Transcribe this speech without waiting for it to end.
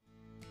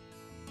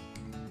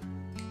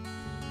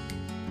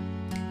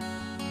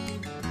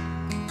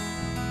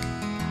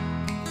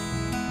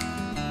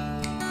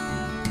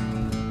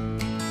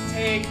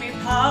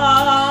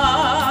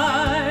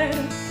hard.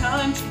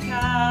 Country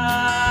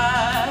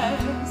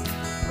Cats,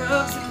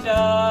 Brooks and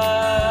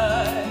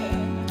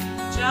Dunn,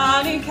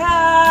 Johnny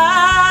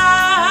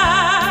Cash,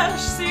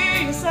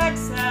 Sirius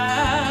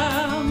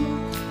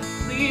XM.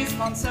 Please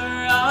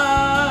sponsor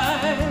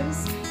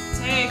us.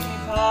 Take me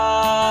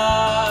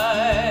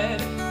part.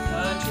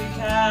 Country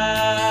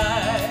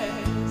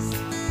Cats.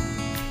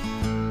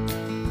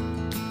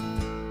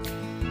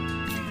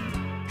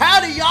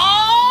 Howdy,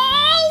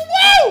 y'all!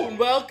 Woo! And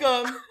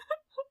welcome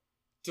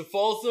to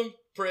Folsom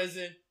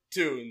Prison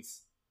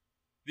Tunes,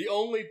 the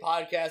only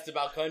podcast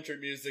about country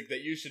music that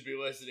you should be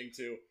listening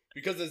to,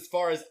 because as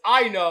far as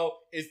I know,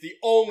 is the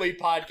only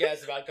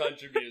podcast about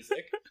country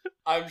music.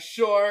 I'm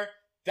sure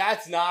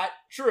that's not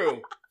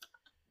true.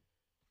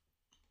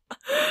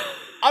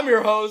 I'm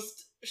your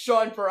host,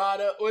 Sean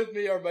Parada. With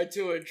me are my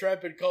two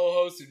intrepid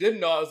co-hosts who didn't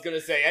know I was going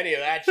to say any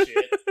of that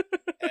shit.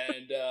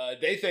 And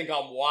they think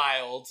I'm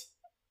wild.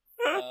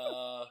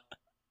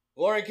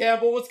 Lauren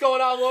Campbell, what's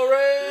going on,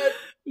 Lauren?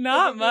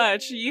 Not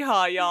much.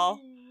 Yeehaw, y'all.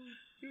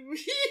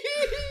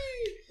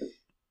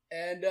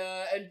 and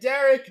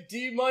Derek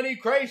D-Money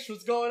Crash,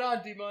 what's going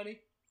on,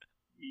 D-Money?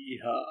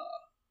 Yeehaw.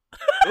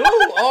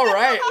 Ooh, all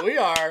right, we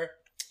are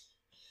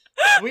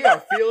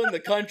feeling the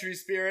country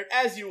spirit.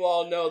 As you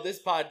all know,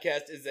 this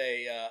podcast is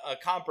a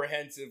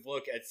comprehensive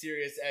look at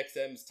Sirius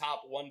XM's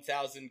top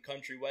 1,000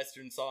 country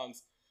western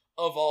songs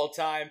of all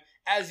time.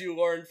 As you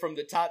learned from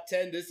the top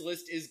 10, this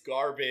list is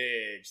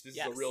garbage. This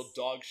is a real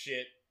dog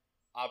shit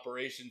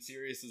operation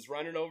Sirius is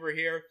running over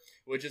here,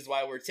 which is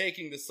why we're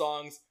taking the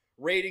songs,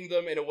 rating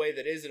them in a way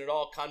that isn't at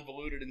all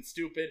convoluted and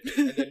stupid,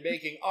 and then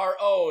making our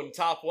own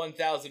top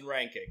 1,000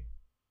 ranking.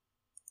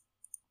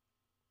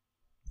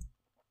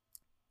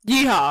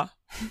 Yeehaw.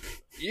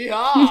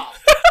 Yeehaw!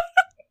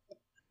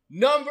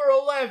 Number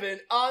 11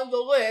 on the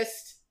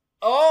list.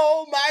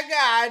 Oh my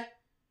god!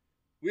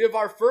 We have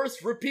our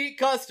first repeat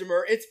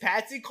customer. It's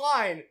Patsy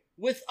Cline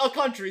with a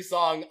country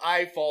song,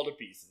 I Fall to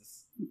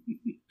Pieces.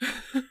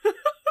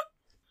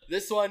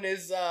 This one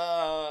is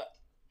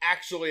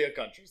actually a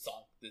country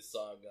song. This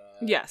song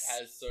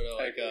has sort of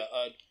like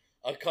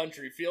a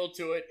country feel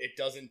to it. It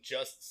doesn't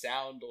just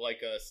sound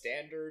like a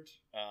standard.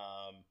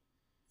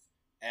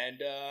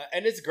 And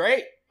it's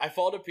great. I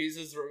Fall to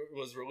Pieces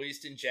was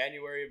released in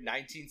January of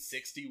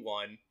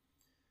 1961.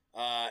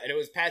 And it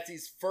was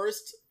Patsy's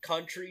first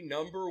country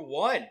number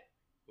one.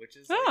 Which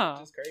is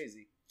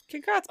crazy.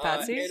 Congrats,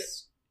 Patsy.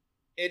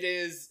 It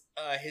is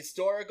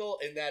historical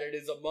in that it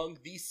is among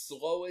the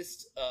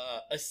slowest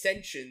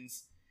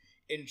ascensions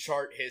in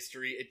chart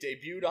history. It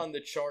debuted on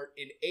the chart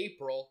in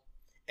April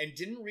and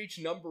didn't reach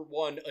number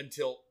one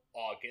until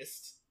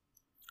August.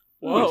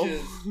 Whoa. Which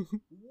is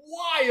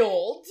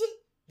wild.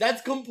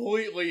 That's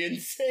completely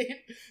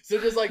insane. So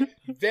just like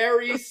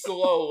very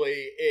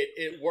slowly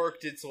it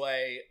worked its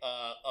way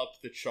up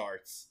the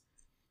charts.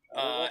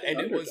 And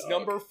it was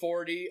number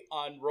 40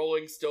 on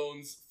Rolling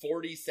Stone's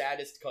 40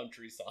 Saddest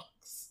Country Songs.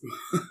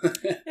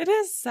 It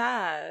is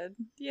sad.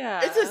 Yeah.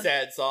 It's a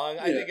sad song.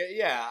 I think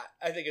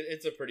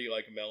it's a pretty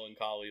like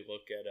melancholy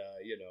look at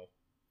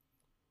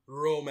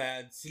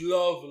romance,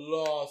 love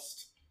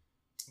lost.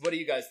 What do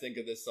you guys think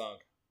of this song?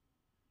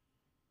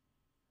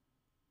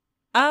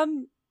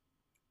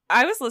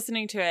 I was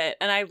listening to it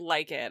and I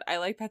like it. I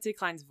like Patsy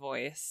Cline's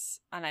voice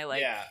and I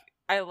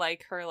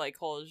like her like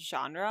whole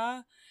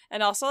genre.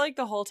 And also, like,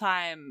 the whole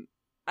time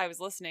I was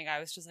listening, I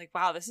was just like,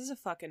 wow, this is a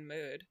fucking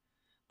mood.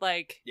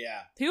 Like,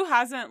 who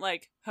hasn't,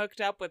 like,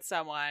 hooked up with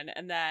someone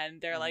and then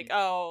they're like,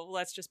 oh,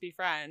 let's just be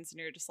friends. And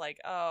you're just like,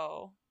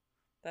 oh,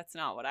 that's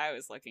not what I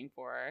was looking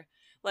for.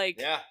 Like,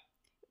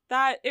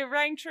 that, it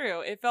rang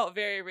true. It felt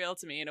very real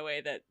to me in a way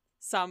that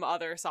some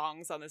other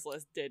songs on this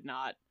list did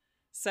not.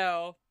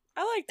 So,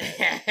 I liked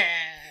it.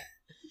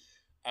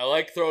 I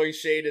like throwing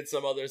shade at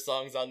some other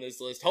songs on this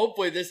list.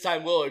 Hopefully this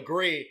time we'll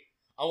agree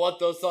on what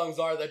those songs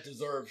are that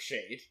deserve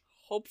shade.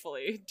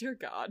 Hopefully, dear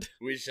God.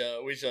 We should.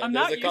 I'm There's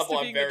not a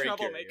couple used to being I'm very a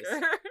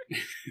troublemaker.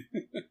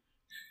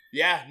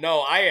 Yeah, no,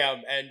 I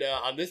am. And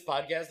on this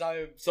podcast,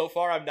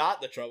 I'm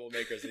not the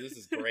troublemaker, so this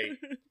is great.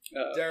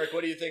 Derek,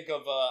 what do you think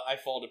of I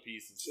Fall to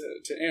Pieces?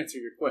 To answer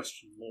your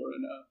question,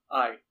 Lauren,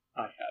 I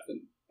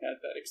haven't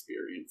had that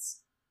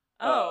experience.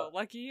 Oh,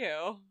 lucky you.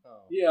 Oh,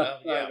 yeah,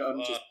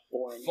 I'm just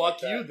boring.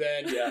 Fuck like you,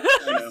 then. Yeah,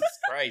 I know. Jesus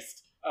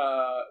Christ.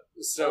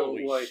 So,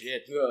 holy like,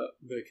 shit.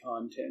 the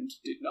content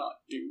did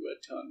not do a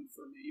ton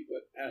for me,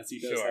 but Patsy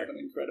does have an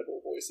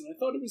incredible voice, and I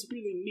thought it was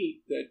really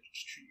neat that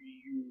she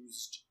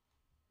used,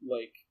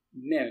 like,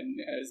 men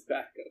as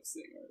backup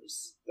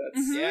singers.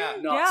 That's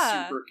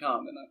not super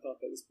common. I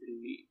thought that was pretty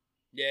neat.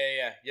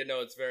 Yeah. You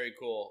know, it's very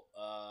cool.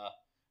 I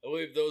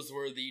believe those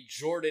were the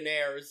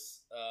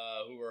Jordanaires,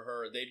 who were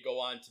her. They'd go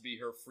on to be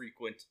her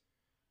frequent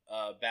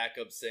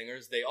backup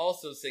singers. They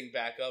also sing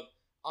backup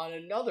on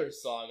another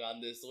song on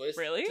this list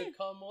to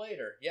come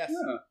later. Yes.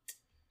 Yeah.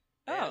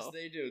 Yes,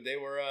 they do. They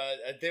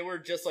were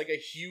just like a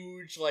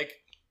huge like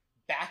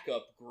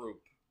backup group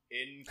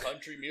in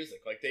country music.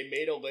 Like they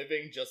made a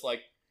living just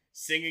like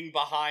singing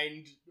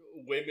behind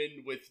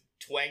women with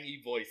twangy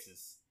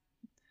voices.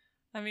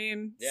 I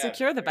mean,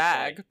 secure the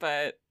bag, funny.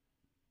 But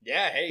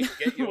yeah, hey,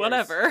 get yours.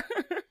 Whatever.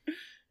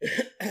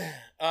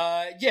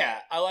 Yeah,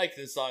 I like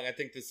this song. I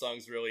think this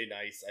song's really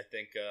nice. I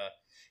think,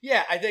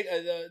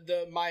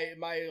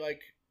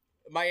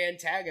 my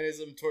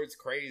antagonism towards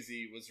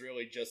Crazy was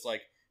really just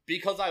like,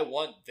 because I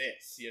want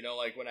this, you know,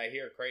 like when I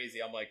hear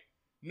Crazy, I'm like,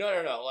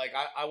 no, like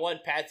I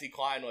want Patsy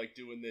Cline like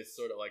doing this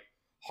sort of like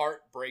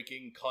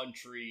heartbreaking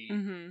country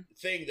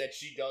thing that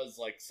she does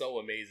like so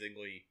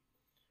amazingly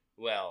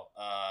well.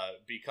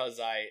 Because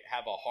I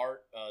have a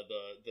heart,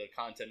 the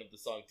content of the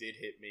song did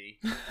hit me,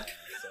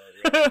 so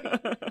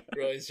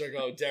really struck.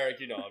 Oh, Derek,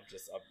 you know, I'm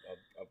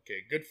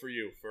okay. Good for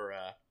you for.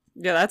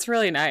 Yeah, that's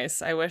really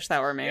nice. I wish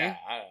that were me.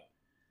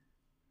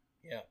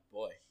 Yeah,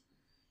 boy.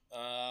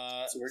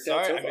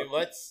 Sorry, I mean,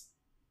 let's.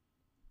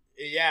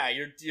 Yeah,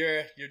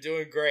 you're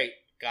doing great.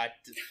 God,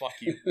 fuck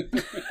you.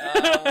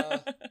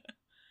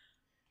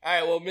 All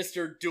right, well,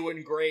 Mr.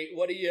 Doing Great,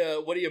 what are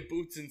you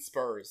boots and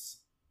spurs?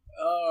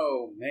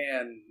 Oh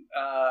man,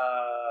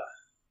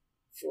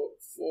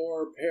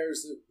 4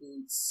 pairs of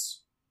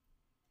boots,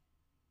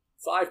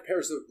 5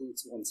 pairs of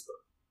boots, 1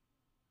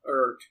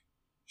 spur.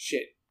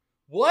 Shit.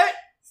 What?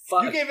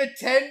 5. You gave it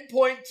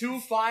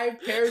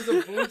 10.25 pairs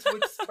of boots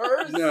with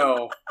spurs?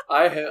 No,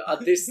 I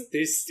have this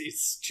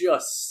is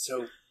just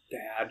so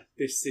bad.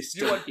 This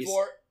system is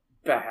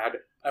bad.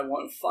 I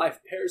want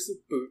 5 pairs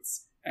of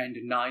boots and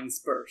 9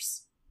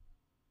 spurs.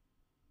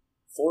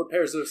 4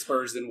 pairs of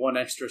spurs and 1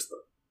 extra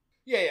spur.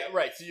 Yeah,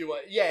 right. So you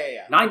want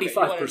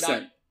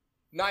 95%.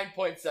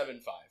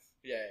 9.75.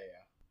 Yeah.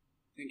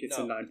 I think it's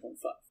a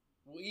 9.5.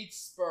 Well, each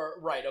spur,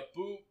 right? A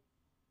boot.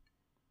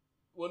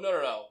 Well,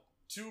 no.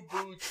 2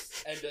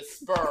 boots and a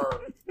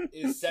spur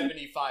is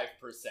 75%.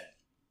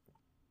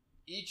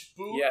 Each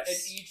boot and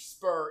each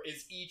spur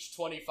is each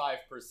 25%.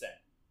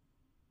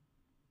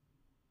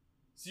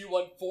 So you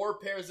want 4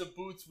 pairs of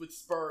boots with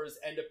spurs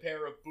and a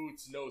pair of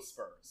boots no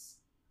spurs.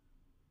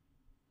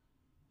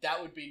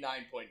 That would be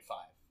 9.5.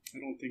 I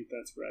don't think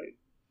that's right.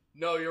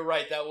 No, you're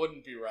right. That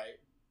wouldn't be right.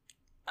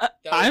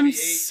 I'm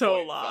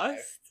so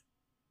lost.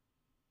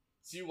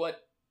 So you want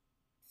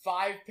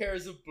 5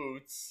 pairs of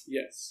boots.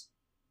 Yes.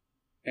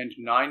 And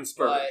 9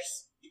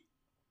 spurs.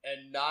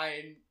 And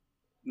 9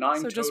 so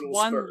total just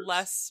 1 spurs.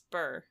 less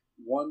spur.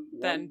 One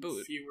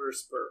boot. Fewer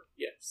spur.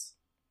 Yes.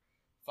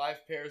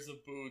 5 pairs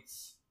of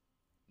boots.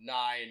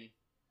 9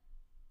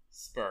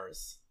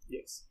 spurs.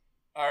 Yes.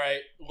 All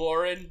right,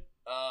 Lauren.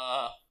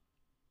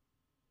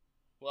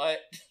 What?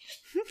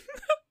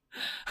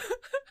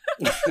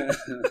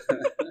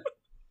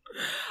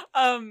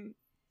 I'm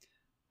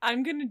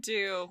gonna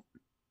do.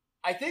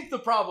 I think the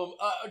problem.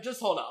 Just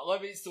hold on.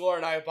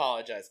 Lauren, I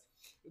apologize.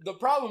 The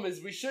problem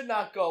is we should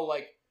not go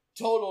like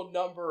total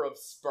number of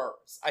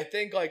spurs. I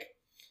think like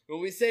when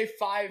we say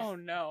 5. Oh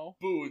no.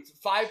 Boots,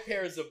 5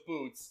 pairs of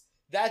boots.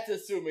 That's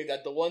assuming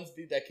that the ones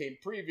that came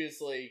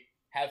previously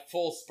have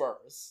full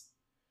spurs.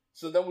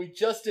 So then we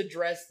just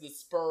address the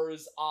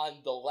spurs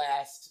on the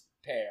last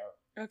pair.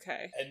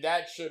 Okay. And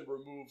that should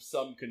remove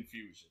some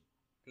confusion.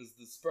 Because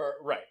the spur...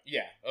 Right,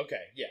 yeah,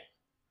 okay, yeah.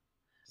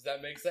 Does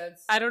that make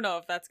sense? I don't know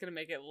if that's going to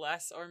make it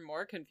less or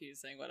more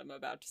confusing what I'm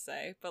about to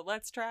say, but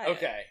let's try it.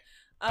 Okay,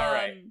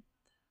 alright.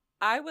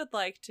 I would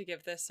like to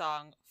give this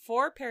song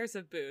 4 pairs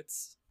of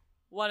boots,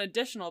 1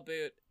 additional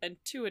boot, and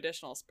 2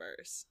 additional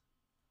spurs.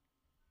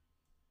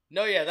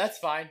 No, yeah, that's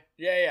fine.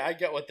 Yeah, I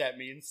get what that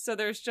means. So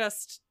there's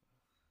just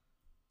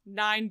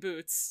 9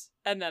 boots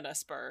and then a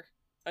spur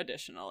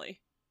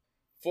additionally.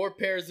 4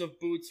 pairs of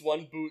boots,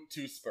 1 boot,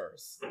 2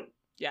 spurs.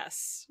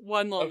 Yes,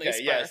 1 lonely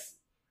spur. Yes.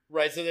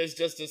 Right, so there's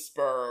just a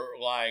spur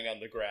lying on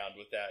the ground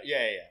with that.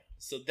 Yeah.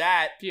 So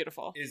that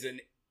beautiful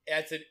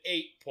that's an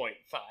 8.5.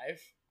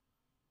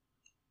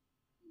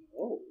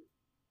 Whoa.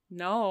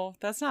 No,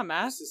 that's not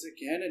math. This is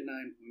again a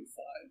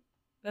 9.5.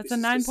 That's a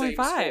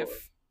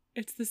 9.5.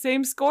 It's the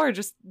same score,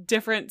 just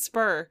different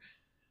spur.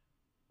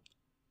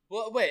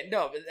 Well, wait,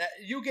 no, but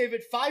you gave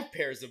it 5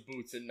 pairs of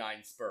boots and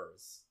 9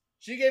 spurs.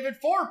 She gave it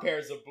 4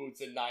 pairs of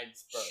boots and 9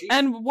 spurs.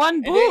 And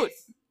 1 boot.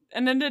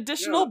 And an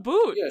additional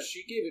boot. Yeah,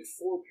 she gave it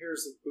 4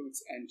 pairs of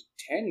boots and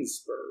 10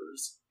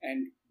 spurs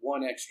and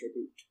 1 extra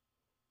boot.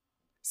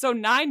 So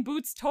 9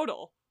 boots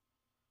total.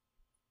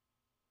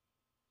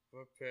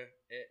 4 pair,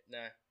 8,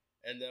 9.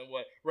 And then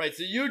what? Right,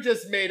 so you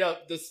just made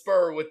up the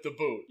spur with the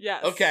boot.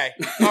 Yes. Okay,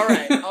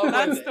 alright.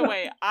 That's the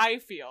way I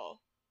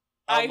feel.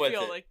 I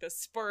feel it. like the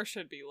spur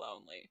should be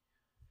lonely.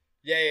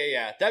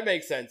 Yeah. That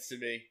makes sense to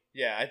me.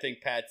 Yeah, I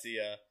think Patsy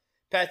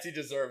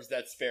deserves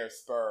that spare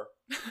spur.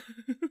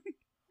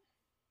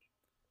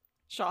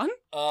 Sean?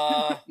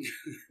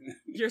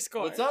 Your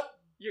score. What's up?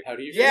 How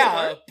do you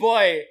feel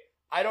boy,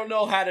 I don't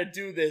know how to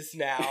do this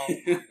now.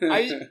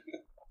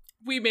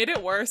 We made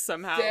it worse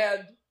somehow.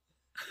 Dan,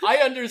 I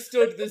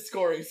understood the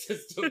scoring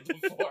system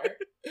before.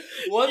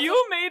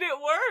 You made it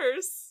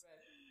worse.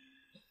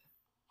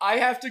 I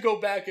have to go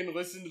back and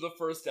listen to the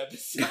first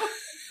episode.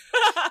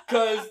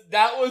 Because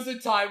that was a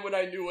time when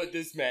I knew what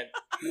this meant.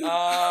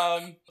 Yeah.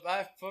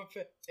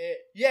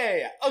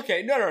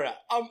 Okay, no.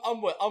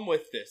 I'm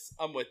with this.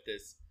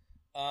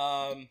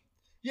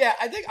 Yeah,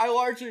 I think I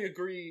largely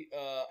agree.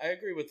 I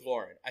agree with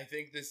Lauren. I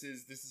think this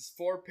is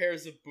 4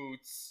 pairs of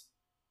boots,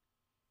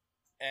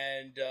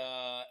 and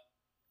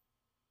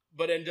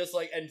but and just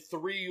like and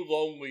 3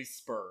 lonely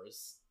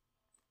spurs.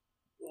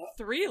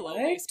 3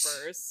 lonely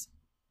spurs.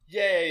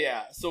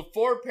 Yeah. So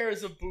 4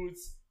 pairs of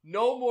boots,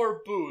 no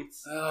more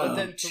boots, but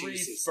then 3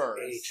 spurs.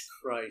 H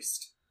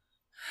Christ.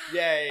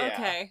 Yeah.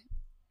 Okay.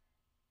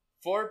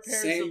 4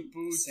 pairs of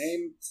boots.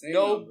 Same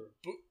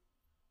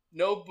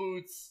no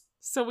boots.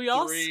 So we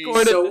all 3.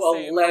 scored it so the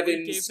same. 11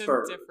 We gave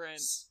spurs. them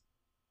different.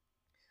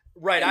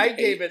 Right, And I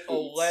gave it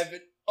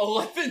boots.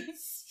 11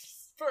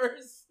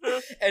 spurs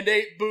and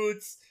 8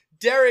 boots.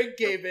 Derek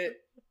gave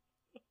it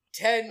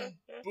 10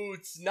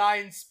 boots,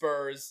 9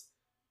 spurs,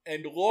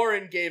 and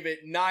Lauren gave it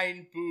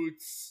 9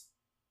 boots,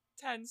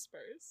 10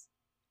 spurs.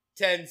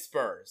 10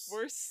 spurs.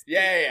 We're stupid.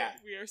 Yeah.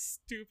 We are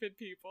stupid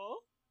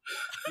people.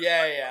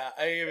 Yeah.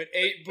 I gave it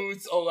 8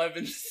 boots,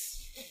 11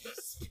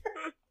 spurs.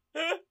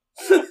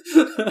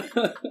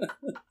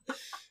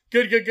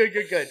 Good.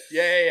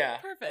 Yeah.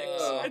 Perfect.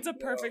 It's a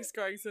perfect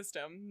scoring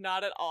system.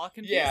 Not at all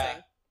confusing.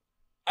 Yeah.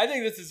 I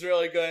think this is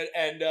really good,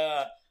 and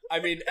I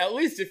mean, at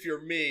least if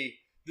you're me,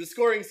 the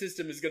scoring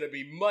system is going to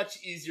be much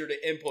easier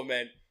to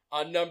implement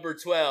on number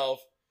 12,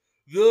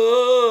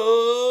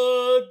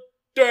 The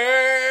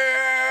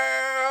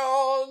Dance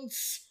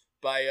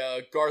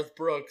by Garth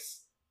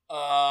Brooks.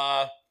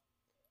 I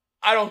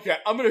don't care.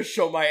 I'm going to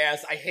show my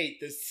ass. I hate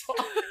this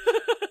song.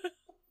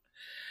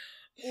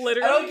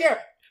 Literally, I don't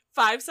care.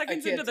 5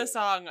 seconds into the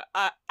song,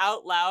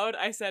 out loud,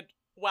 I said,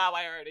 wow,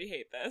 I already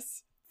hate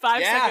this.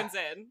 5 seconds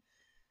in.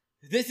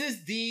 This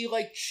is the,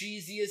 like,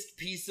 cheesiest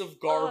piece of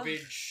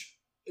garbage.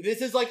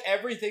 This is, like,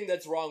 everything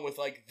that's wrong with,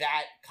 like,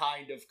 that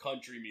kind of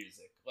country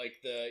music.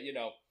 Like,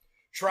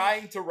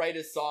 trying to write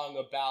a song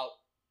about,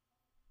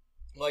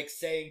 like,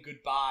 saying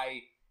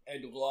goodbye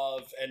and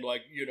love and,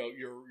 like,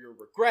 your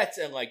regrets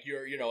and, like,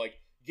 like,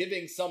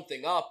 giving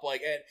something up,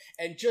 like,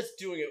 and just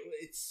doing it.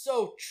 It's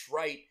so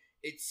trite.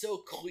 It's so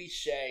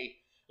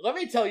cliche. Let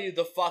me tell you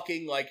the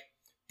fucking, like,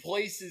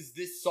 places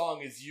this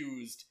song is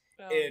used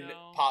in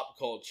pop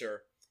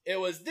culture.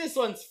 This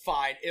one's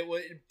fine.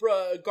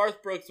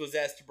 Garth Brooks was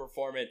asked to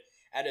perform it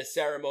at a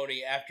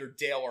ceremony after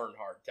Dale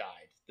Earnhardt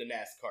died, the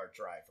NASCAR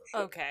driver.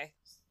 Okay.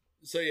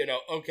 So,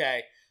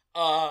 okay.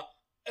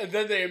 And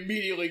then they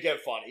immediately get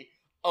funny.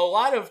 A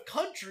lot of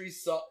country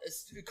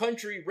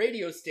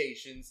radio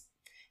stations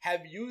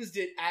have used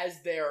it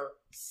as their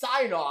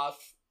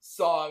sign-off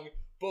song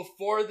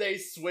before they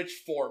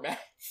switch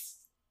formats.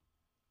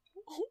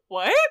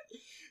 What?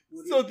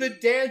 So the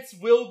dance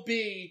will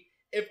be,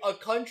 if a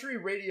country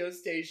radio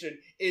station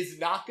is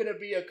not going to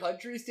be a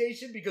country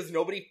station because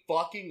nobody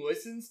fucking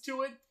listens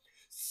to it,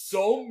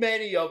 so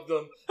many of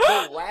them,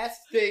 the last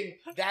thing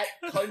that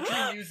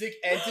country music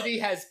entity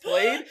has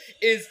played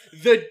is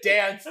The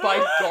Dance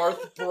by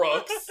Garth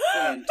Brooks.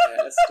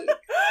 Fantastic.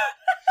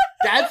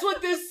 That's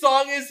what this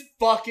song is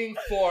fucking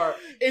for.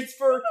 It's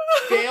for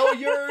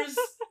failures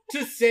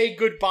to say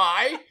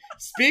goodbye.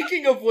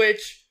 Speaking of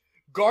which,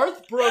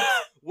 Garth Brooks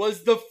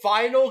was the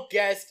final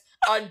guest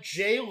on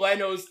Jay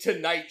Leno's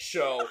Tonight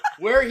Show,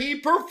 where he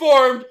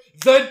performed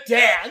The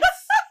Dance.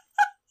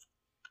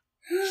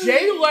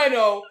 Jay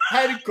Leno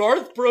had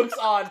Garth Brooks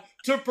on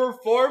to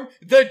perform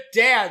The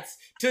Dance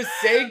to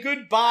say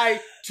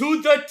goodbye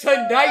to The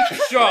Tonight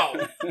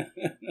Show.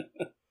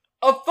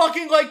 A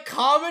fucking, like,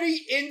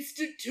 comedy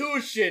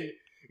institution.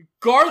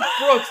 Garth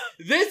Brooks,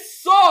 this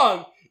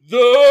song,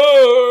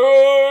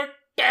 The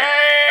Dance,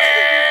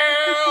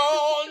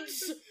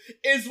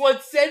 is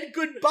what said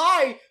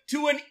goodbye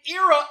to an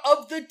era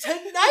of The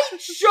Tonight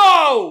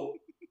Show!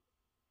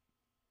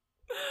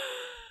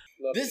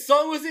 This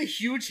song was a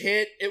huge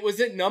hit. It was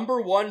at number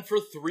 1 for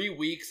 3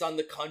 weeks on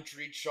the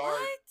country chart.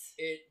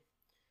 What?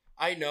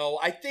 I know.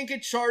 I think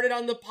it charted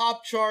on the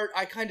pop chart.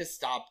 I kind of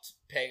stopped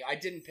paying. I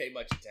didn't pay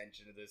much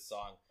attention to this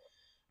song.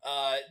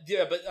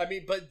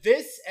 But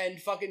this and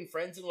fucking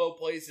Friends in Low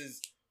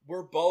Places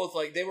were both,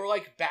 like, they were,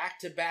 like,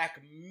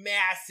 back-to-back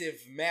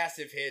massive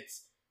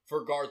hits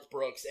for Garth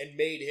Brooks and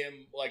made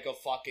him, like, a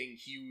fucking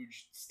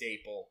huge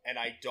staple. And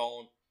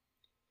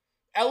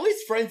at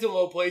least Friends in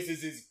Low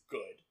Places is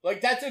good.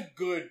 Like, that's a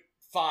good,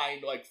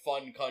 fine, like,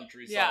 fun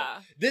country song.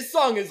 Yeah. This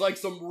song is, like,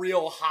 some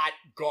real hot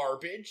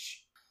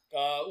garbage.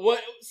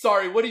 What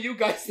do you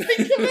guys think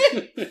of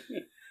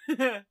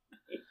it?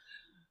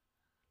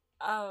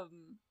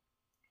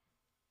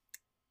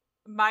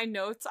 My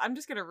notes, I'm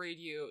just gonna read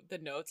you the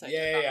notes I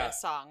took on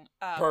this song.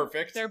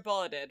 Perfect. They're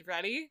bulleted.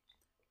 Ready?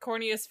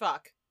 Corny as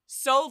fuck.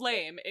 So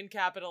lame in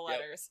capital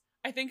letters.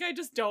 I think I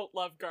just don't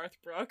love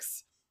Garth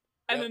Brooks.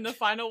 And then the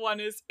final one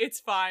is, it's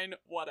fine,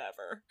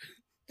 whatever.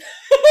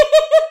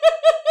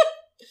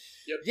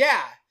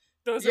 Yeah.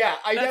 That's how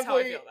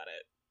I feel about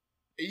it.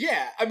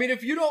 Yeah, I mean,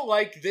 if you don't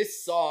like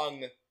this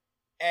song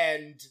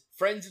and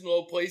Friends in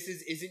Low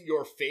Places isn't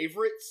your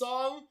favorite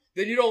song,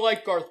 then you don't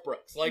like Garth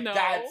Brooks. Like, no.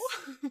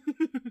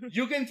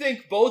 You can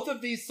think both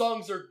of these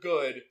songs are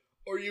good,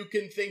 or you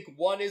can think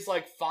one is,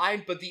 like,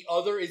 fine, but the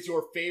other is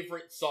your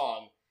favorite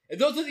song. And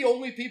those are the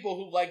only people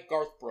who like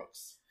Garth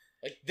Brooks.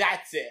 Like,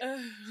 that's it.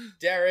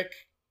 Derek,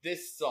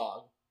 this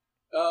song.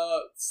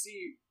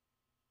 See,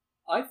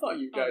 I thought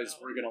you guys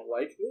were gonna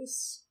like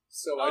this,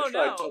 so I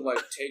tried to,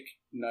 like, take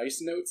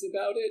nice notes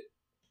about it.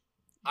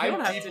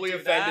 I'm deeply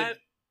offended.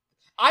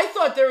 I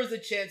thought there was a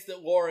chance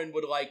that Lauren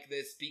would like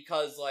this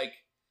because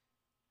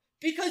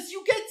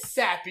you get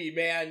sappy,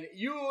 man.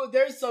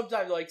 There's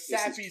sometimes, like,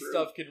 sappy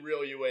stuff can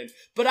reel you in.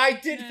 But I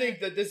did think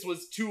that this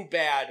was too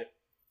bad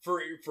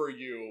for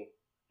you.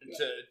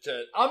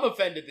 I'm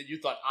offended that you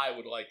thought I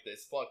would like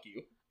this. Fuck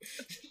you.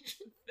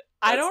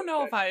 I don't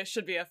know if I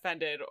should be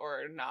offended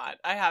or not.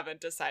 I haven't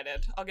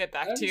decided. I'll get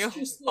back to you.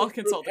 I'll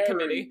consult the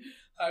committee.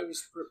 I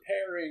was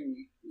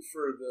preparing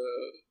for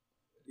the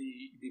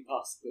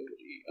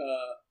possibility.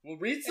 We'll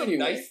read some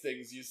nice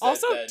things you said.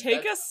 Also,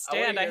 take a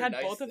stand. I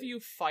had both of you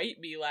fight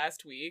me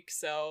last week,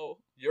 so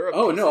you're a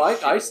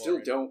I still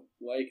don't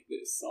like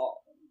this song.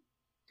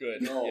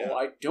 Good. No,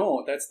 I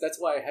don't. That's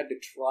why I had to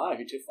try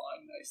to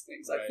find nice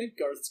things. Right. I think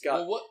Garth's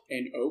got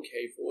an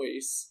okay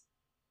voice.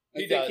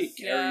 I think he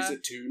carries a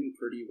tune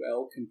pretty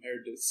well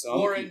compared to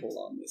some people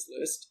on this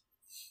list.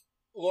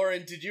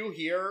 Lauren, did you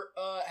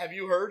have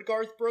you heard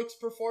Garth Brooks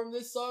perform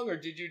this song, or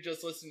did you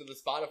just listen to the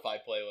Spotify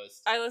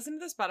playlist? I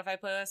listened to the Spotify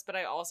playlist, but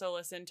I also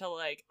listened to,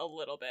 like, a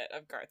little bit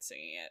of Garth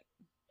singing it.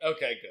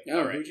 Okay, good.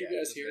 All right, who'd you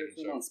guys hear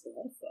from on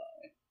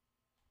Spotify?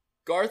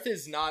 Garth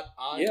is not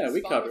on Spotify.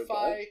 We covered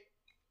that.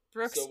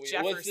 Brooks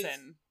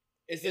Jefferson.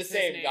 Is the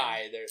same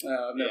guy.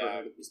 I've never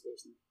heard of this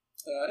person.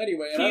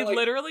 Anyway, he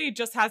literally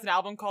just has an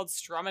album called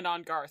Strummin'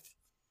 on Garth,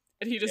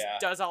 and he just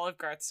does all of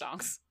Garth's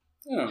songs.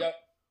 Oh. Yep.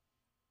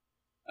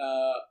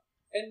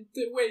 And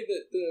the way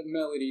that the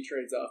melody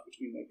trades off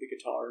between, like, the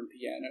guitar and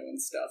piano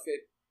and stuff,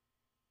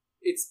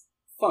 it's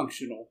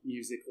functional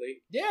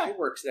musically. Yeah, it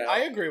works out. I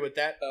agree with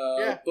that.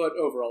 But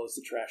overall, it's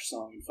a trash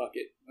song, and fuck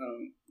it.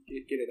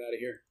 Get it out of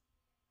here.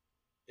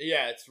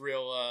 Yeah, it's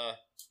real.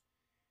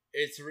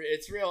 It's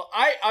real.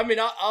 I mean,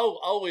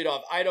 I'll lead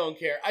off. I don't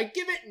care. I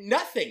give it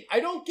nothing. I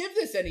don't give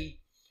this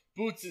any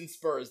boots and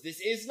spurs. This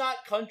is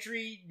not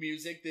country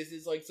music. This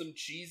is, like, some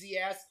cheesy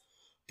ass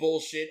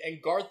bullshit,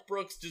 and Garth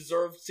Brooks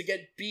deserves to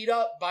get beat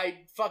up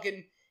by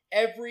fucking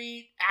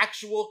every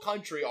actual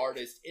country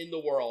artist in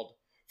the world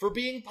for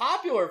being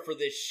popular for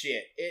this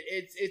shit.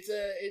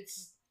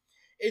 It's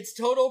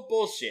total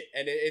bullshit,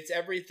 and it's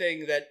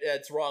everything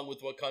that's wrong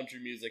with what country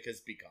music has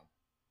become.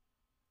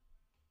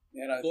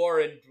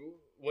 Lauren,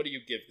 what do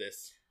you give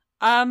this?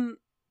 I'll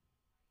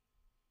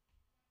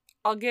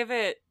give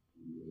it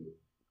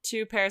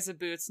 2 pairs of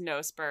boots,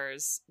 no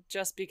spurs,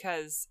 just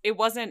because it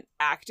wasn't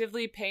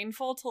actively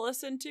painful to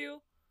listen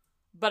to,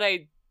 but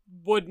I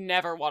would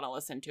never want to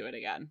listen to it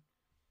again.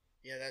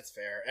 Yeah, that's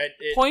fair.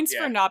 Points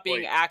for not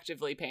being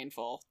actively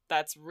painful.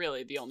 That's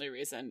really the only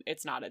reason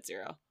it's not at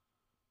 0.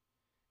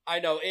 I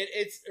know,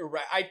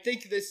 I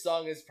think this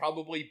song is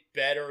probably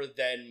better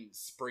than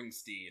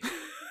Springsteen.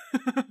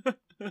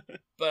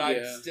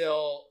 But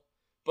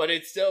but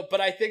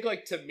I think,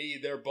 like, to me,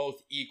 they're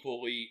both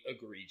equally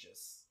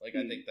egregious. Like,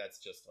 I think that's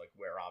just, like,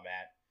 where I'm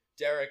at.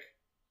 Derek?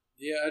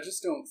 Yeah, I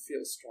just don't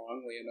feel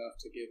strongly enough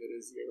to give it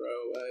a 0.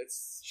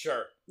 It's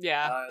sure.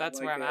 Yeah, that's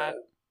where I'm at.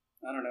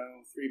 I don't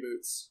know, 3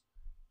 boots.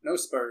 No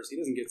spurs. He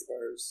doesn't get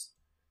spurs.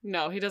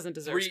 No, he doesn't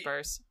deserve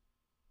spurs.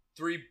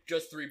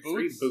 Just 3 boots?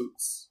 3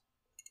 boots.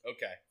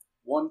 Okay.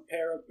 1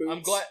 pair of boots.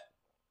 I'm glad.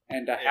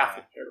 And half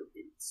a pair of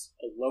boots.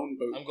 A lone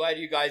boot. I'm glad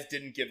you guys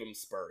didn't give him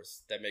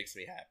spurs. That makes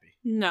me happy.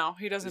 No,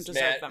 he doesn't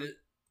deserve them.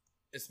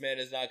 This man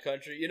is not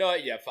country. You know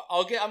what? Yeah,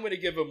 I'm going to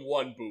give him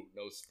 1 boot,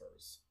 no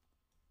spurs.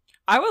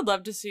 I would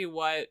love to see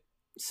what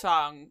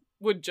song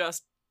would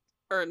just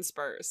earn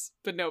spurs,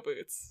 but no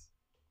boots.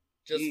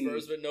 Just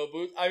spurs, but no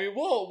boots? I mean,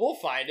 we'll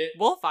find it.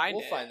 We'll find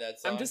that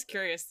song. I'm just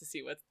curious to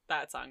see what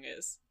that song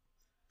is.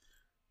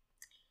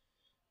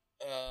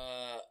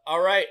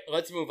 Alright,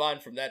 let's move on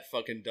from that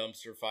fucking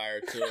dumpster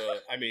fire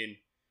to,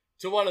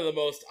 to one of the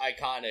most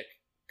iconic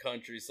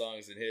country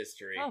songs in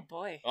history. Oh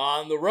boy.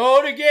 On the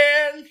road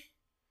again!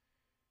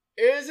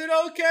 Is it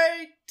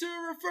okay to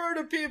refer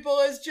to people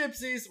as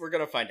gypsies? We're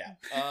gonna find out.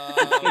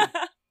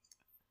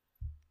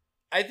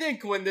 I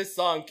think when this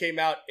song came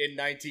out in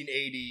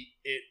 1980,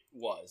 it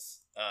was,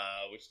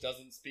 which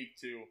doesn't speak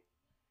to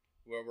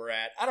where we're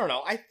at. I don't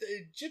know.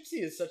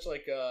 Gypsy is such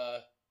like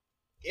a...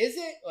 Is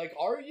it? Like,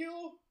 are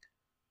you?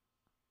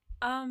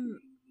 I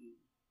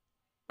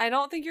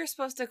don't think you're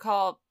supposed to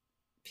call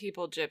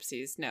people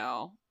gypsies,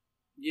 no.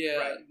 Yeah,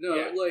 right. No,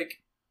 yeah.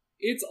 Like,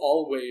 it's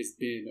always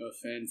been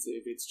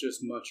offensive. It's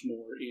just much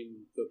more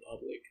in the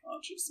public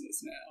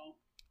consciousness now.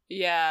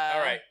 Yeah.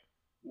 All right.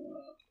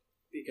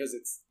 Because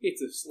it's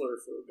a slur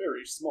for a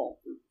very small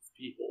group of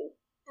people.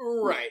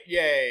 Right.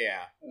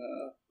 Yeah.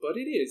 But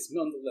it is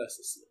nonetheless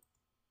a slur.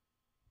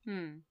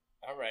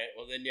 All right.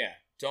 Well then, yeah.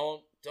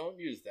 Don't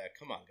use that.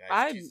 Come on,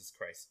 guys. Jesus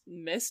Christ.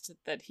 Missed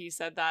that he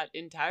said that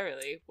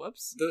entirely.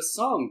 Whoops. The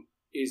song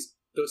is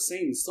the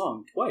same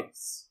song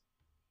twice.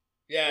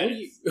 Yeah.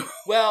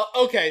 Well,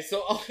 okay.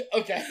 So I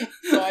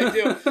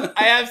do.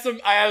 I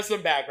have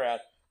some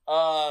background.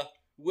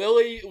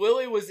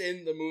 Willie was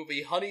in the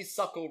movie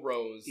Honeysuckle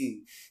Rose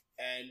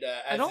And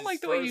I don't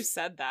like the way you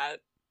said that.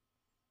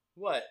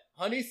 What?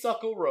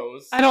 Honeysuckle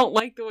Rose. I don't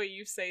like the way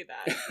you say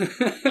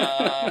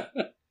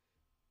that.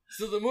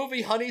 So the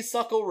movie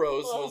Honeysuckle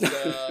Rose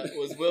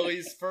was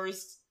Willie's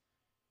first.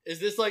 Is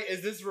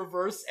this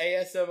reverse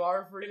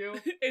ASMR for you?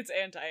 It's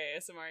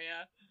anti-ASMR,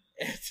 yeah.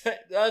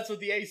 That's what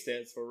the A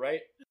stands for,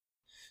 right?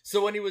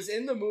 So when he was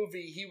in the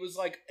movie, he was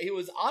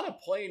on a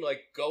plane,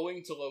 like,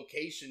 going to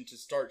location to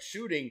start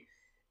shooting,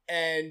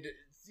 and,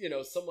 you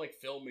know, some, like,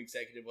 film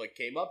executive, like,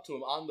 came up to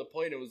him on the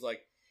plane and was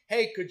like,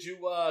 hey, could you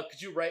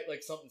write,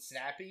 like, something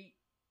snappy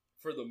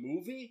for the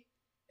movie?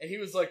 And he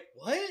was like,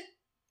 what?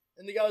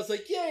 And the guy was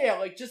like, yeah,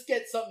 like, just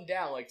get something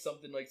down, like,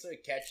 something, like, sort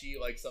of catchy,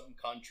 like, something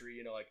country,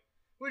 you know, like,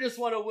 we just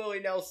want a Willie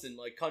Nelson,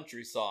 like,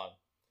 country song.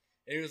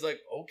 And he was like,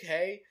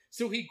 okay.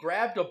 So he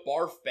grabbed a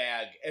barf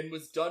bag and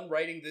was done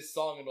writing this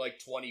song in, like,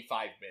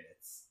 25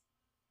 minutes.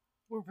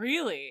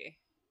 Really?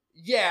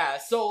 Yeah,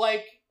 so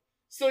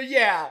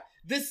yeah,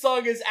 this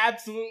song is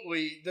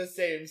absolutely the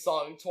same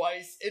song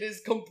twice. It is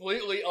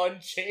completely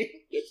unchanged.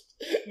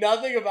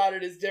 Nothing about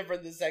it is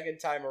different the second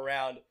time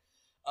around.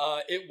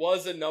 It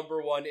was a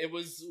number one. It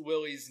was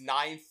Willie's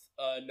 9th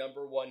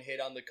number one hit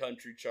on the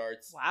country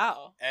charts.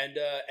 Wow. And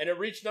it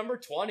reached number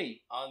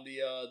 20 on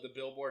the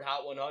Billboard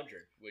Hot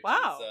 100,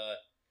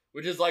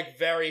 which is like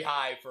very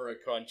high for a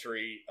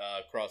country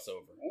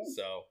crossover.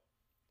 Oh.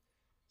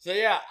 So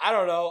yeah, I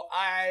don't know.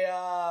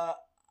 I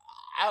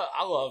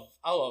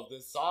love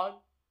this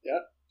song. Yeah.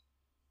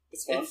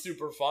 It's fun. It's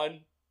super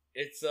fun.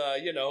 It's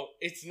you know,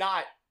 it's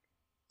not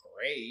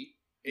great.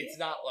 It's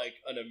not like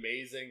an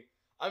amazing.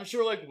 I'm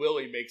sure, like,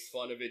 Willie makes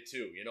fun of it,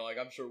 too. You know, like,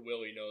 I'm sure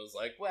Willie knows,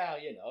 like, well,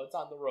 you know, it's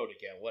on the road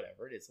again.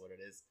 Whatever. It is what it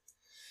is.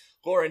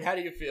 Lauren, how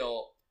do you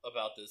feel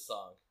about this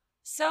song?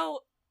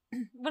 So,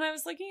 when I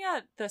was looking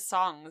at the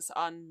songs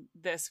on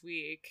this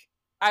week,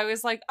 I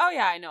was like, oh,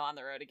 yeah, I know On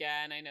the Road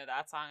Again. I know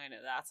that song. I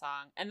know that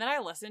song. And then I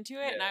listened to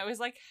it, and I was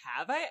like,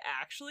 have I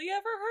actually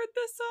ever heard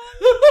this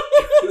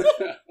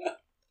song?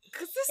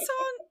 Because this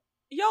song,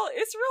 y'all,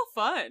 it's real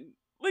fun.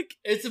 Like,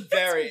 the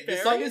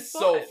song is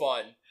fun. So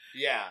fun.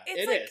 Yeah,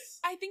 it is.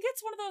 I think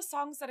it's one of those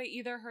songs that I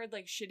either heard,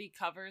 like, shitty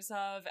covers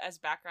of as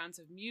backgrounds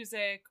of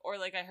music, or,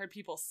 like, I heard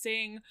people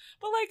sing,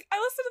 but, like, I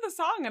listened to the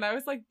song and I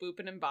was, like,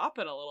 booping and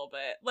bopping a little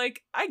bit.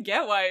 Like, I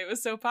get why it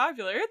was so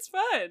popular. It's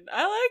fun.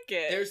 I like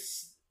it.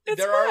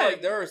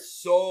 There are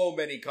so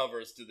many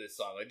covers to this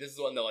song. Like, this is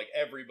one that, like,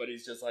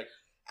 everybody's just like,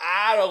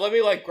 I don't know, let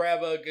me, like,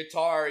 grab a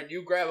guitar and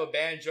you grab a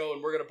banjo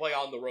and we're gonna play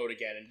On the Road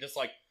Again, and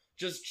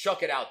just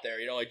chuck it out there,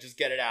 you know, like, just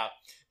get it out.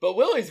 But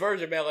Willie's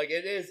version, man, like,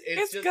 it's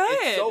just good.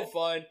 It's so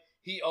fun.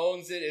 He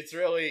owns it. It's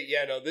really,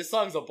 yeah, no, this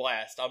song's a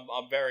blast. I'm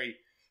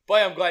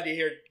glad to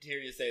hear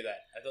you say that.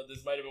 I thought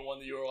this might have been one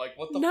that you were like,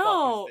 what the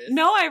fuck is this?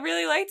 No, I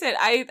really liked it.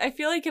 I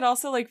feel like it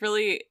also, like,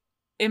 really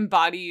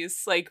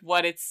embodies, like,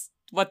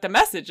 what the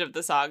message of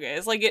the song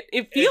is. Like,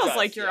 it feels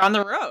like you're on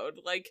the road.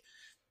 Like,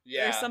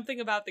 there's something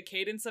about the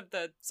cadence of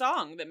the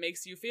song that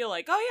makes you feel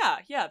like, oh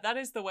yeah, that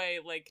is the way,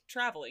 like,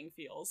 traveling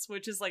feels,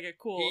 which is, like, a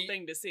cool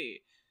thing to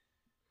see.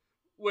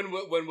 When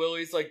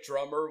Willie's, like,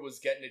 drummer was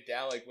getting it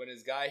down, like, when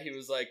his guy, he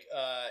was like,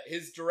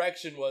 his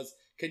direction was,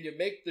 can you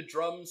make the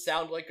drum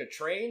sound like a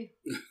train?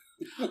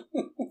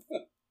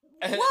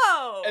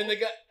 Whoa! And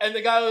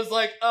the guy was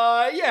like,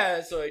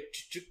 yeah. So, like,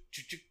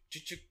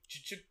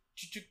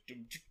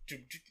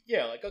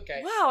 yeah, like,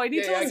 okay. Wow, I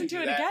need to listen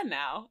to it again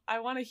now. I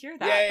want to hear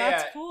that.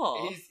 That's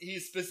cool. He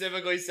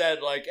specifically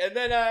said, like, and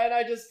then and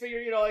I just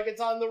figured, you know, like,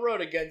 it's on the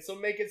road again, so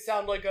make it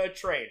sound like a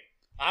train.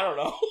 I don't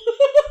know.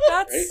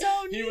 That's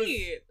so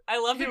neat. I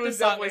love that the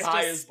song was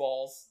high as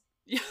balls.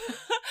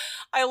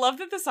 I love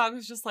that the song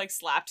is just, like,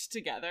 slapped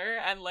together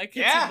and, like,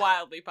 it's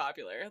wildly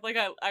popular. Like,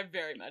 I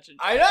very much enjoy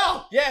it. I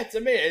know. Yeah, it's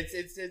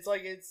amazing. It's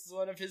like, it's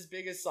one of his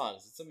biggest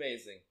songs. It's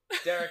amazing.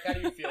 Derek, how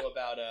do you feel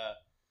about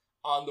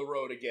On the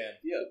Road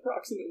Again? Yeah,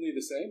 approximately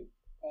the same.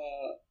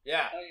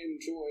 I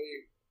enjoy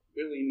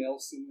Willie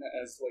Nelson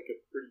as, like,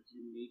 a pretty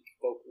unique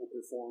vocal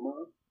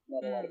performer.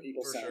 Not a lot of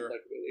people sound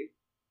like Willie.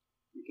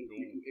 You can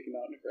pick him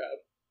out in a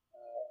crowd.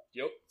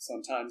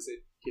 Sometimes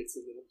it gets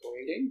a little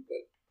grating,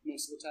 but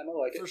most of the time I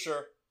like it. For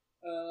sure.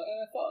 And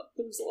I thought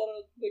there was a lot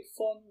of, like,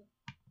 fun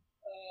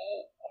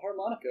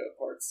harmonica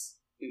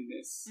parts in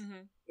this.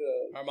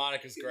 Mm-hmm.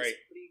 Harmonica's great.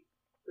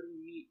 Pretty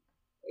neat.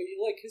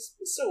 Like,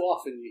 so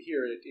often you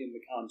hear it in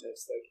the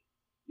context, like,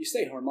 you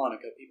say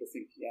harmonica, people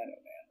think Piano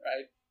Man,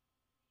 right?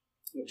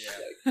 Which is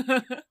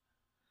like,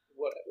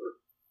 whatever.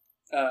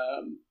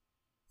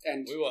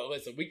 And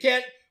listen, we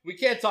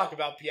can't talk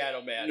about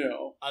Piano Man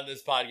on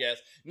this podcast.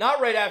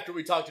 Not right after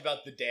we talked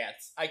about the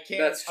dance. I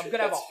can't. I'm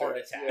gonna have a heart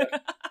attack. Yeah.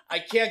 I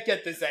can't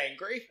get this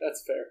angry.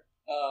 That's fair.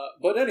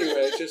 But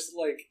anyway, just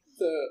like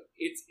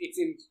it's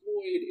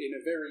employed in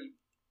a very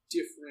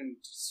different,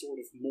 sort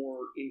of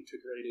more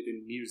integrated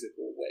and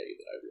musical way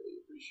that I really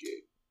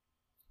appreciate.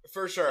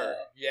 For sure.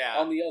 Yeah.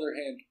 On the other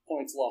hand,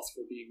 points lost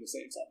for being the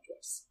same song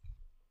twice.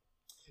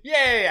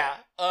 Yeah.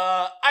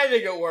 I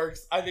think it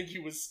works. I think he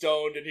was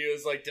stoned and he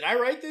was like, did I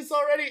write this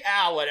already?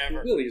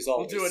 Whatever. He really is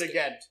we'll do it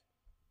again.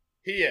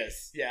 He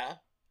is, yeah.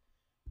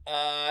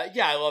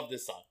 Yeah, I love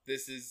this song.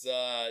 This is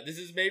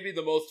maybe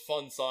the most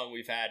fun song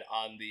we've had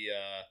on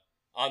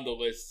the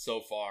list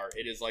so far.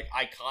 It is like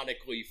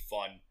iconically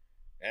fun,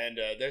 and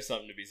there's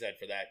something to be said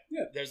for that.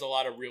 Yeah. There's a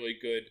lot of really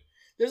good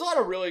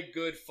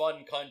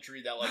fun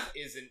country that like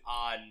isn't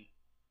on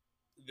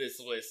this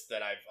list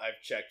that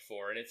I've checked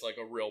for, and it's like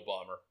a real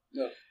bummer.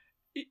 Yeah.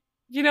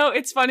 You know,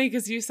 it's funny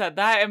because you said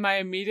that, and my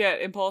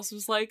immediate impulse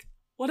was like,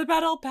 "What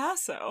about El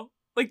Paso?"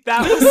 Like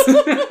that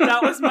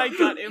was my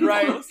gut impulse.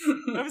 Right.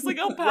 I was like,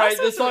 "El Paso." Right.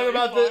 The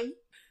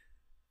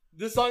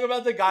song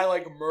about the guy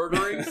like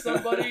murdering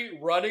somebody,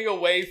 running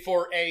away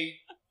for a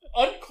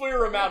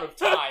unclear amount of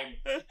time,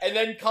 and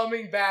then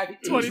coming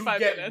back to 25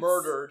 get minutes.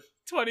 murdered.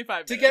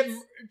 25 To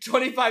minutes. get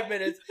 25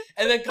 minutes,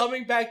 and then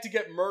coming back to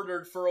get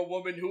murdered for a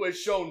woman who has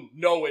shown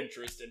no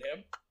interest in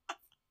him.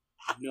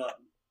 None.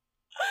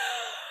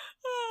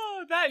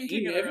 Oh, that and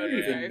King of the Road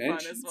is very fun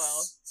as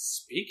well.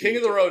 King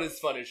of the Road is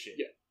fun as shit.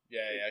 Yeah.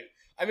 Yeah.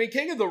 I mean,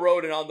 King of the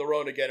Road and On the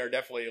Road Again are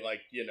definitely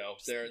like, you know,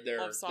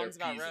 they're songs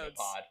about peas in a roads.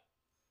 pod.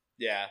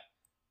 Yeah.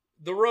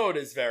 The road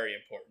is very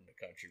important to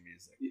country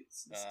music.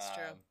 Yes. This is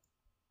true.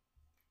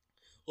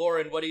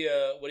 Lauren, what do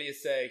you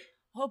say?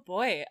 Oh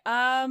boy.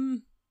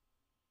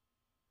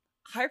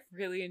 I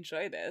really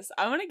enjoy this.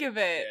 I'm gonna give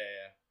it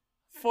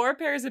 4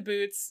 pairs of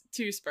boots,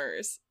 2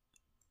 spurs.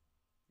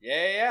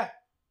 Yeah.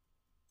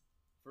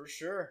 For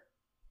sure.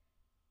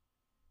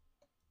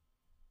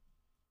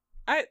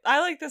 I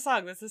like this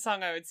song. This is a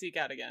song I would seek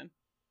out again.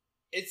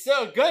 It's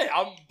so good.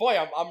 I'm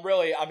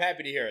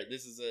happy to hear it.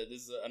 This is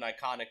an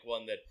iconic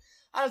one that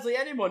honestly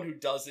anyone who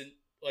doesn't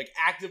like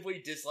actively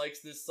dislikes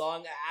this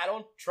song, I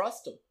don't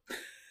trust them.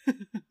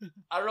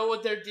 I don't know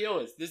what their deal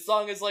is. This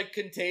song is like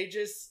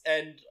contagious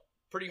and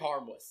pretty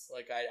harmless.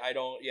 Like I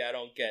don't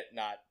get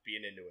not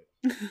being into it.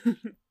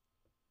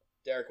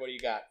 Derek, what do you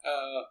got?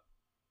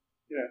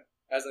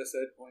 As I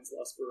said, points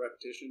lost for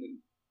repetition, and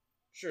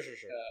Sure.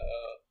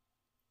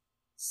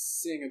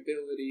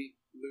 singability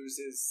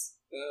loses.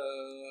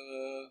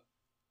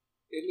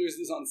 It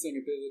loses on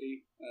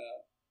singability,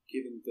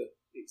 given the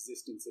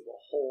existence of a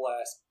whole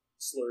ass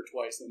slur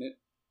twice in it.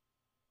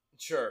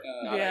 Sure.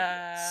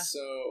 Yeah. So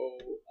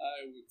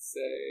I would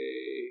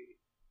say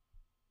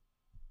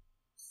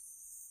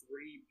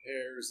 3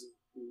 pairs of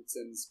boots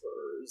and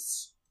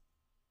spurs.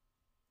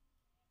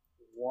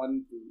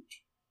 1 boot,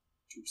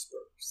 2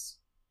 spurs.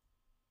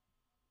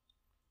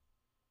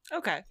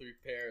 Okay. 3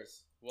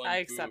 pairs. 1 I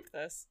boot, accept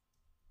this.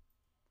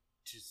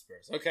 2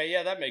 spurs. Okay,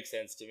 yeah, that makes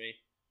sense to me.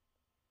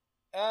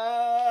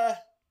 Yeah,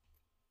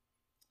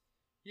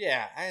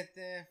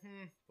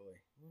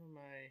 boy, what am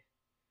I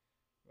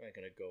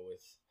gonna go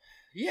with?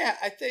 Yeah,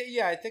 I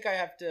think I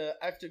have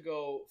to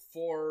go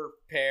 4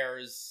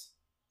 pairs,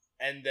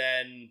 and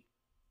then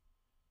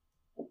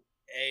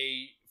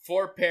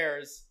 4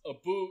 pairs, a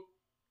boot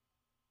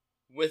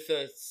with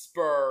a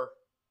spur,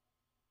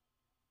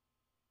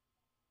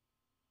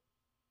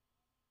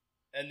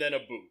 and then a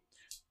boot.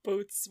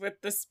 Boots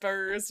with the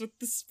spurs.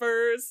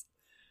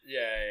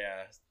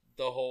 Yeah.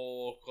 The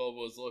whole club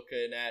was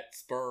looking at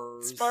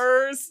spurs.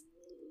 Spurs.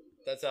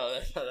 That's how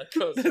that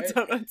goes. That's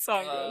right? how that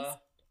song goes.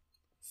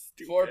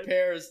 Stupid. 4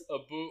 pairs, a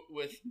boot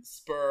with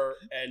spur,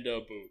 and a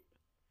boot.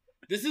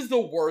 This is the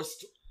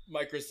worst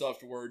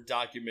Microsoft Word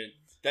document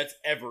that's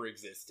ever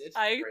existed.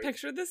 I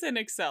pictured this in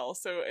Excel,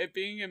 so it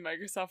being in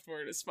Microsoft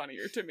Word is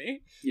funnier to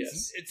me.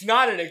 Yes. It's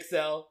not in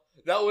Excel.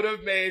 That would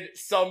have made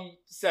some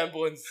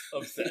semblance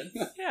of sense.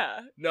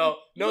 Yeah. No,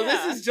 Yeah.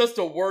 This is just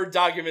a Word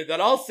document that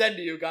I'll send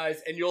to you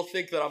guys, and you'll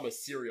think that I'm a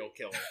serial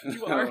killer.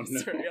 You are Oh, a no.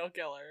 serial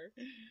killer.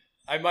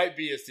 I might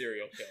be a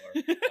serial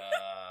killer.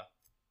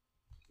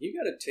 You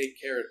gotta take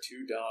care of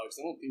 2 dogs.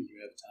 I don't think you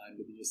have time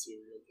to be a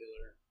serial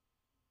killer.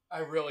 I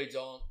really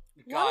don't. A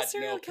lot God, of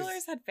serial no, 'cause-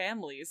 killers had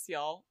families,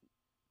 y'all.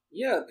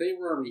 Yeah, they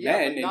were Yeah,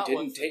 men but and not didn't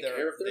ones that take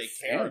care of their they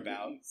care about.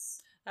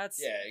 families.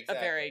 That's Yeah, a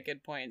exactly. very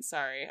good point.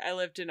 Sorry. I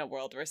lived in a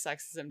world where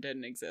sexism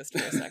didn't exist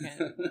for a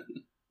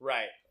second.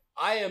 Right.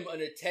 I am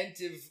an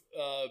attentive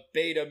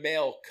beta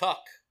male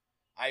cuck.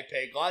 I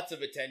pay lots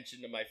of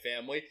attention to my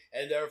family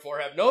and therefore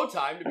have no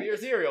time to be a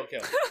serial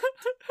killer.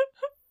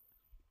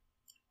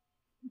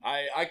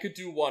 I could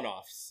do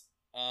one-offs.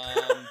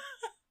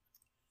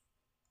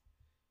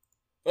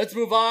 Let's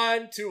move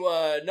on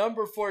to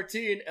number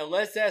 14, and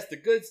let's ask the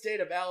good state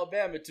of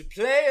Alabama to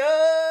play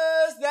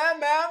us that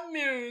Mountain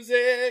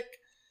Music.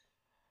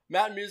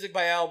 Mountain Music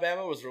by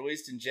Alabama was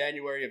released in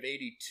January of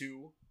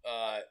 82.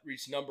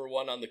 Reached number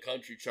 1 on the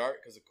country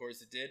chart, because of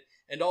course it did,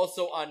 and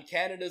also on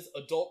Canada's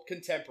adult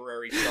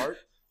contemporary chart.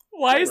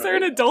 Why is there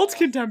an Right. adult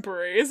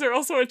contemporary? Is there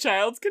also a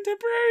child's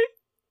contemporary?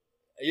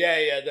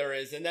 Yeah, there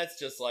is, and that's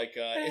just like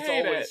it's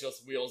hate always it.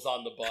 just Wheels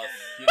on the Bus,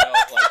 you know,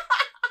 like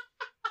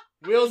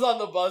Wheels on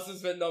the Bus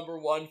has been number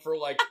 1 for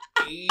like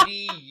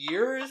 80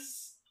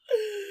 years.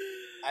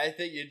 I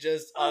think you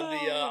just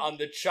on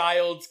the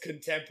child's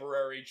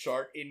contemporary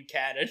chart in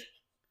Canada.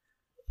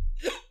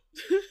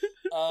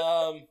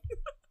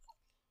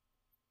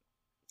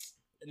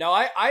 Now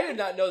I did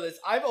not know this.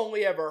 I've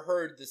only ever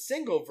heard the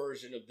single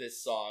version of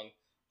this song,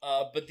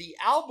 but the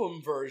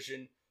album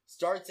version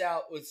starts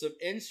out with some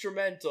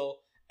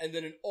instrumental, and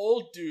then an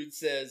old dude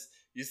says,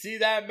 "You see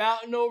that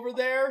mountain over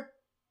there?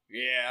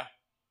 Yeah.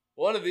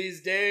 One of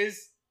these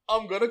days,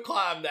 I'm gonna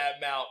climb that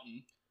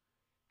mountain."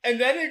 And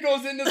then it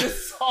goes into the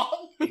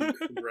song.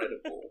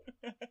 Incredible.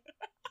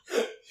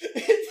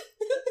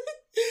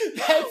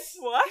 That's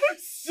what?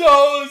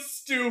 So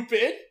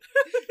stupid.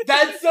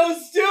 That's so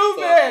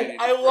stupid.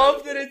 I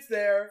love that it's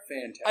there.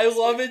 Fantastic. I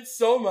love it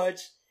so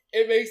much.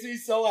 It makes me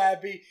so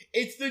happy.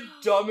 It's the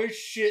dumbest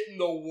shit in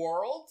the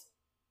world.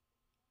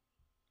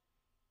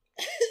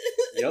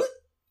 Yep.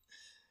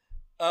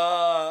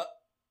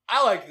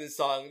 I like this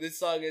song. This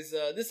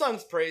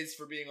song's praised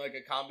for being like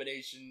a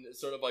combination,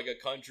 sort of like a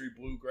country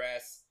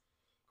bluegrass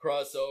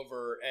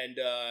crossover, and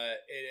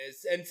it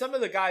is. And some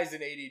of the guys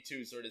in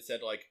 '82 sort of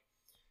said like,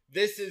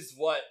 this is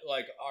what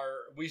like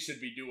we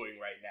should be doing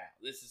right now.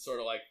 This is sort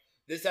of like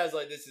this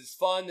is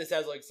fun. This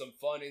has like some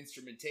fun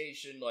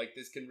instrumentation. Like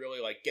this can really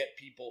like get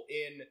people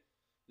in.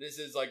 This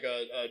is like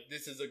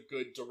this is a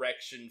good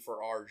direction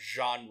for our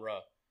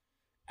genre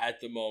at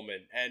the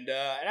moment. And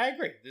I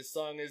agree. This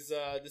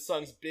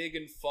song's big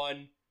and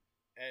fun,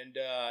 and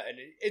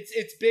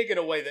it's big in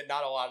a way that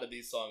not a lot of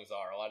these songs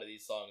are. A lot of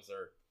these songs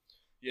are,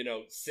 you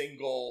know,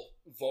 single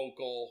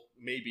vocal,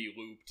 maybe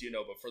looped, you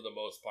know, but for the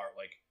most part,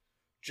 like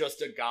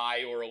just a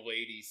guy or a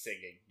lady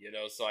singing, you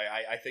know. So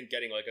I think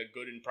getting like a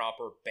good and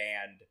proper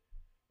band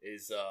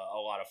is a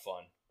lot of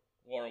fun.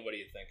 Lauren, what do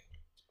you think?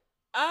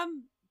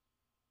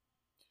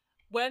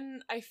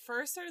 When I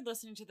first started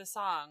listening to the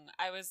song,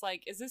 I was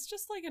like, is this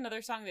just like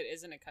another song that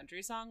isn't a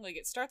country song? Like,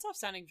 it starts off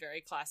sounding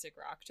very classic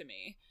rock to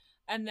me.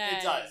 And then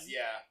it does,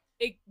 yeah.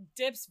 It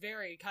dips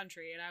very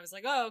country, and I was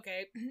like, oh,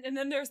 okay. And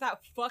then there's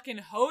that fucking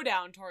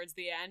hoedown towards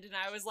the end, and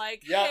I was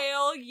like,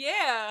 hell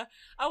yeah.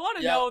 I want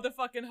to know the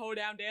fucking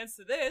hoedown dance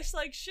to this.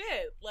 Like,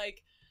 shit.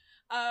 Like,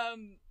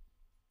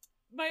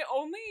 my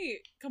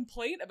only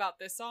complaint about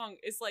this song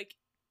is, like,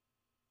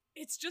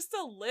 it's just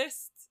a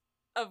list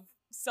of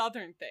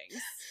Southern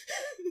things.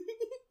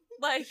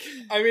 Like,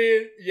 I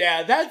mean,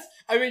 yeah,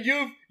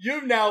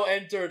 you've now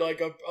entered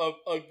like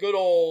a good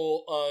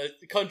old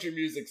country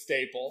music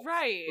staple,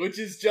 right? Which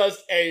is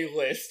just a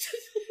list.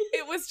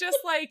 It was just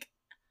like,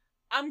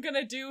 I'm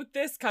gonna do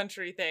this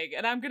country thing,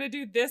 and I'm gonna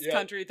do this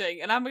country thing,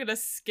 and I'm gonna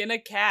skin a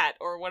cat,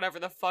 or whatever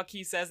the fuck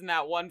he says in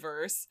that one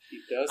verse.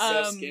 He does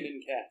have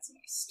skinning cats, and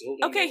I still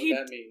don't know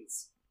what that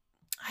means.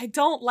 I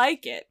don't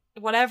like it.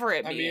 Whatever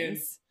it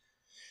means.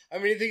 I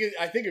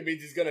think it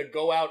means he's gonna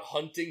go out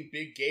hunting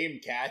big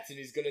game cats and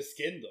he's gonna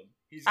skin them.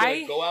 He's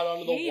gonna go out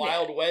onto the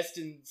Wild West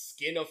and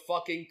skin a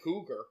fucking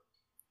cougar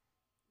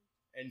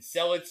and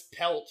sell its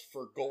pelt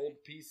for gold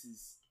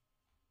pieces.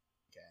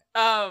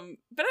 Okay.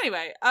 But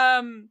anyway,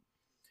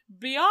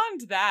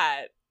 beyond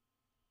that,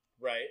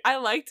 right? I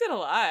liked it a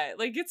lot.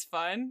 Like, it's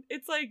fun.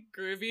 It's like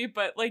groovy,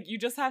 but like you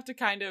just have to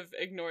kind of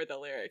ignore the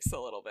lyrics a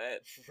little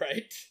bit,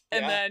 right?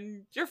 And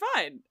then you're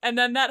fine. And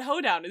then that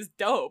hoedown is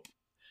dope.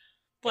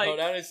 Like,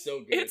 that is so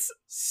good. It's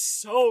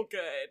so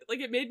good. Like,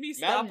 it made me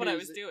stop what I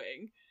was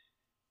doing.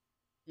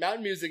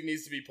 Mountain music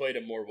needs to be played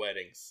at more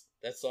weddings.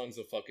 That song's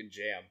a fucking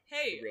jam.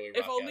 Hey, really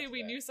if only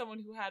we knew someone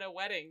who had a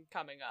wedding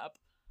coming up.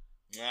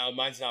 No,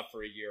 mine's not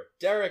for a year.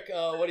 Derek,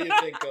 what do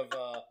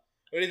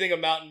you think of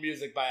Mountain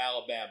Music by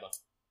Alabama?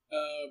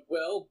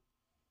 Well,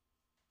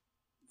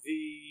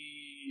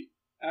 the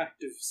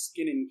act of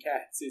skinning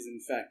cats is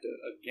in fact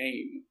a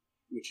game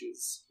which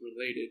is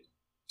related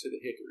to the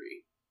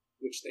hickory,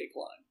 which they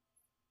climb.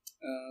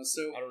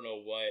 So I don't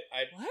know what?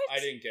 I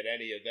didn't get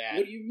any of that.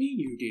 What do you mean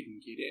you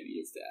didn't get any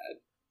of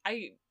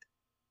that?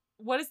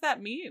 What does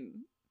that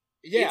mean?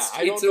 Yeah,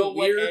 it's a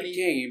weird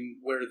game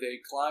where they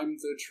climb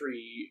the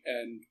tree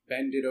and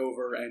bend it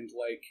over and,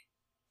 like,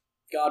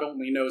 God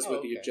only knows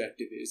what the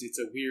objective is. It's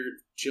a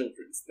weird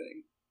children's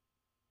thing.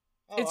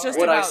 It's just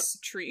about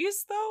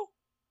trees, though?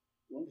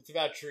 It's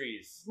about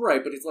trees.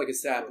 Right, but it's like a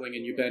sapling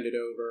and you bend it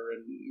over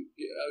and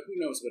who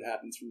knows what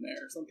happens from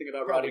there. Something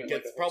about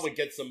probably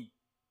get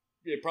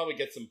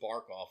some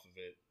bark off of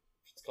it.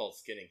 It's called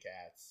skinning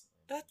cats.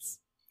 That's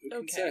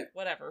okay.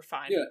 Whatever,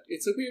 fine. Yeah,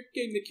 it's a weird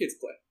game that kids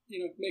play. You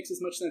know, it makes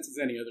as much sense as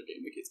any other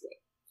game that kids play.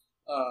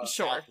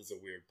 Sure. South is a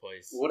weird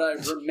place. What I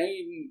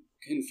remain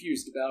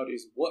confused about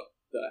is what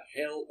the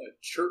hell a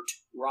churt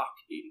rock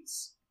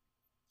is.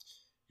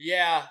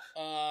 Yeah,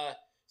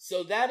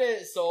 so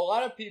a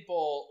lot of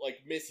people like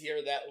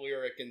mishear that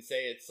lyric and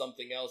say it's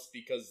something else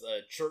because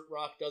churt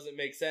rock doesn't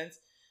make sense.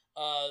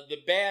 The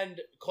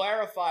band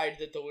clarified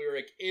that the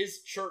lyric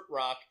is churt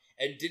rock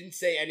and didn't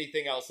say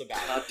anything else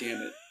about it. God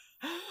damn it.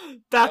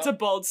 That's a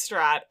bold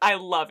strat. I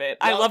love it.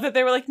 I love that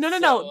they were like,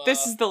 no,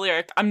 this is the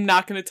lyric. I'm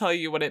not going to tell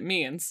you what it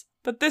means,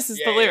 but this is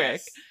the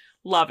lyric. Yes.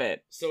 Love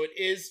it. So it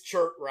is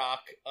churt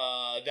rock.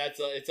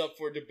 It's up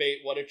for debate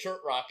what a churt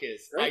rock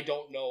is. Right. I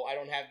don't know. I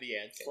don't have the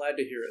answer. Glad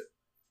to hear it.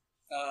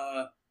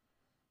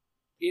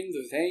 In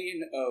the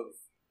vein of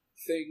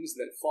things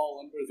that fall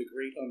under the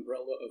great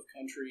umbrella of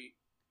country,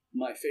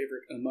 my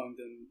favorite among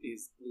them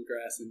is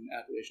bluegrass and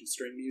Appalachian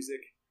string music.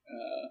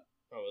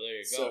 Oh, well, there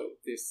you go. So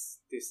this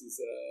is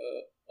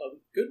a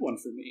good one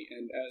for me.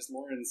 And as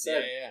Lauren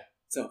said,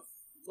 it's a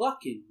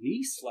fucking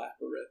knee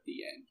slapper at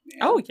the end,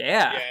 man. Oh,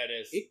 yeah. Yeah, it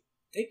is.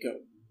 They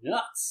go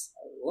nuts.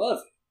 I love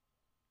it.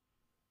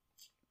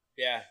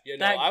 Yeah,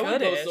 I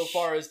would go so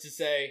far as to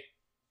say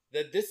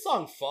that this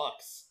song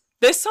fucks.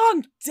 This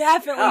song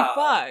definitely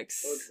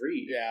fucks.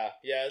 Agreed.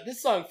 Yeah,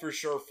 this song for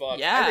sure fucks.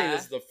 Yeah. I think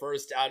this is the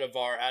first out of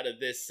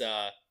this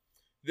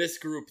this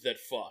group that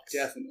fucks.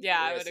 Definitely.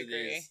 Yeah, I would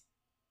agree.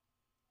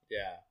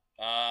 Yeah.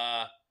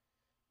 I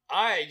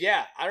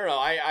don't know.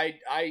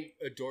 I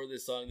adore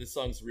this song. This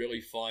song's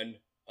really fun.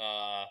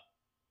 I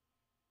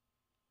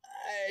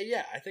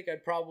think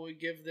I'd probably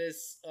give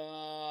this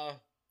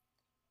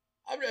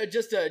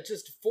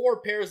just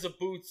 4 pairs of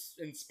boots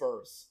and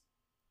spurs.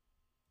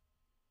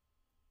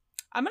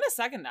 I'm gonna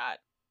second that.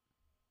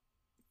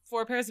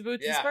 4 pairs of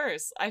boots and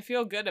spurs. I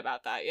feel good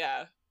about that.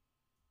 Yeah.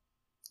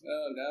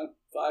 Oh no,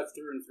 5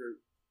 through and through.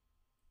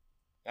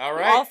 All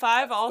right. All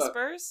 5, all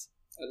spurs.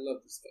 I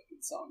love this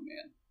fucking song,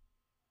 man.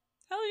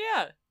 Hell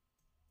yeah.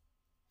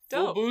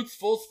 Dope. Full boots,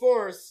 full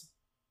spores.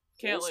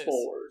 Can't full lose.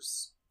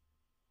 Spores.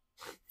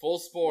 Full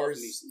spores.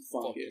 Love me some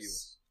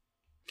fungus.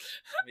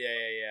 Fuck you.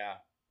 Yeah.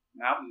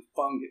 Mountain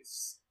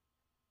fungus.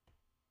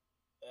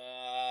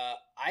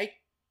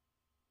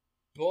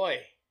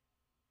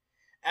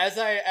 As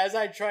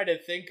I try to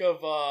think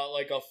of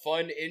like a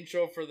fun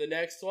intro for the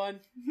next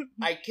one,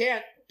 I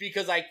can't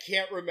because I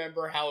can't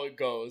remember how it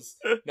goes.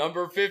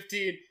 Number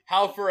 15,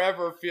 How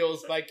Forever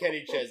Feels by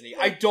Kenny Chesney.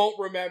 I don't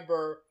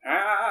remember.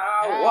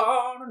 I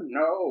wanna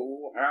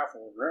know how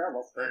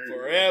forever feels. How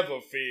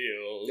forever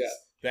feels. Yeah.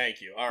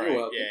 Thank you. All right. You're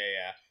welcome.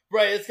 Yeah.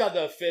 Right, it's got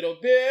the fiddle.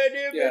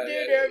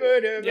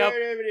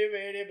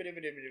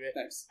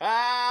 Thanks.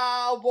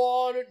 I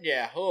wanna.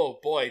 Yeah. Oh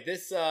boy,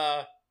 this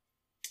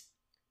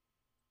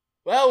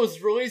well, it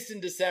was released in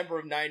December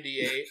of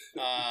 '98.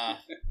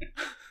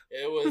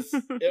 It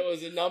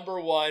was a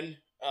number 1.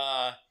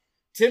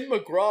 Tim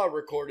McGraw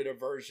recorded a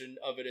version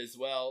of it as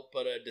well,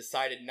 but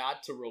decided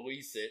not to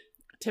release it.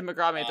 Tim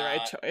McGraw made the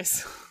right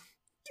choice.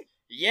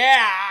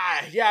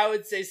 Yeah, I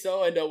would say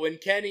so. And when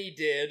Kenny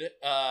did,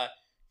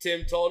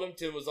 Tim told him.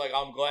 Tim was like,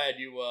 "I'm glad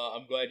you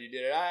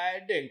did it.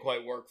 It didn't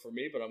quite work for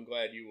me, but I'm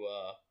glad you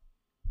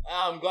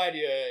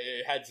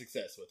had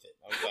success with it.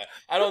 I'm glad."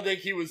 I don't think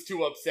he was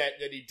too upset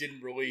that he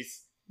didn't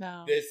release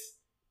this.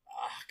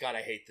 God,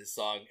 I hate this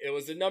song. It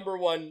was a number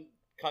 1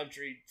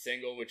 country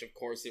single, which of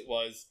course it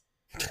was,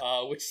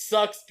 which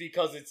sucks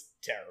because it's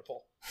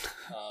terrible.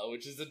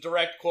 Which is a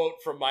direct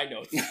quote from my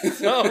notes.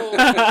 So,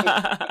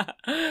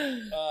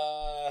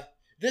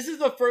 this is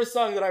the first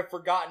song that I've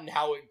forgotten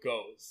how it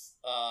goes.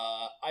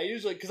 I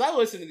usually, because I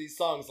listen to these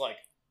songs like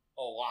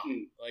a lot.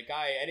 Like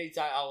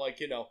anytime I'll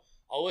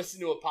listen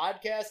to a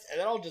podcast and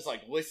then I'll just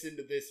like listen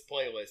to this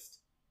playlist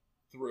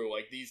through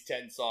like these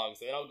 10 songs,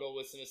 and then I'll go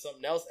listen to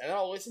something else, and then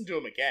I'll listen to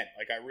them again.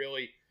 Like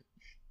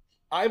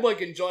I'm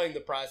like enjoying the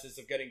process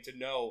of getting to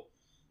know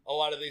a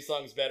lot of these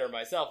songs better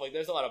myself. Like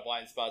there's a lot of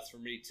blind spots for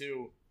me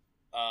too.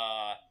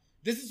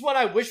 This is what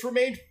I wish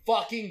remained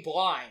fucking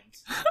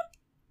blind.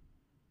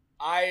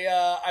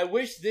 I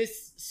wish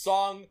this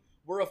song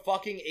were a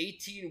fucking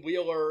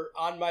 18-wheeler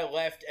on my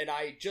left and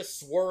I just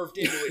swerved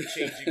into it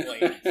changing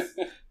lanes.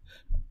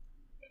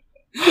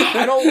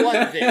 I don't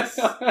want this.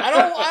 I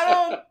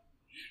don't.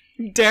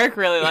 Derek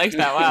really liked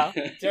that. Wow.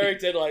 Derek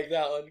did like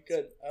that one.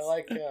 Good. I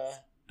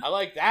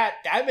like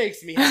that. That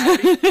makes me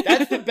happy.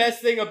 That's the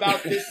best thing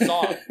about this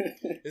song,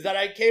 is that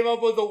I came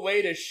up with a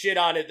way to shit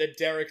on it that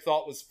Derek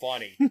thought was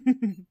funny.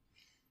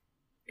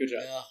 Good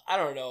job. I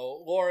don't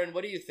know. Lauren,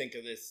 what do you think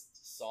of this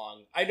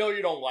song? I know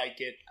you don't like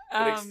it,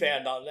 but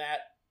expand on that.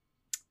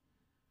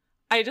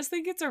 I just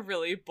think it's a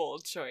really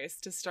bold choice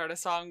to start a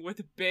song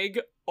with Big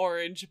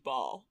Orange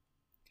Ball.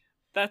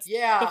 That's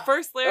the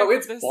first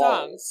lyric of this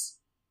song.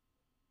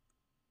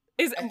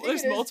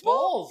 There's multiple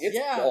balls. It's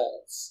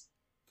balls.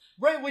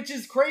 Right, which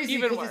is crazy.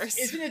 Even worse.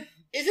 Isn't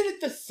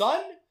it the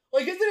sun?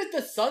 Like, isn't it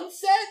the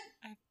sunset?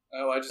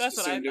 Oh, I just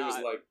assumed it was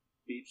like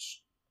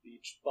beach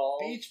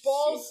balls. Beach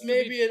balls?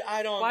 Maybe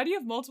I don't. Why do you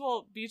have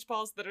multiple beach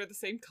balls that are the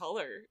same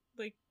color?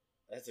 Like,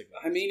 that's a good.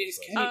 I mean, it's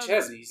Kenny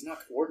Chesney. He's not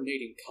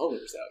coordinating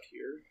colors out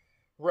here.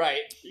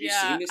 Right.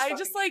 Yeah, I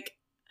just like.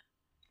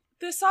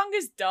 This song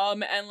is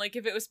dumb, and like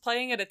if it was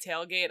playing at a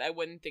tailgate, I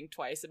wouldn't think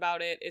twice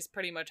about it. Is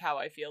pretty much how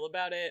I feel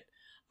about it.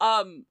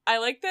 I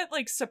like that,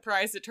 like,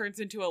 surprise it turns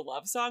into a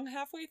love song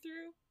halfway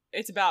through.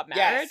 It's about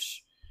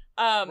marriage.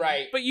 Yes.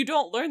 Right. But you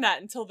don't learn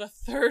that until the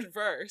 3rd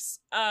verse.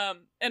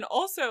 And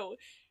also,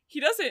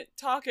 he doesn't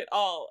talk at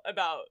all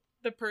about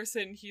the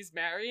person he's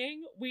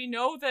marrying. We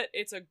know that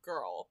it's a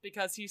girl,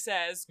 because he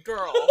says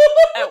girl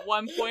at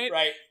one point.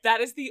 Right.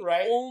 That is the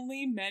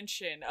only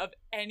mention of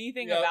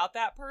anything about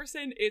that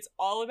person. It's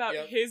all about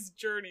his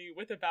journey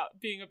with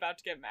being about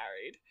to get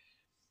married.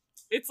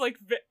 It's like,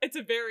 it's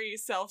a very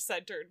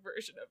self-centered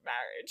version of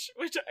marriage,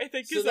 which I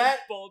think is a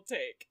bold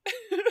take.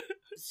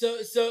 So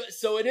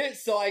it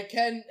is. So I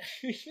can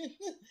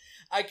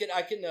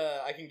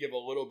give a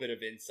little bit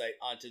of insight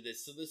onto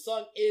this. So the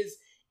song is,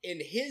 in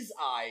his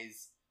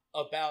eyes,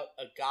 about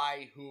a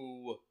guy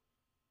who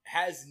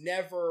has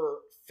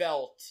never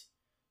felt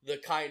the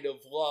kind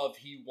of love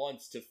he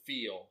wants to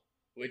feel,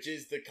 which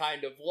is the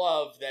kind of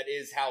love that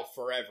is how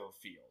Forever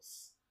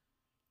feels.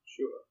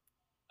 Sure.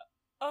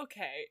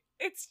 Okay,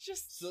 it's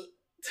just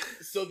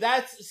so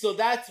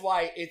that's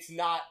why it's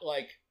not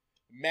like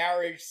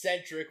marriage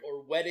centric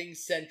or wedding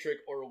centric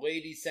or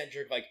lady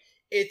centric. Like,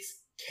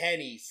 it's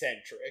Kenny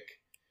centric.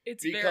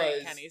 It's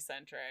very Kenny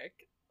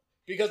centric.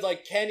 Because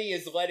like Kenny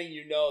is letting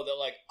you know that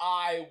like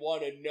I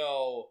want to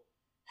know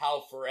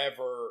how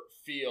Forever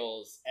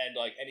feels, and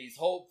he's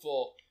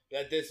hopeful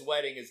that this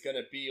wedding is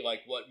gonna be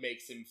like what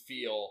makes him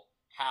feel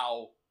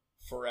how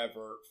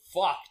Forever.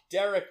 Fuck,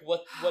 Derek,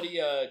 what do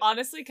you...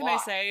 Honestly, can I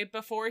say,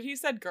 before he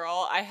said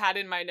girl, I had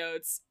in my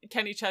notes,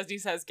 Kenny Chesney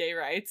says gay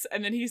rights,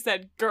 and then he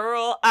said,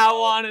 girl, I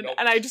want it,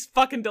 and I just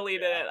fucking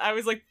deleted it. I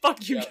was like,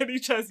 fuck you, Kenny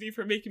Chesney,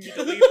 for making me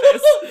delete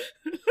this.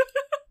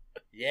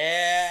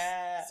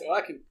 Yeah! So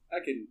I can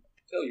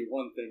tell you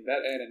one thing,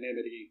 that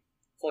anonymity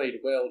played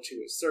well to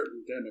a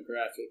certain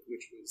demographic,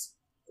 which was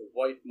the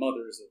white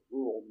mothers of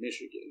rural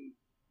Michigan,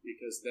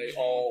 because they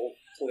all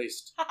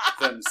placed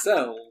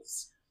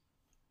themselves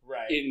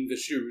in the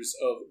shoes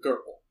of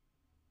girl.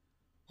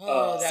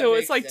 So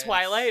it's like sense.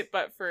 Twilight,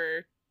 but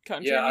for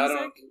country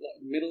music?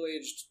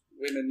 Middle-aged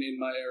women in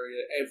my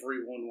area,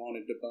 everyone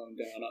wanted to bone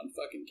down on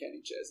fucking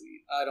Kenny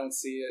Chesney. I don't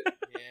see it.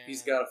 Yeah.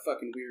 He's got a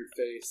fucking weird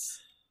face.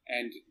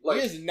 And he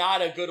is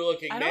not a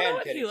good-looking man, I don't know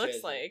what Kenny he looks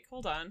Chesney. like.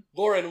 Hold on.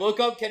 Lauren, look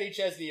up Kenny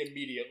Chesney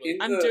immediately.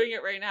 I'm doing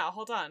it right now.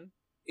 Hold on.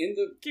 In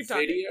the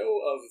video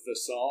of the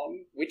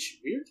song, which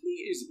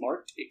weirdly is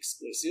marked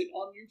explicit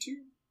on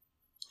YouTube.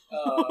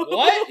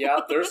 What?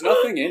 Yeah, there's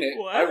nothing in it.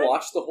 What? I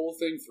watched the whole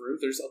thing through.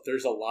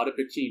 There's a lot of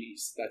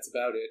bikinis. That's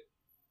about it.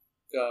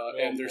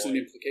 And there's an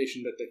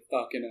implication that they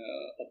fuck in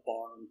a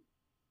barn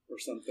or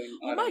something.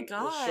 Oh my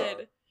god.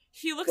 Sure.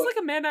 He looks like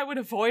a man I would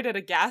avoid at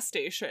a gas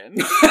station.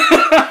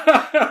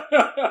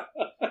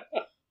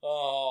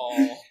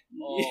 Oh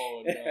no.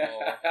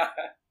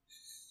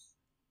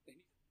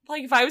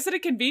 Like, if I was at a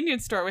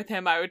convenience store with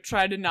him, I would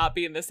try to not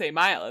be in the same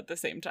aisle at the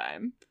same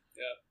time.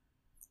 Yeah.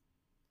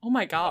 Oh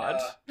my god.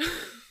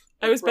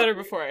 I was better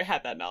before I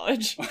had that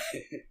knowledge.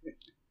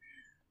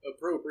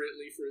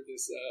 Appropriately for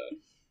this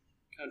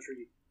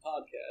country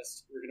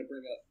podcast, we're going to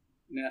bring up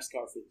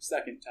NASCAR for the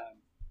second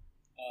time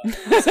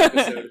this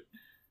episode.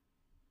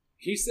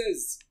 He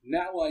says,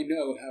 now I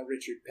know how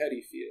Richard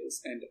Petty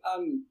feels, and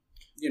I'm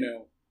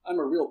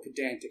a real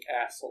pedantic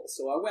asshole,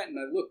 so I went and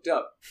I looked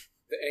up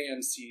the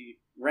AMC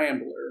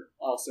Rambler,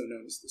 also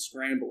known as the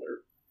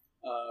Scrambler,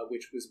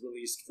 which was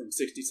released from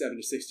 67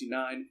 to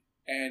 69,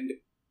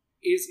 and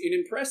is an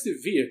impressive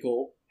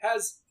vehicle,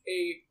 does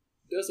a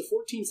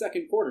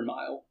 14-second quarter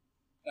mile,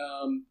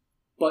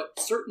 but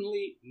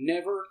certainly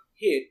never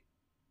hit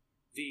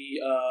the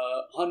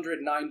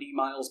 190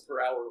 miles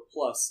per hour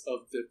plus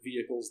of the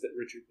vehicles that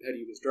Richard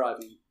Petty was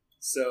driving.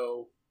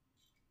 So,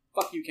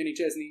 fuck you, Kenny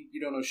Chesney.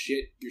 You don't know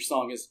shit. Your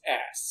song is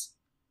ass.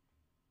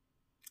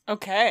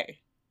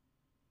 Okay.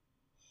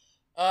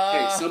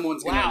 Hey,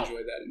 someone's gonna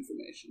enjoy that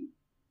information.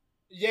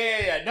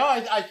 Yeah. No,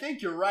 I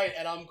think you're right,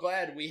 and I'm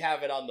glad we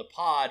have it on the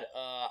pod.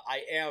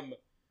 I am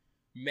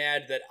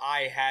mad that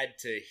I had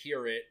to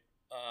hear it.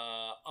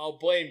 I'll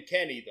blame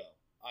Kenny, though.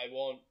 I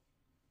won't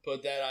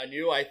put that on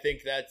you. I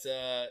think that's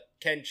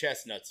Ken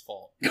Chestnut's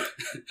fault.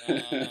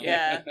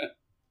 Yeah.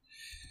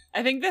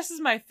 I think this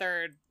is my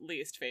third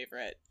least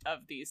favorite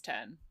of these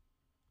 10.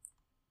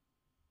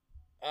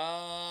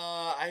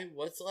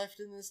 What's left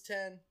in this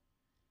 10?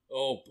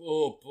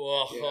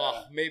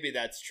 Maybe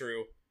that's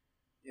true.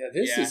 Yeah,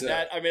 this is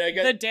that. I mean, I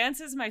guess the dance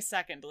is my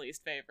second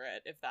least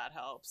favorite, if that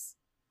helps.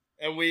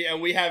 And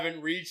we haven't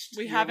reached.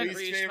 We haven't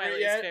reached my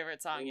least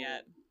favorite song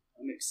yet.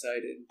 I'm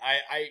excited.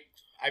 I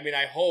mean,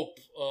 I hope.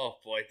 Oh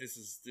boy, this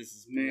is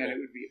man. Brutal. It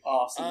would be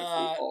awesome if we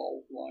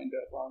all lined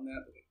up on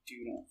that, but I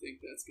do not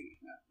think that's going to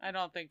happen. I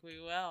don't think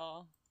we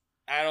will.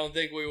 I don't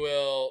think we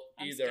will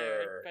either.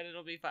 Scared, but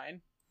it'll be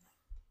fine.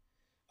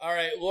 All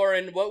right,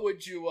 Lauren, what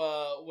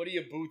are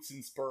your boots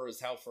and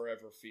spurs? How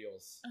Forever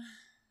feels?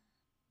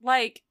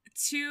 Like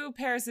 2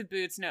 pairs of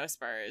boots, no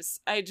spurs.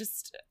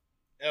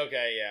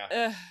 Okay,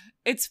 yeah.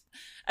 It's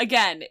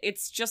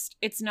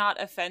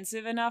not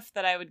offensive enough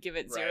that I would give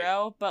it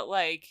 0, but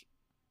like,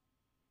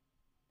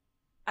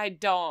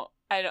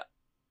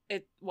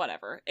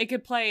 whatever. It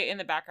could play in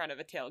the background of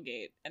a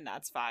tailgate, and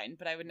that's fine,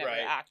 but I would never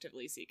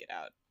actively seek it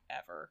out,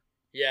 ever.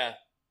 Yeah.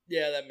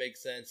 Yeah, that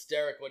makes sense.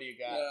 Derek, what do you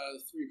got?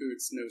 3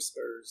 boots, no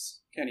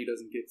spurs. Kenny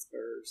doesn't get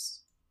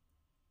spurs.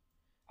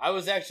 I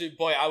was going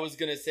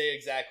to say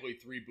exactly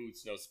 3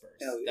 boots, no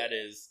spurs. Yeah. That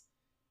is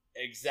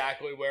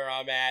exactly where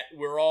I'm at.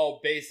 We're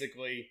all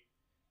basically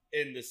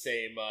in the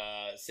same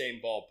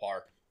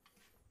ballpark.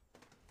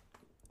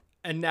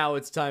 And now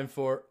it's time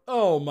for,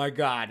 oh my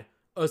god,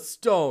 a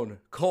stone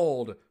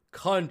cold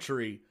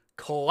country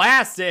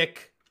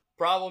classic.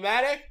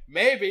 Problematic?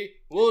 Maybe.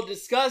 We'll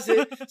discuss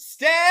it.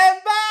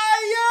 Stand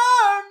by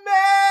Your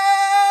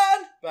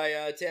Man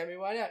by Tammy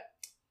Wynette.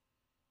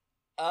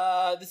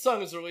 This song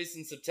was released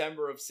in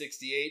September of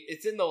 '68.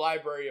 It's in the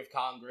Library of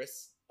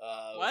Congress.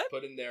 It was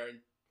put in there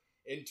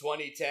in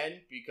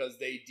 2010 because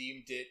they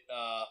deemed it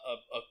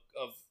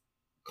of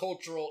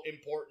cultural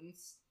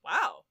importance.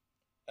 Wow.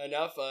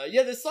 Enough.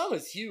 Yeah, this song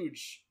is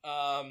huge.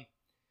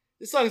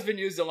 This song's been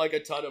used in like a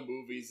ton of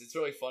movies. It's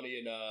really funny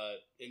in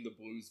the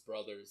Blues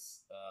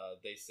Brothers.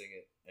 They sing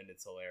it and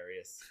it's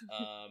hilarious.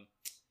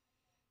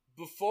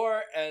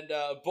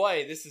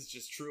 Boy, this is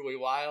just truly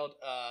wild.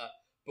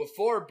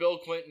 Before Bill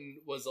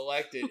Clinton was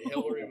elected,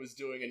 Hillary was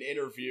doing an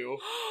interview.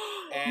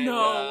 And,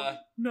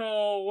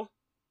 no.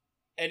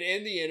 And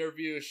in the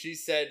interview, she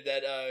said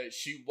that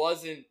she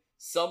wasn't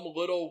some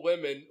little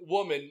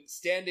woman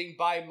standing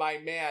by my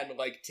man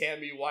like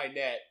Tammy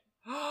Wynette.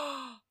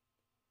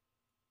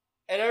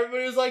 And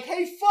everybody was like,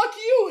 hey, fuck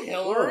you,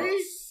 Hillary!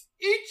 Gross.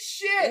 Eat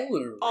shit!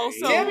 Hillary.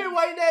 Also, Tammy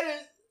Wynette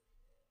is...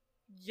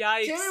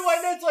 Yikes. Tammy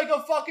Wynette's like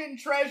a fucking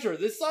treasure.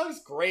 This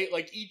song's great,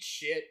 like, eat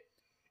shit.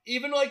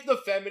 Even, like, the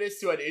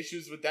feminists who had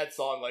issues with that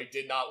song, like,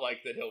 did not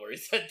like that Hillary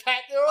said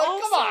that. They were like,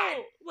 also, come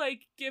on!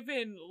 like,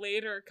 given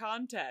later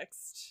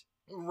context.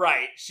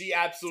 Right, she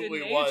absolutely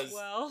Didn't was. age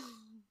well.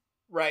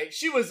 Right,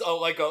 she was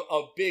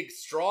a big,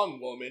 strong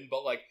woman,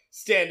 but, like,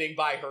 standing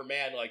by her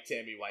man like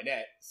Tammy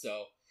Wynette,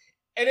 so...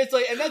 And it's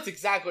like, and that's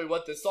exactly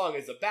what the song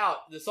is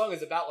about. The song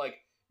is about, like,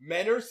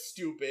 men are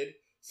stupid,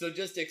 so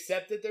just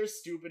accept that they're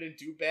stupid and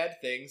do bad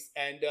things,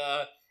 and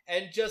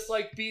just,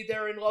 like, be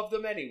there and love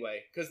them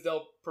anyway, because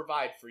they'll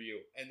provide for you,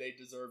 and they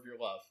deserve your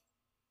love.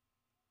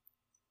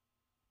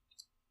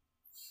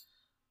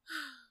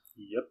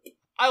 Yep.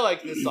 I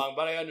like this song,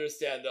 but I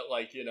understand that,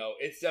 like, you know,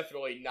 it's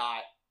definitely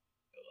not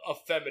a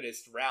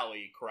feminist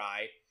rally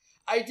cry.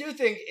 I do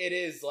think it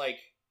is, like,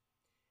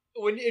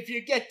 if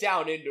you get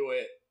down into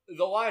it,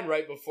 the line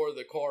right before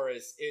the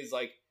chorus is,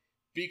 like,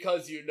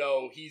 because you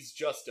know he's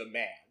just a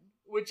man,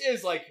 which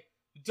is, like,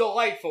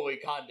 delightfully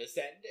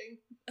condescending.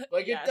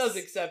 Like, Yes. It does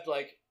accept,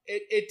 like,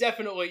 it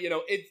definitely, you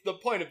know, it's the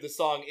point of the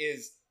song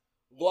is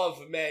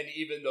love men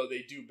even though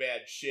they do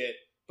bad shit.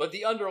 But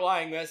the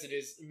underlying message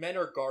is men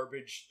are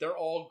garbage. They're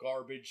all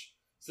garbage.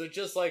 So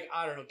just, like,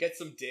 I don't know, get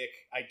some dick,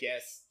 I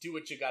guess. Do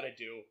what you gotta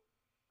do.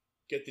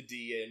 Get the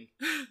D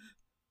in.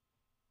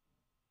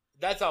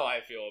 That's how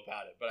I feel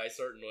about it, but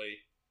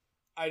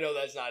I know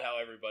that's not how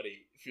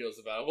everybody feels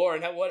about it.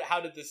 Lauren, how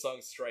did this song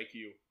strike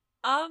you?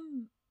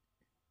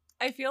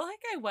 I feel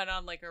like I went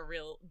on, like, a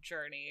real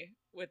journey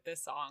with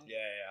this song.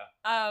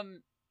 Yeah.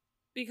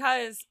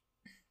 Because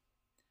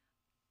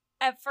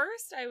at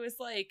first I was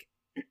like,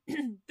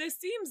 this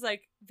seems,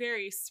 like,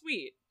 very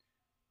sweet.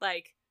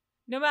 Like,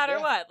 no matter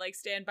what, like,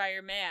 stand by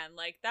your man.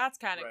 Like, that's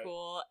kind of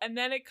cool. And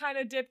then it kind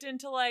of dipped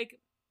into,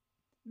 like,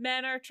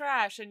 men are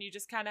trash and you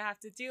just kind of have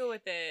to deal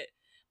with it.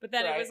 But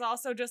then it was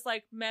also just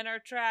like, men are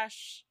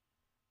trash,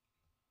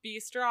 be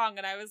strong.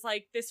 And I was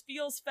like, this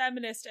feels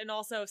feminist and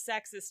also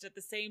sexist at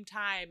the same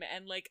time.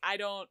 And, like, I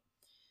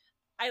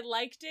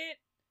liked it,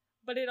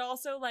 but it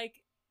also,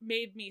 like,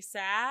 made me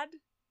sad.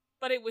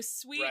 But it was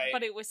sweet,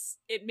 but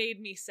it made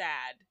me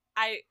sad.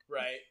 I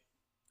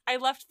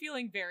left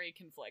feeling very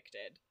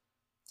conflicted.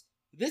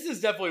 This is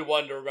definitely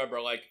one to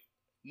remember, like,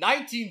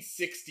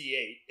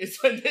 1968 is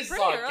when this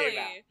song came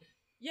out.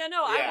 Yeah,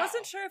 no, I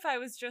wasn't sure if I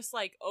was just,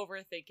 like,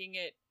 overthinking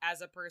it as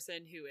a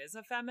person who is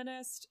a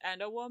feminist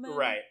and a woman.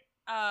 Right.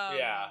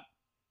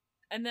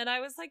 And then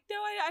I was like, no,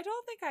 I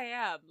don't think I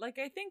am. Like,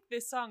 I think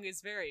this song is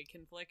very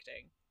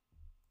conflicting.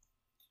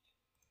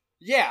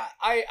 Yeah,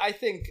 I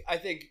think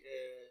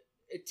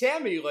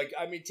Tammy, like,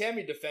 I mean,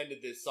 Tammy defended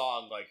this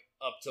song, like,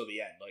 up till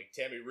the end. Like,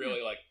 Tammy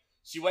really, like,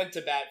 she went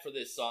to bat for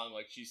this song.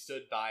 Like, she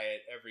stood by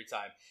it every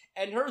time.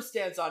 And her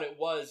stance on it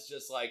was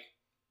just, like,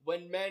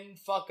 when men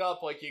fuck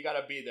up, like, you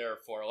gotta be there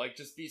for, like,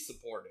 just be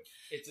supportive.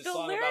 It's a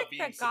song about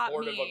being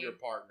supportive of your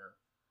partner.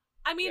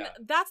 I mean,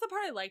 that's the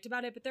part I liked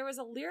about it, but there was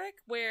a lyric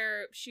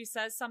where she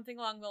says something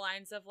along the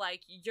lines of,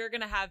 like, you're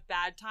gonna have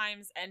bad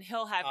times and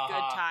he'll have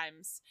good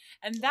times.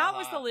 And that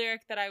was the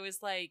lyric that I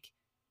was like,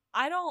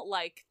 I don't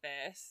like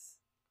this.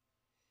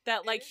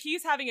 That, like,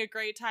 he's having a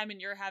great time and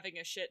you're having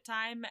a shit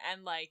time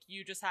and, like,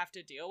 you just have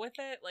to deal with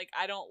it. Like,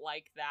 I don't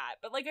like that.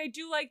 But, like, I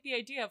do like the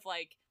idea of,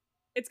 like,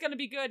 it's gonna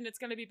be good and it's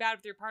gonna be bad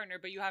with your partner,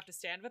 but you have to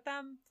stand with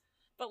them.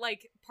 But,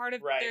 like, part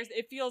of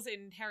it feels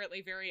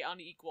inherently very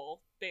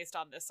unequal based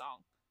on this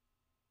song.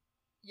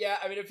 Yeah,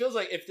 I mean, it feels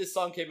like if this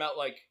song came out,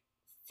 like,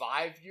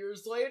 5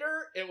 years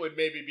later, it would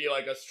maybe be,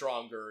 like, a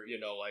stronger, you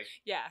know, like...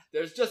 Yeah.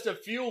 There's just a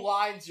few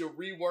lines you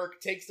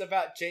rework, take stuff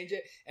out, change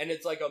it, and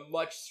it's, like, a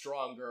much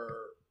stronger...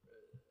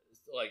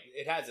 Like,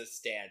 it has a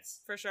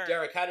stance. For sure.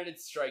 Derek, how did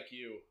it strike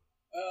you?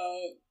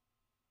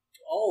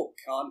 All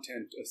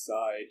content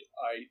aside,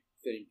 I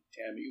think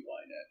Tammy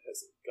Wynette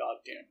has a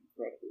goddamn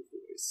incredible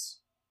voice.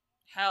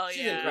 Hell yeah.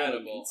 She's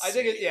incredible. I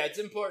think, it's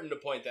important to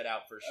point that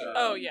out for sure.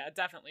 Oh, yeah,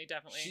 definitely.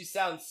 She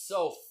sounds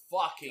so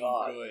fucking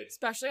good.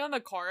 Especially on the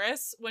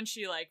chorus, when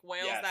she, like,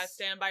 wails that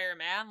stand by your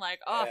man, like,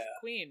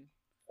 queen.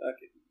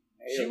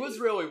 She was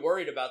really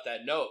worried about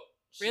that note.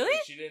 Really?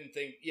 She didn't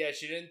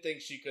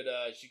think she could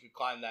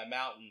climb that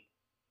mountain.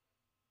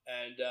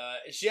 And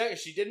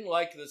she didn't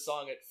like the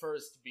song at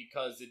first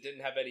because it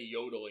didn't have any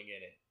yodeling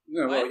in it.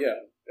 No, well, yeah,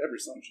 every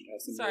song should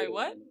have some. Sorry,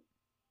 what? In it.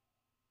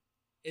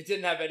 It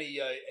didn't have any.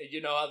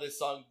 You know how this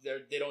song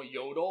they don't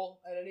yodel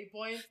at any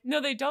point.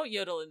 No, they don't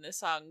yodel in this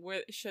song.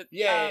 Where should?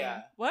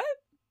 Yeah. What?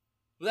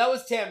 Well, that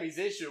was Tammy's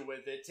issue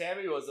with it.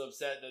 Tammy was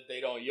upset that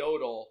they don't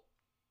yodel.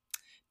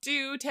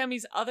 Do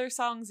Tammy's other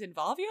songs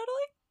involve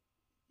yodeling?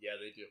 Yeah,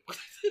 they do.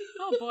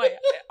 Oh boy,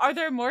 are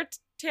there more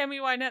Tammy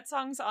Wynette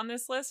songs on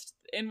this list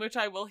in which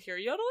I will hear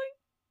yodeling?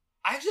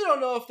 I actually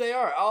don't know if they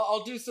are.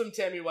 I'll do some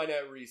Tammy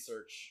Wynette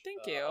research.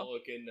 Thank you. I'll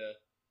look into.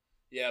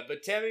 Yeah,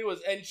 but Tammy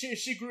was, and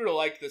she grew to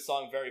like the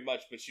song very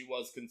much, but she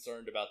was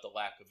concerned about the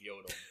lack of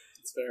yodeling.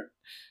 It's fair.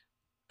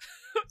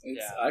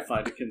 Yeah, I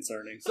find it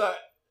concerning. So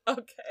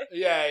Okay.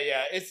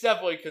 yeah, it's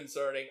definitely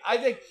concerning. I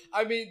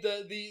mean,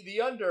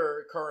 the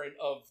undercurrent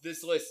of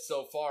this list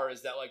so far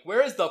is that, like,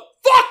 where is the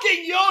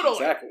fucking yodeling?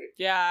 Exactly.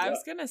 Yeah, I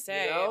was gonna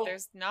say, You know?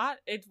 there's not.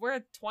 We're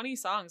at 20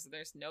 songs and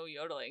there's no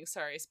yodeling.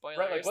 Sorry, spoilers.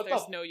 Right, like, what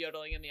there's no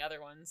yodeling in the other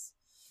ones.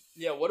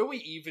 Yeah, what are we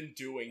even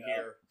doing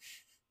here?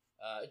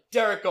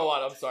 Derek, go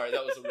on. I'm sorry,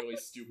 that was a really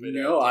stupid.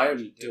 No, I am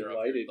tangent to interrupt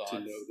your delighted to thoughts.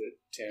 know that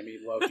Tammy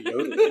loved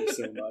yodeling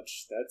so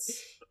much.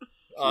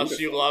 That's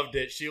She loved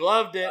it. She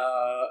loved it.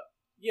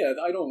 yeah,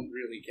 I don't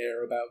really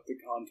care about the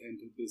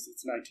content of this.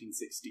 It's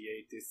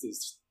 1968. This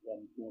is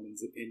one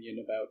woman's opinion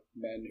about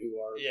men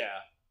who are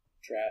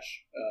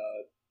trash.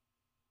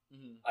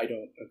 I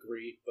don't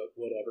agree, but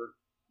whatever.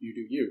 You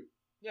do you.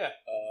 Yeah.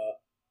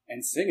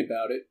 And sing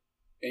about it,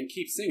 and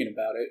keep singing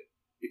about it,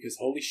 because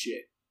holy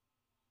shit,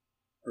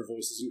 her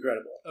voice is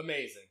incredible.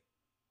 Amazing.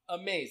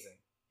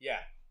 Yeah.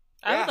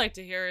 I would like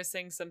to hear her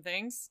sing some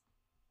things.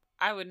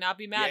 I would not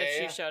be mad if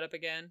she showed up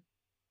again.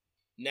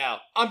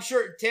 Now, I'm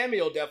sure Tammy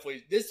will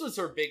definitely. This was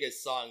her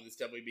biggest song. This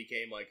definitely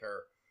became like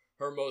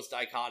her most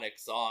iconic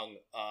song.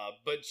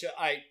 But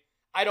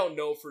I don't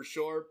know for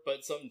sure,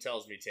 but something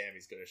tells me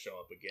Tammy's gonna show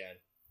up again.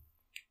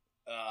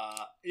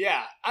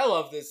 Yeah, I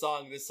love this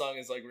song. This song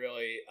is like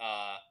really.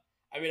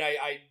 I mean,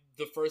 I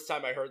the first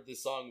time I heard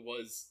this song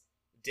was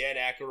Dan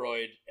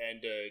Aykroyd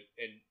and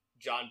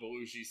John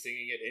Belushi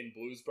singing it in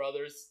Blues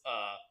Brothers.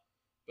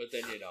 But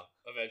then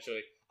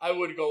eventually I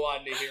would go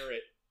on to hear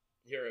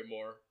it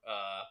more.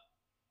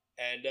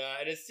 And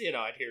it's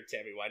I'd hear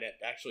Tammy Wynette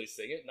actually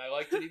sing it, and I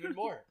liked it even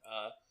more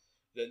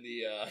than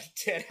the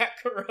Dan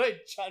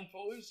Aykroyd John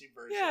Belushi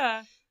version.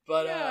 Yeah.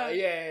 But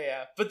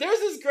yeah. But theirs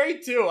is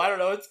great too. I don't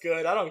know, it's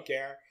good. I don't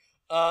care.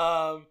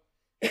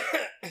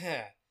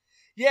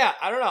 Yeah,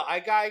 I don't know. I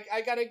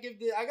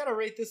gotta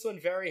rate this one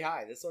very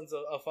high. This one's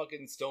a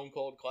fucking stone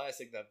cold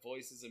classic. That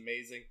voice is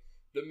amazing.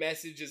 The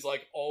message is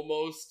like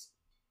almost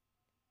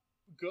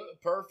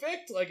good,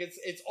 perfect. Like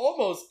it's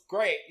almost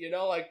great,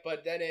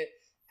 but then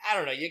I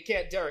don't know. You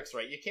can't. Derek's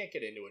right. You can't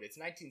get into it. It's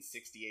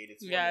 1968.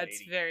 It's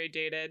it's very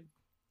dated.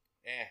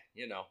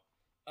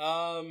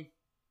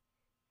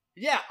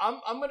 Yeah,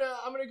 I'm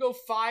gonna go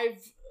five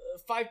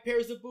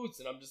pairs of boots,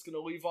 and I'm just gonna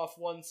leave off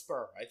one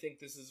spur. I think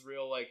this is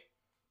real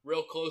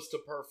close to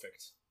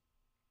perfect.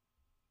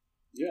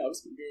 Yeah, I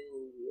was gonna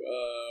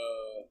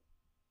go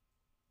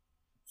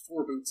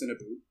 4 boots and a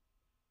boot.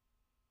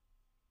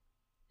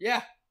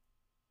 Yeah,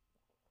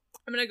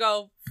 I'm gonna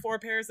go 4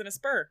 pairs and a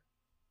spur.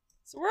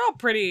 So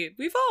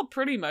we've all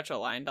pretty much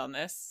aligned on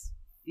this,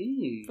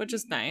 which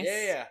is nice.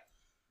 Yeah.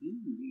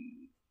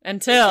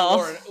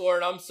 Until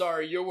Lauren, I'm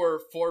sorry, you were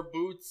 4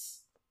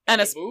 boots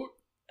and a boot.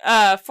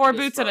 4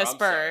 boots and a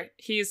spur.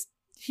 He's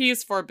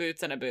 4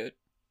 boots and a boot.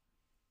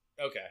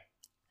 Okay.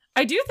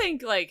 I do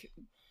think, like,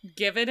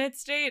 given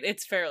its date,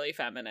 it's fairly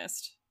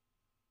feminist.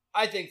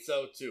 I think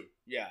so too.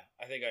 Yeah,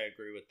 I think I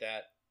agree with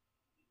that.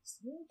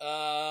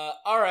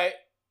 All right.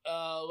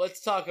 Let's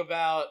talk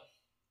about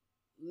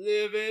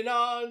Living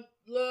on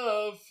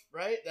Love,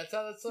 right? That's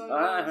how that song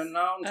goes. Living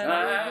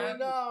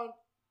on.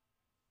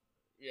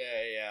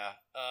 Yeah.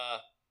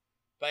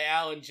 By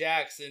Alan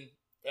Jackson.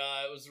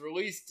 It was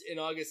released in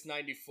August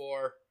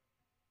 94.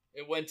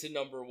 It went to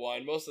number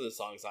 1. Most of the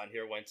songs on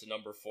here went to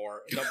number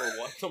 4.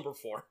 Number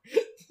 4.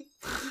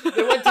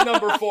 They went to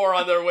number 4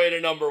 on their way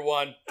to number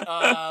 1.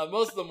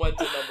 Most of them went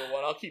to number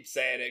 1. I'll keep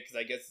saying it because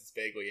I guess it's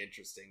vaguely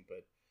interesting,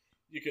 but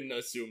you can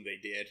assume they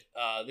did.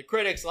 The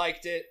critics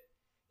liked it.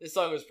 This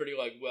song was pretty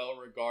well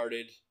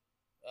regarded.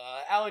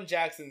 Alan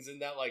Jackson's in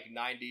that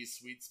 90s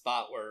sweet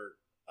spot where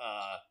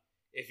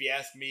if you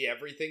ask me,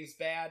 everything's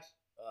bad.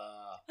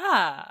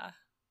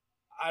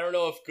 I don't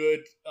know if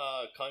good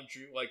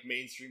country,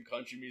 mainstream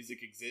country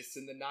music exists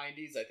in the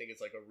 90s. I think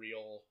it's a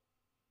real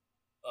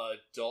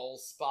dull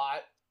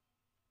spot.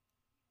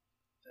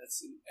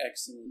 That's an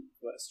excellent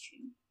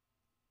question.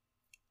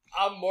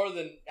 I'm more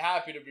than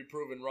happy to be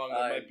proven wrong.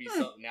 There might be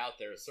something out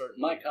there,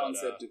 certainly. My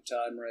concept of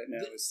time right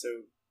now is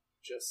so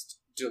just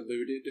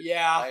diluted.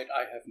 Yeah.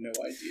 I have no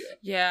idea.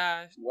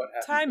 Yeah. What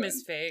happened Time then.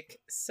 is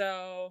fake,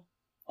 so...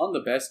 On the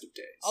best of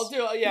days. I'll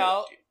do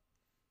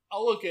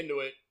I'll look into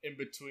it in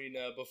between,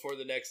 before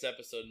the next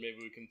episode. Maybe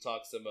we can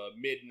talk some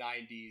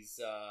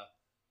mid-90s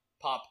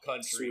pop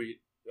country.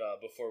 Sweet.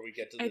 Before we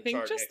get to the I think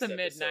chart just the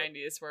next episode.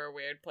 mid-90s were a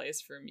weird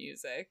place for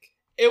music.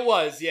 It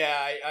was,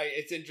 yeah.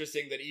 It's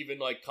interesting that even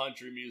like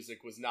country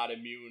music was not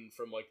immune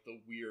from like the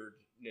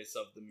weirdness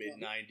of the mid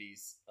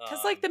 90s.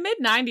 Because like the mid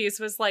 90s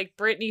was like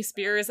Britney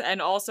Spears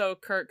and also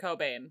Kurt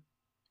Cobain.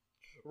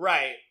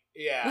 Right.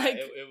 Yeah. Like,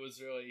 it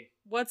was really.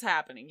 What's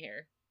happening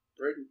here?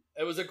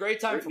 It was a great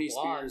time Britney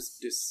for blondes. Spears,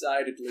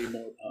 decidedly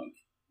more punk.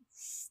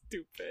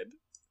 Stupid.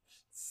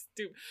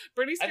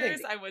 Britney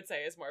Spears, I would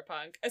say, is more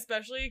punk,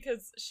 especially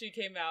because she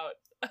came out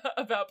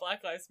about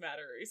Black Lives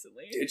Matter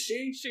recently. Did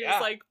she? She was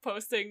like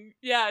posting,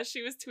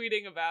 she was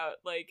tweeting about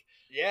like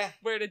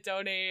where to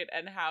donate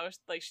and how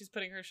like she's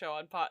putting her show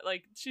on pot.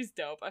 Like she's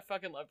dope. I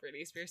fucking love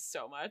Britney Spears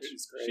so much.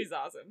 She's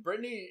awesome.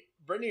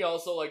 Britney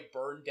also like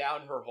burned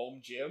down her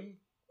home gym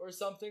or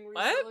something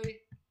recently.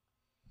 What?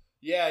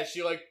 Yeah,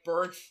 she like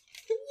burned.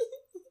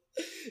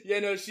 Yeah,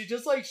 no, she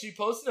just like she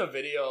posted a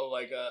video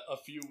like a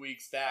few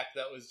weeks back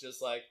that was just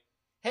like,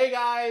 "Hey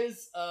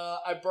guys,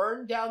 I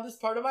burned down this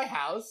part of my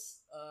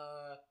house.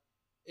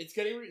 It's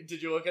getting.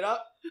 Did you look it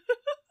up?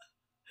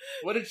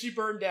 What did she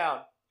burn down?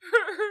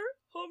 Her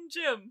home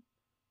gym.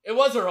 It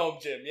was her home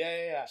gym.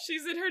 Yeah.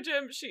 She's in her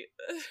gym. She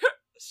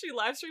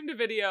live streamed a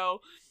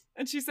video.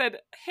 And she said,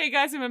 "Hey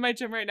guys, I'm in my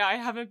gym right now. I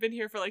haven't been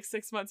here for like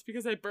 6 months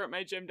because I burnt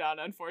my gym down,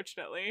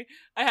 unfortunately.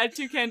 I had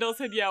 2 candles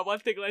and one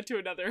thing led to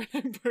another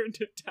and I burned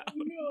it down."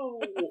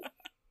 No.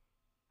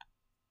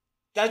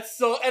 That's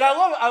so, and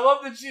I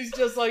love that she's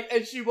just like,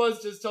 and she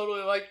was just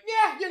totally like,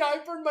 yeah, I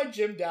burned my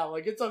gym down.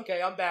 Like, it's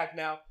okay. I'm back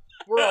now.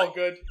 We're all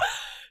good.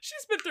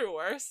 She's been through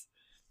worse.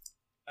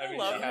 I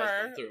love she her.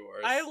 Has been through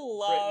worse. I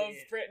love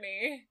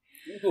Britney.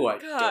 Who I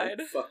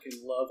don't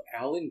fucking love,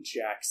 Alan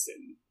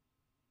Jackson.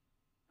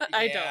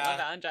 I don't love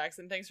Alan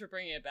Jackson. Thanks for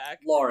bringing it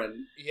back,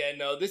 Lauren. Yeah,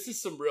 no, this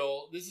is some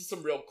real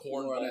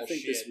cornball Lauren, I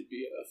think shit. This would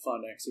be a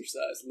fun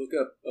exercise. Look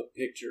up a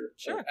picture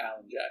of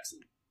Alan Jackson.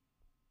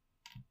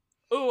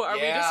 Ooh, are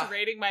we just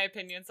rating my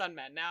opinions on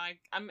men now?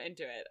 I'm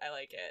into it. I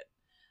like it.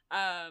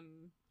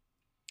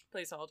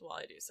 Please hold while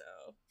I do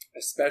so.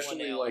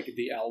 Especially like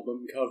the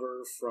album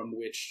cover from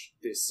which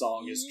this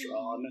song is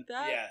drawn.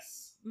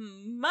 Yes.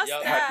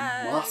 Mustache.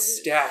 That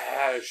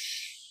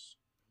mustache.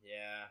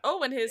 Yeah.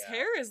 Oh, and his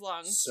hair is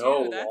long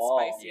so too. That's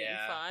long. spicy and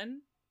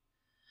fun.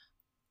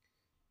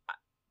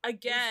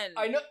 Again,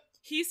 I know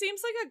he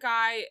seems like a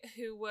guy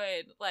who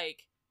would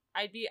like.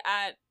 I'd be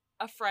at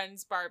a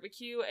friend's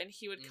barbecue and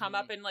he would come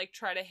up and like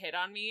try to hit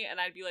on me, and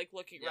I'd be like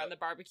looking around the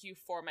barbecue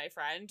for my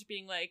friend,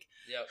 being like,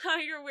 "How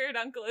your weird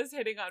uncle is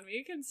hitting on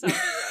me? Can somebody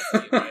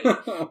rescue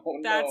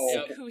me?"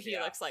 That's who he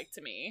looks like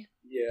to me.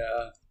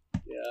 Yeah.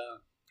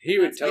 He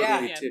would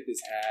totally tip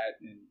his hat,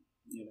 and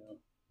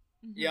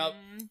Yep.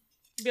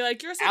 Be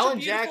like, "You're such Alan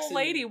a beautiful Jackson.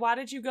 lady. Why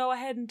did you go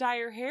ahead and dye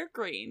your hair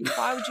green?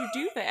 Why would you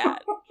do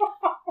that?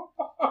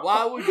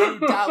 Why would you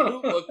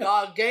dilute what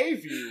God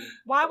gave you?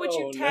 Why would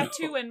you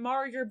tattoo and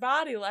mar your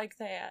body like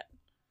that?"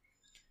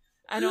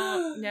 I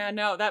don't...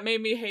 No, that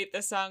made me hate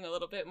this song a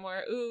little bit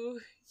more.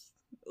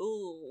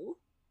 Ooh.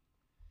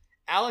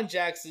 Alan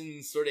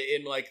Jackson's sort of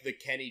in, like, the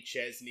Kenny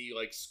Chesney,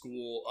 like,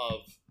 school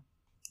of,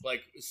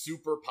 like,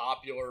 super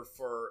popular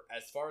for,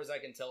 as far as I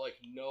can tell, like,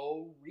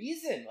 no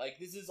reason. Like,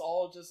 this is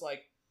all just,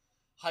 like,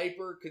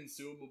 hyper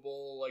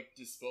consumable, like,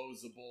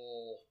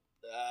 disposable,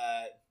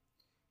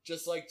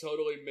 just like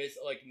totally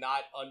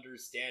not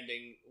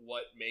understanding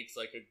what makes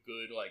like a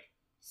good, like,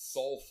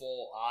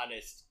 soulful,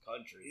 honest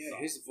country song.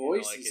 His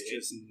voice is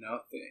just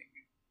nothing.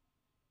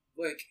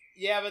 Like,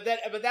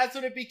 but that's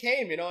what it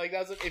became, like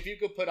that's what, if you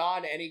could put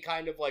on any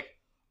kind of like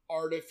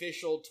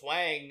artificial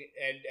twang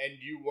and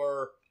you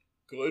were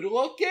good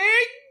looking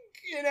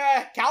in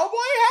a cowboy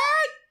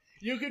hat,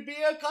 you could be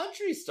a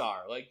country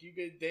star. Like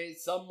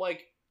some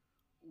like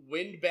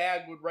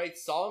windbag would write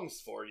songs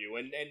for you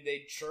and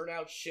they'd churn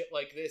out shit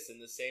like this in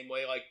the same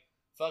way like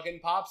fucking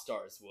pop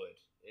stars would.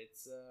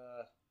 It's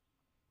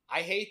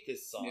I hate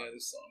this song. Yeah,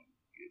 this song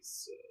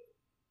is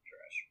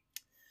trash.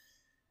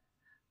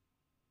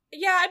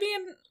 Yeah, I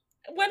mean,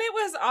 when it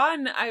was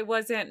on, I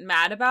wasn't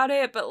mad about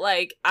it, but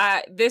like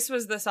this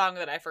was the song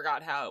that I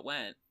forgot how it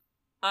went.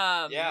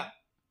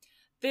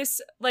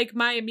 This, like,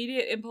 my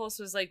immediate impulse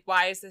was like,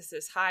 why is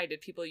this high? Did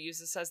people use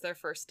this as their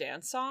first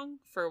dance song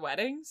for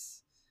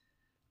weddings?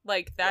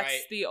 Like,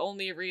 that's the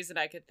only reason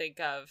I could think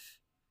of.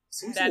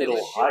 Seems that a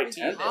little high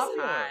tempo.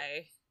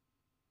 High.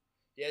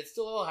 Yeah, it's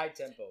still a little high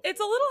tempo. It's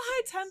a little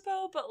high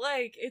tempo, but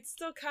like it's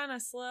still kind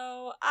of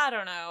slow. I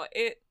don't know.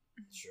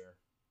 Sure.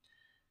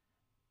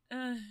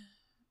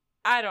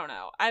 I don't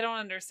know. I don't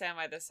understand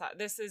why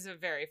this is a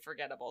very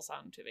forgettable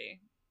song to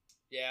me.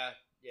 Yeah,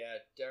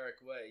 Derek.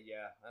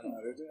 I don't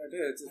know.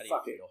 It's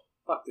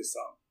fuck this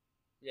song.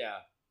 Yeah,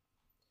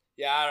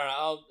 I don't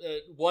know.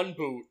 One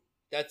boot.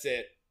 That's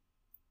it.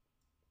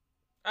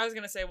 I was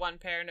gonna say one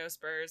pair, no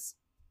spurs.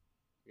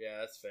 Yeah,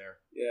 that's fair.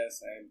 Yeah,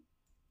 same.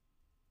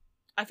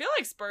 I feel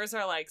like spurs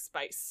are like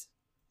spice.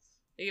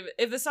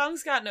 If the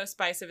song's got no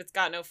spice, if it's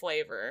got no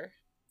flavor,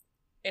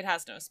 it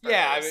has no spurs.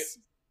 Yeah, I mean,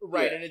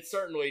 right, and it's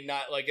certainly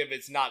not, like, if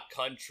it's not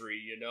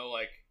country,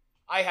 like,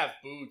 I have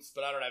boots,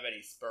 but I don't have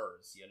any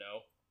spurs,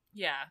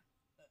 Yeah.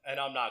 And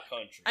I'm not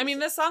country. I mean,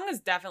 this song is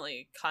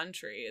definitely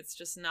country. It's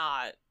just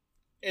not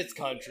It's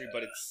country,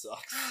 but it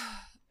sucks.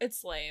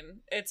 It's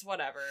lame. It's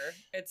whatever.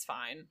 It's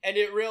fine. And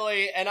it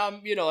really, and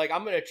I'm, you know, like,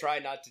 I'm gonna try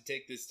not to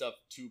take this stuff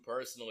too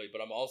personally,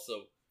 but I'm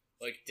also,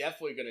 like,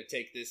 definitely gonna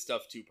take this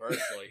stuff too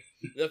personally.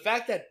 The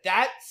fact that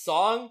that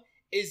song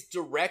is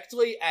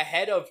directly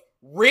ahead of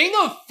Ring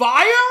of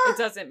Fire? It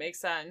doesn't make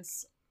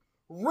sense.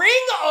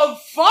 Ring of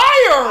Fire!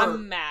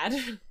 I'm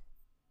mad.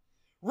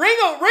 Ring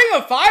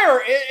of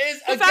Fire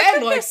is the again, fact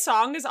that like, this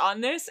song is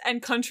on this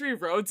and Country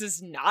Roads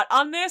is not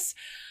on this.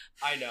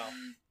 I know.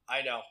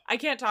 I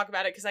can't talk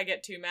about it because I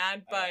get too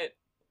mad, but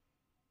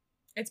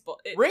it's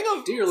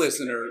Dear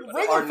listener,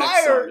 Ring our of next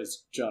Fire song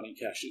is Johnny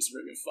Cash's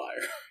Ring of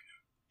Fire.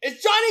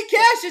 It's Johnny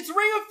Cash. It's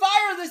Ring of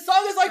Fire. This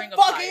song is like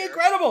fucking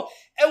incredible,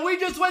 and we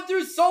just went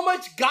through so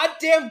much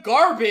goddamn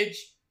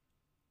garbage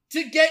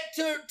to get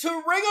to Ring of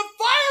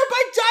Fire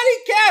by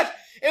Johnny Cash.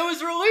 It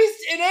was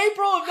released in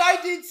April of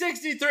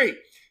 1963.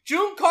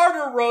 June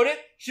Carter wrote it.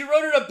 She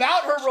wrote it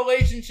about her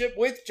relationship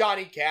with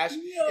Johnny Cash.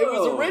 It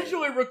was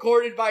originally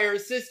recorded by her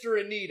sister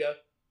Anita.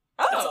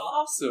 Oh, that's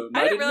awesome!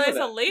 I didn't realize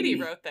a lady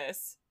wrote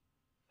this.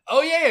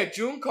 Oh yeah,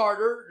 June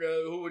Carter,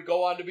 who would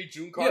go on to be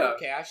June Carter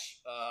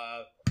Cash.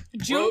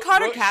 June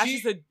Carter Cash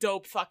is a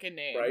dope fucking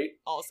name, right?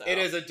 Also, it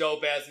is a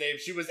dope ass name.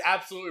 She was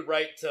absolutely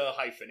right to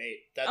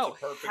hyphenate. That's a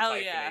perfect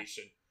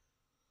hyphenation.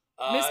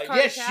 Miss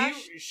Carter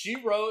Cash? she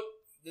wrote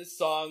this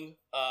song.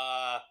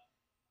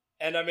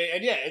 And I mean,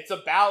 and yeah, it's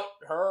about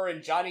her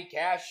and Johnny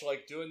Cash,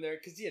 like, doing their,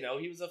 because, you know,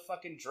 he was a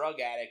fucking drug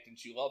addict and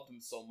she loved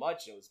him so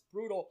much. It was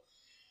brutal.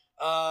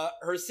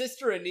 Her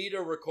sister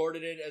Anita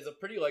recorded it as a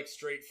pretty, like,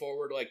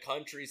 straightforward, like,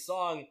 country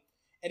song.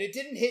 And it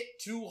didn't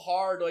hit too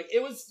hard. Like,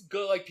 it was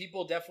good. Like,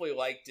 people definitely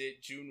liked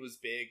it. June was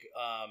big.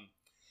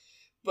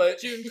 But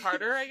June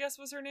Carter, I guess,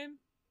 was her name?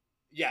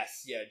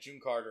 Yes, yeah, June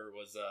Carter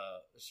was,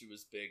 she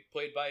was big.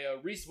 Played by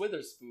Reese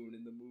Witherspoon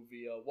in the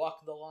movie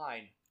Walk the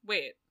Line.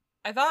 Wait,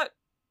 I thought...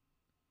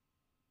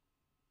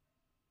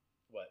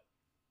 What?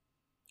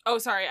 Oh,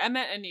 sorry, I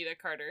meant Anita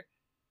Carter.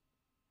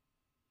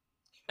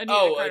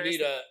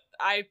 Anita.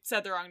 I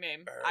said the wrong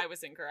name. I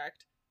was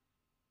incorrect.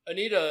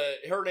 Anita,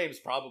 her name's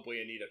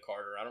probably Anita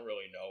Carter. I don't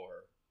really know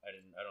her. I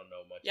don't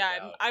know much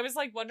about I was,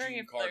 like, wondering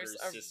June if Carter's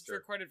there's a sister.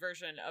 Recorded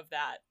version of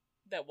that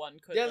one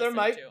could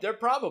there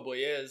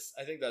probably is.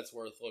 I think that's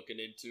worth looking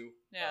into.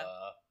 Yeah.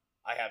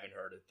 I haven't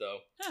heard it, though.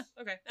 Huh,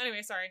 okay.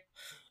 Anyway, sorry.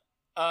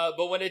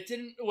 But when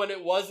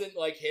it wasn't,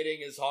 like,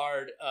 hitting as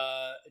hard,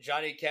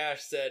 Johnny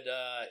Cash said,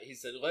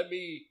 let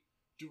me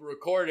do a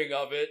recording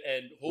of it,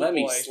 and let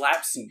me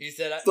slap some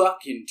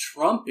fucking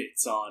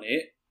trumpets on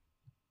it.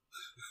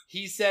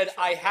 He said,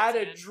 I had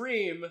a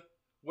dream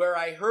where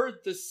I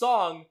heard the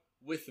song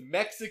with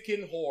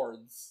Mexican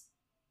horns.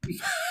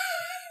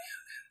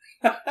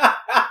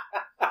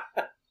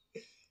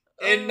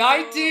 In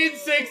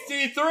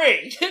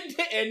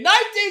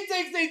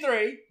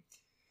 1963,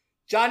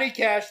 Johnny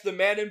Cash, the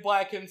Man in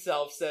Black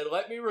himself, said,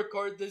 let me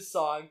record this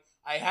song.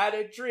 I had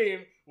a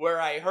dream where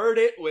I heard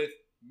it with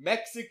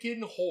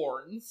Mexican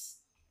horns.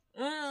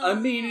 I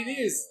mean, it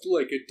is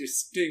like a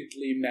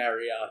distinctly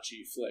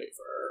mariachi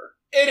flavor.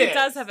 It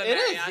does have a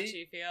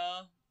mariachi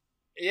feel.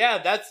 Yeah,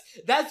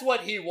 that's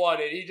what he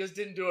wanted. He just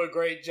didn't do a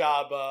great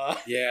job.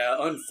 Yeah,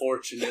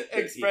 unfortunate that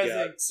expressing.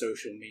 He got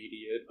social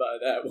media by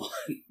that one.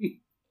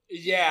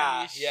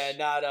 Yeah,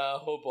 not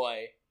oh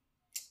boy.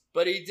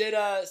 But he did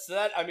so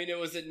that, I mean, it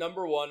was at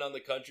number 1 on the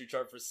country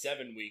chart for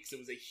 7 weeks. It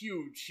was a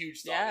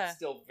huge song. Yeah. It's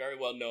still very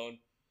well known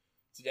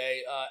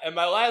today. And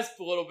my last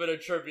little bit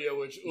of trivia,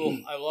 which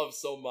I love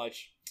so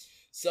much.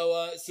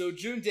 So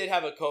June did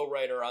have a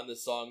co-writer on the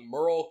song,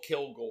 Merle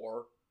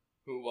Kilgore,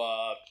 who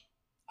I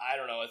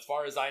don't know, as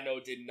far as I know,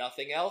 did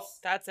nothing else.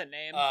 That's a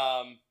name.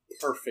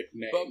 Perfect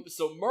name. But,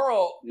 so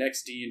Merle,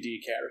 next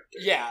D&D character.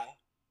 Yeah.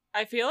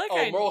 I feel like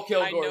Merle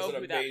Kilgore I know is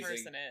who that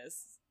person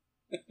is.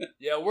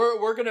 Yeah,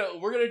 we're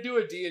gonna do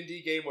a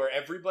D&D game where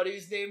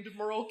everybody's named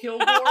Merle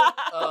Kilgore.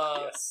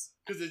 Yes.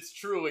 Because it's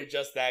truly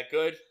just that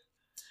good.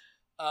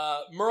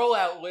 Merle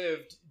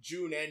outlived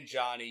June and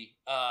Johnny,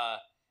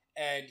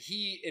 and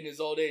he, in his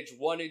old age,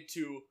 wanted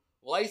to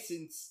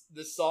license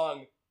the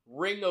song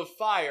Ring of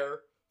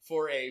Fire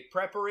for a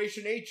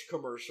Preparation H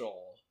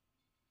commercial.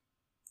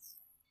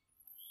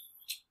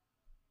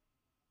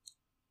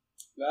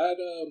 That,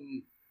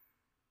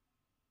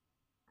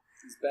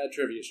 it's bad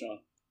trivia, Sean.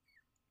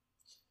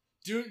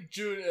 June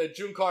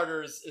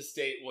Carter's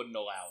estate wouldn't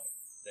allow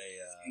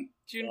it.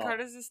 June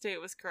Carter's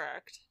estate was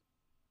correct.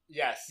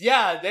 Yes,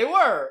 yeah, they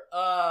were.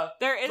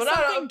 There is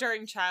something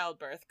during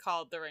childbirth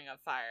called the Ring of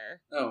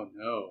Fire. Oh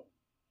no!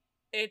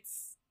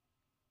 It's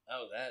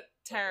that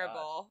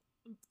terrible.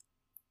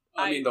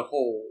 I mean, the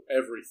whole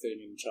everything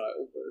in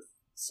childbirth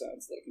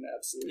sounds like an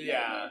absolute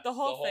nightmare. The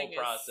whole thing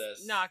process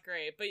is not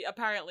great, but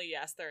apparently,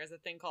 yes, there is a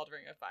thing called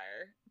Ring of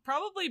Fire.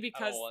 Probably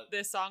because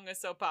this song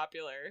is so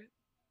popular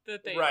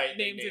that they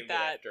named it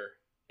that after.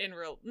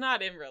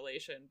 Not in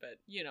relation, but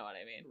you know what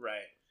I mean.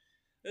 Right.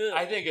 Ugh.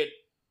 I think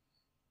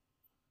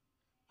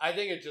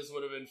it just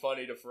would have been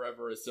funny to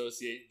forever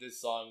associate this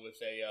song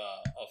with a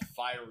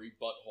fiery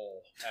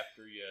butthole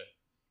after you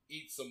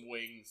eat some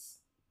wings.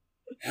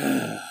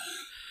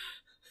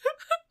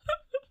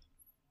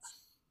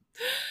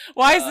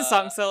 Why is the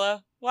song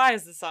solo? Why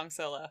is the song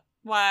solo?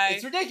 Why?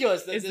 It's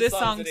ridiculous that is this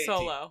song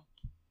solo?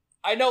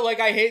 I know, like,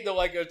 I hate the,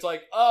 like, it's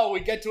like, oh, we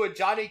get to a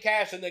Johnny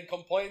Cash and then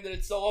complain that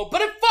it's solo, but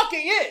it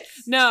fucking is!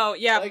 No,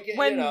 yeah, like,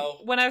 when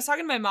I was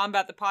talking to my mom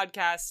about the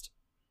podcast,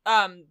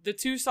 the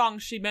two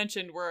songs she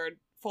mentioned were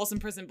Folsom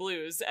Prison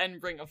Blues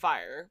and Ring of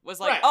Fire. Was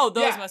like, right, oh,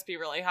 those must be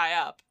really high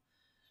up.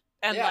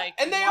 And like,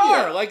 and they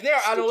are, like,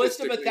 they're on a list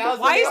of 1,000.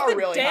 Why is the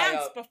really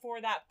dance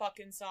before that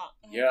fucking song?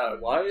 Yeah,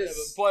 why is?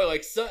 Yeah, but boy,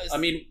 like, I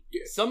mean,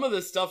 some of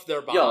the stuff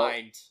they're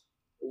behind.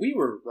 We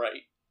were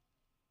right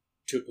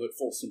to put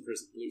Folsom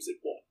Prison Blues at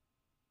 1.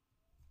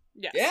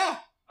 Yes. Yeah,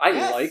 I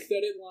like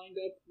that it lined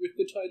up with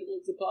the title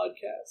of the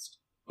podcast.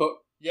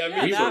 But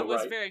that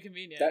was very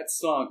convenient. That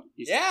song,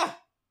 is,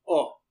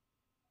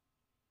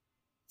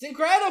 it's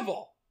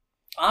incredible.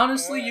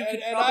 Honestly, you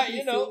could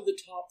probably fill the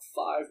top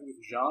 5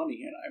 with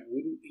Johnny, and I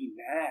wouldn't be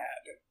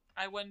mad.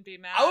 I wouldn't be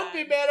mad. I wouldn't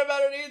be mad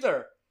about it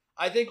either.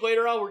 I think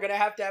later on we're going to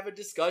have a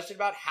discussion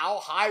about how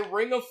high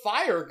Ring of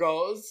Fire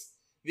goes.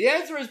 The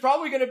answer is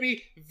probably going to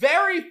be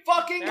very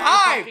fucking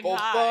high.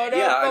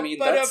 Yeah, I mean,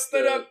 that's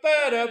the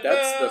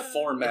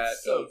format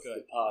of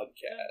the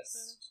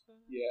podcast.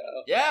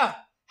 Yeah. Yeah.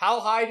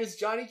 How high does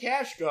Johnny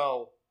Cash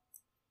go?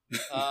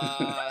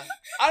 I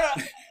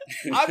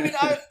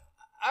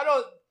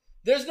don't...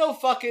 There's no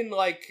fucking,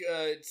 like,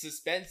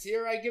 suspense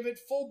here. I give it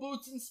full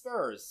boots and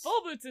spurs.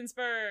 Full boots and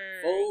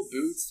spurs. Full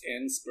boots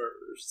and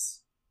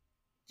spurs.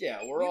 Yeah,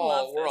 we're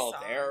all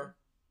there.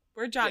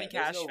 We're Johnny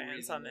Cash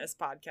fans on this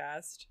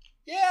podcast.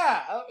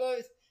 Yeah,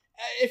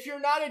 if you're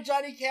not a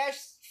Johnny Cash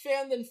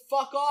fan, then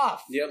fuck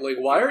off. Yeah, like,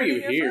 why are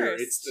you here?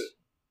 First. It's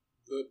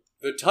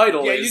the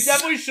title is... Yeah, you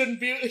definitely shouldn't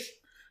be...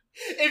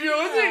 If you're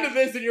listening to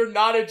this and you're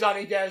not a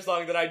Johnny Cash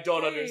song, then I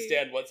don't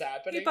understand what's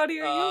happening. Hey, buddy,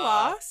 are you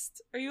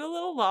lost? Are you a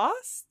little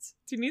lost?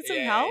 Do you need some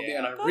help? Yeah,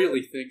 and I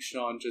really think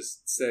Sean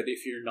just said,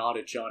 if you're not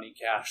a Johnny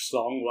Cash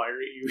song, why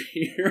are you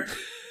here?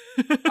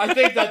 I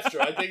think that's true.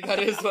 I think that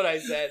is what I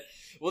said.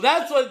 Well,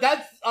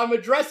 I'm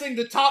addressing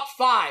the top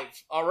 5,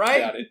 alright?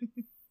 Got it.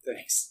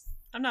 Thanks.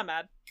 I'm not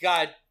mad.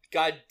 God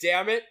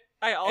damn it.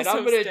 I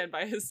also stand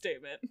by his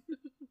statement.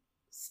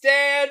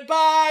 Stand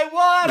by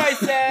what I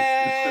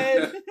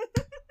said!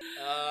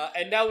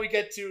 And now we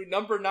get to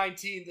number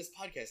 19. This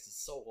podcast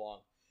is so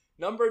long.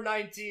 Number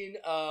 19,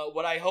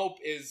 what I hope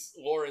is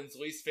Lauren's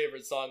least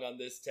favorite song on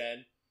this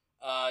 10.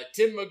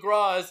 Tim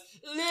McGraw's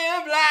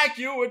Live Like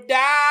You Were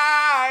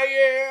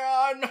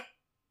Dying.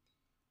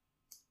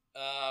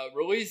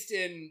 Released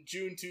in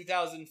June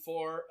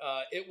 2004.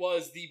 It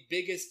was the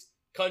biggest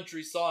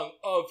country song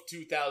of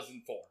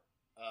 2004.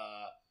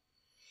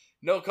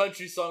 No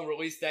country song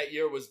released that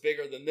year was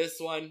bigger than this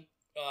one.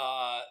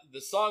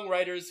 The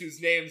songwriters whose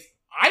names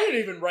I didn't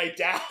even write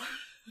down.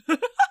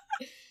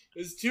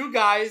 There's 2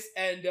 guys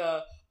and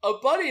a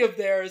buddy of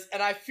theirs,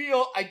 and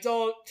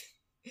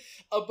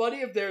a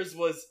buddy of theirs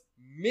was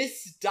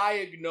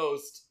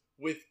misdiagnosed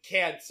with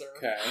cancer.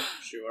 Okay,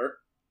 sure.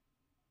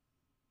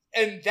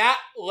 And that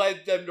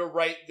led them to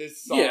write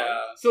this song.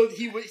 Yeah. So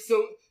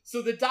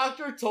the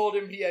doctor told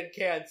him he had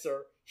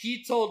cancer.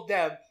 He told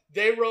them.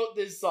 They wrote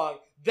this song.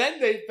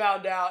 Then they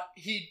found out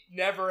he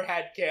never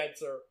had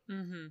cancer.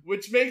 Mm-hmm.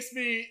 Which makes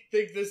me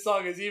think this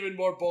song is even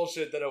more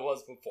bullshit than it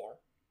was before.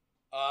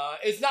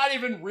 It's not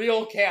even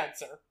real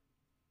cancer.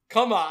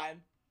 Come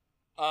on.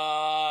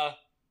 I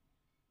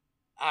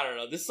don't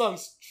know. This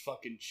song's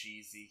fucking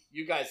cheesy.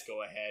 You guys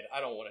go ahead. I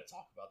don't want to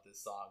talk about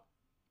this song.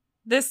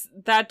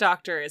 That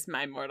doctor is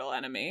my mortal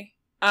enemy.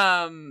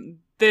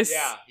 This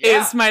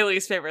is my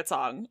least favorite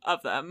song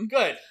of them.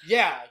 Good.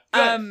 Yeah.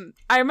 Good.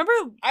 I remember...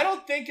 I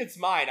don't think it's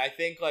mine. I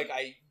think, like,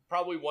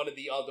 probably one of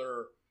the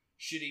other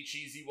shitty,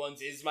 cheesy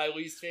ones is my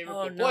least favorite.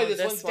 Oh, but boy,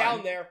 this one's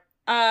down there.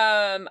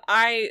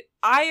 I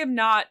am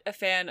not a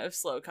fan of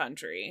slow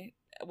country,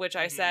 which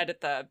I said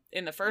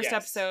in the first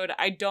episode.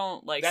 I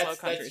don't like slow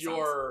country songs.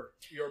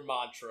 That's your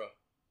mantra.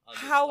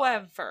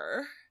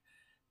 However,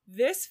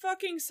 this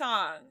fucking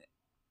song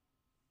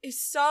is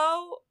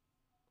so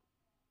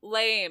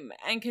lame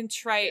and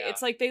contrite. Yeah.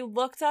 It's like they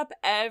looked up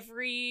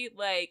every,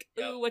 like,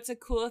 ooh, what's a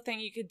cool thing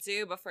you could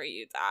do before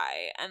you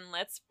die, and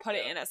let's put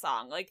it in a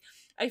song. Like,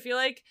 I feel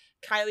like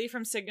Kylie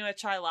from Sigma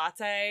Chai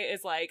Latte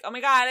is like, oh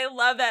my god, I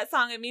love that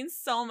song. It means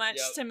so much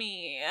to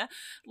me.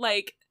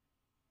 Like,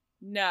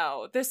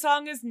 no, this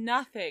song is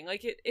nothing.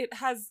 Like, it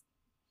has...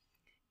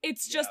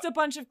 It's just a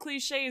bunch of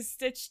cliches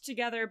stitched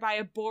together by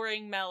a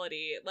boring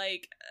melody.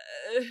 Like,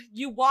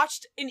 you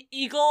watched an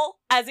eagle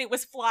as it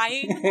was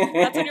flying?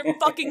 That's on your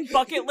fucking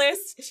bucket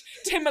list,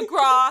 Tim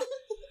McGraw.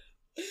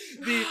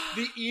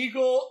 The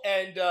eagle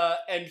and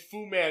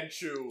Fu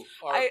Manchu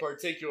are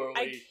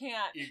particularly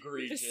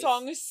egregious. This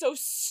song is so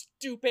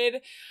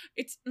stupid.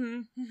 It's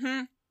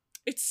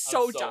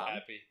so dumb.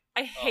 Happy.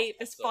 I hate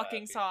this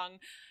fucking song.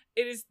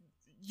 It is...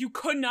 You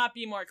could not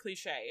be more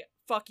cliche.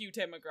 Fuck you,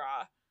 Tim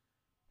McGraw.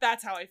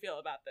 That's how I feel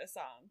about this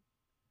song.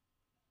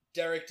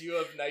 Derek, do you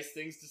have nice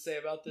things to say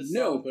about this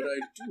song? No, but I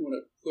do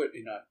want to put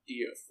an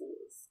idea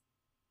forth.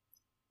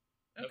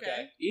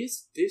 Okay.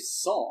 Is this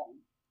song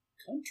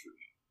country?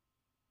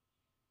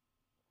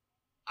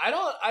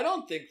 I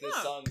don't think this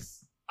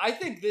song's. I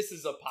think this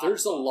is a pop.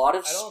 There's a lot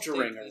of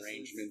string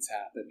arrangements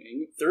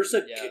happening. There's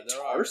a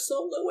guitar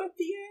solo at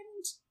the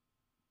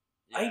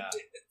end. Yeah.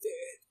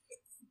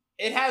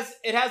 It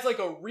has like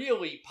a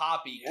really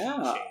poppy key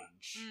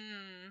change.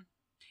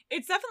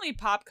 It's definitely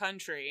pop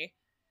country.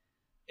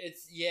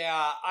 It's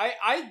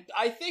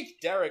I think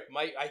Derek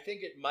might. I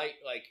think it might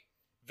like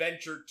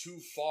venture too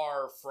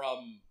far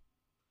from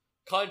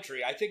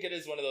country. I think it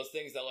is one of those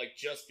things that like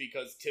just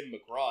because Tim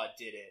McGraw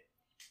did it,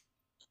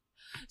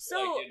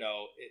 so like,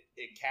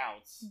 it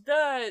counts.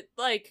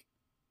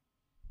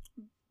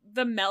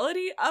 The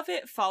melody of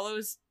it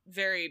follows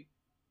very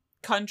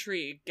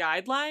country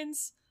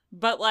guidelines,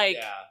 but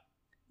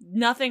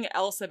nothing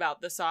else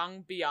about the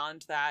song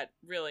beyond that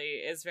really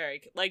is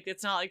very, like,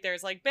 it's not like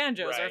there's like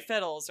banjos or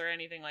fiddles or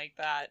anything like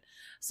that.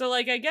 So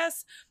like, I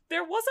guess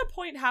there was a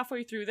point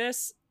halfway through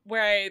this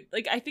where I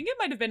think it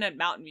might have been at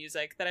Mountain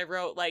Music that I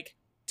wrote like,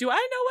 do I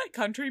know what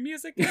country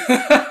music is?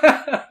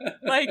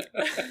 Like,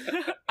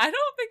 I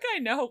don't think I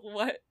know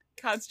what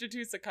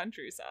constitutes a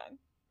country song.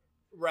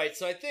 Right.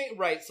 So I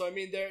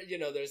mean, there,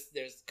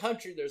 there's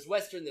country, there's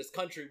western, there's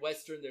country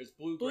western, there's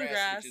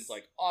bluegrass, which is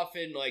like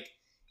often like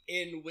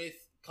in with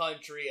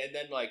country, and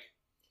then like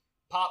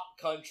pop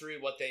country,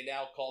 what they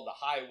now call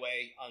the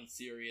highway on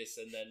Sirius,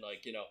 and then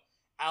like,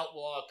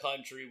 outlaw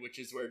country, which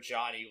is where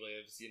Johnny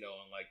lives, and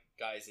like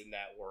guys in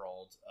that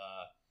world.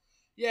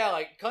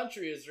 Like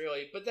country is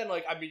really, but then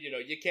like, I mean,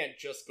 you can't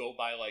just go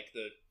by like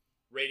the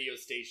radio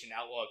station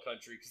outlaw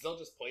country, because they'll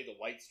just play the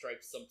White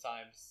Stripes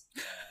sometimes.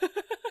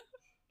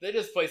 They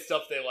just play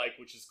stuff they like,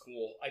 which is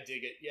cool. I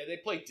dig it. Yeah, they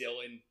play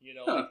Dylan,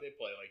 like they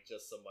play like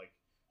just some like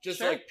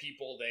like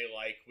people they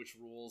like, which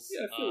rules.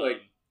 Yeah, I feel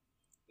like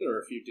there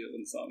are a few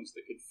Dylan songs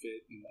that could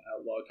fit in the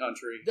outlaw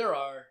country. There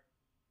are.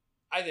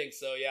 I think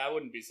so, yeah. I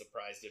wouldn't be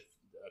surprised if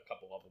a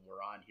couple of them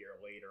were on here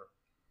later.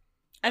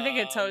 I think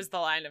it toes the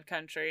line of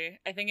country.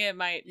 I think it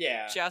might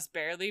just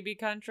barely be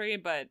country,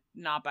 but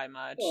not by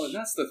much. Well, and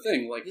that's the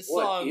thing. Like, this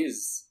song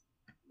is...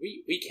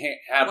 We can't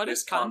have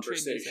this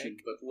conversation,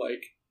 but,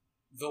 like,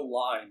 the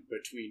line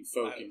between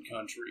folk and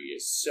country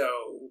is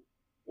so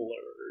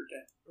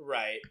blurred.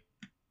 Right.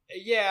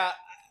 Yeah,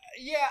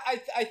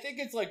 I think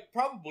it's, like,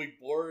 probably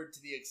blurred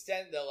to the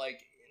extent that, like,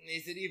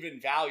 is it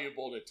even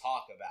valuable to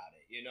talk about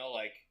it,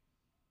 like...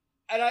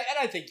 And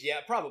I think,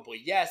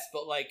 probably yes,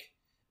 but, like...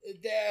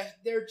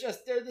 They're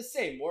the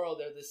same world,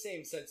 they're the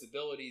same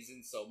sensibilities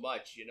in so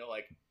much,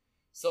 like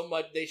so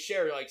much they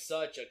share like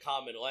such a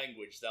common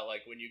language that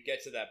like when you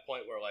get to that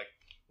point where like,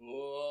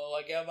 oh,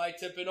 like am I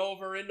tipping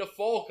over into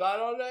folk? I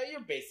don't know,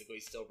 you're basically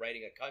still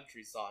writing a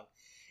country song.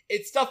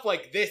 It's stuff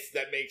like this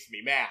that makes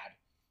me mad.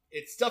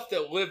 It's stuff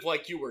that Live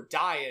Like You Were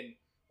Dying,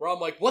 where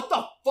I'm like, what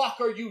the fuck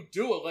are you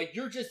doing? Like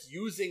you're just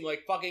using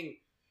like fucking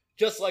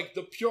just like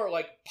the pure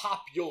like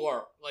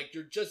popular, like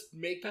you're just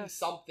making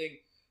something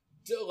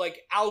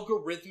like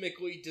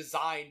algorithmically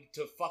designed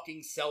to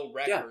fucking sell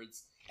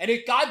records, and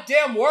it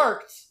goddamn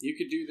worked. You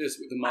could do this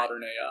with a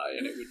modern AI,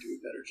 and it would do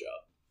a better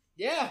job.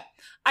 Yeah,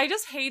 I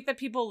just hate that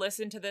people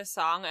listen to this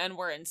song and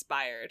were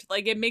inspired.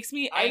 Like, it makes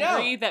me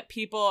angry that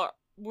people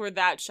were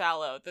that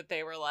shallow that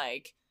they were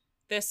like,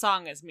 "This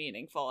song is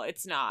meaningful."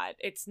 It's not.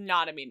 It's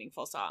not a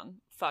meaningful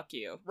song. Fuck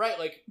you. Right,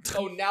 like,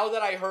 oh, now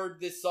that I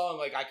heard this song,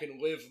 like, I can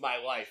live my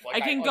life. Like,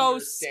 I can go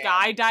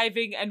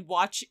skydiving and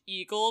watch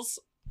eagles.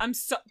 I'm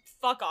so...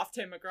 Fuck off,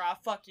 Tim McGraw.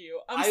 Fuck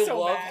you. I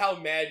love how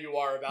mad you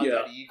are about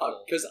that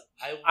eagle. Because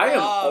I am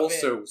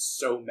also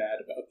so mad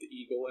about the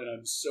eagle, and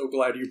I'm so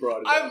glad you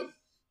brought it up.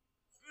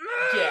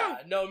 Yeah,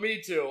 no,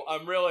 me too.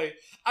 I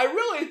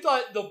really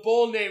thought the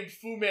bull named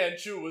Fu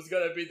Manchu was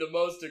going to be the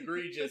most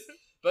egregious.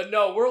 But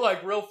no, we're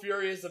like real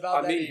furious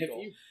about that eagle.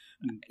 Have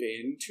you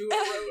been to a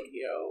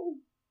rodeo?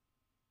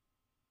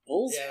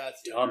 Bulls have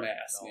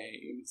dumbass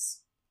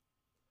names.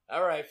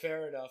 Alright,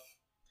 fair enough.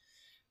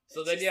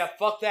 So then,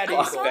 fuck that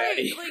eagle.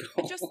 Sorry, like,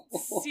 just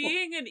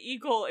seeing an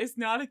eagle is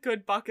not a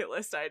good bucket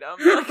list item.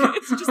 Like,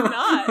 it's just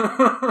not.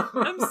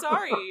 I'm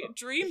sorry.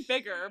 Dream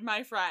bigger,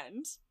 my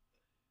friend.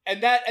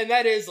 And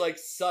that is, like,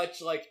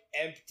 such, like,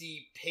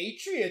 empty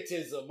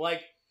patriotism.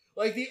 Like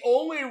the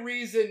only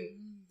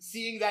reason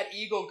seeing that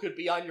eagle could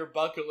be on your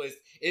bucket list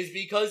is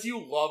because you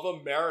love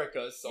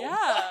America so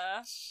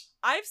much.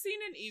 I've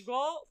seen an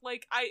eagle.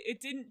 Like,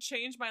 it didn't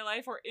change my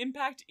life or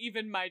impact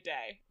even my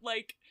day.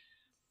 Like...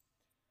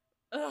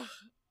 Howard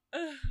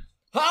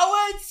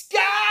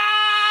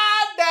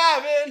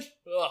skydiving!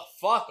 Ugh,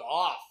 fuck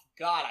off.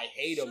 God, I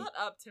hate him. Shut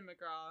up, Tim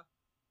McGraw.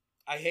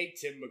 I hate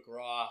Tim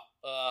McGraw.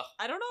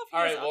 I don't know if he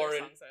has other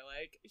songs I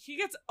like. He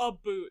gets a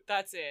boot,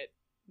 that's it.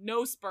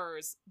 No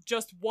spurs.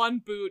 Just one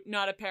boot,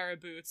 not a pair of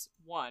boots.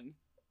 One.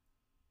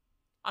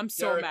 I'm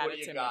so Derek, mad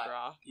at Tim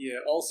McGraw. Yeah,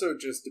 also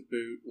just a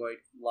boot,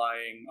 like,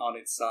 lying on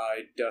its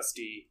side,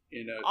 dusty,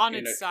 in a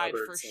side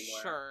cupboard for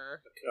somewhere.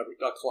 Sure.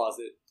 A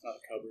closet, not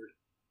a cupboard.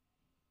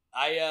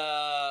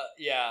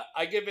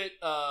 I give it,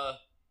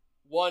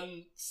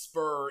 one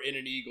spur in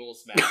an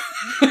eagle's mouth.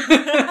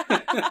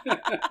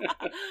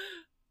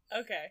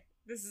 Okay,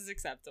 this is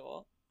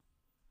acceptable.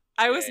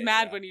 I was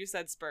mad when you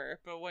said spur,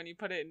 but when you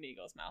put it in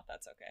Eagle's mouth,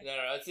 that's okay. No,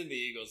 it's in the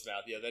Eagle's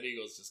mouth. Yeah, that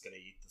Eagle's just gonna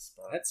eat the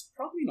spur. That's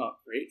probably not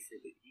great for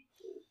the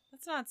Eagle.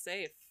 That's not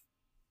safe.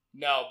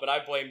 No, but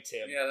I blame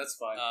Tim. Yeah, that's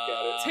fine.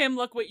 Got it. Tim,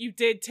 look what you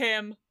did,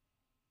 Tim.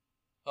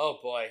 Oh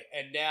boy,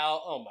 and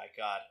now, oh my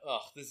god,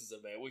 this is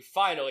amazing. We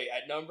finally,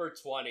 at number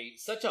 20,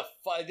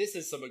 this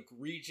is some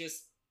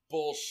egregious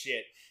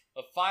bullshit.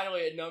 But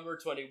finally, at number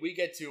 20, we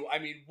get to,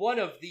 one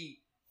of the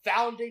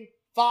founding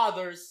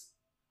fathers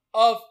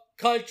of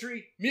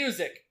country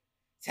music.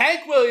 It's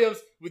Hank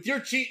Williams with Your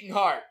Cheatin'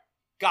 Heart.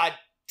 God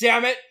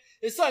damn it.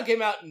 This song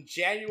came out in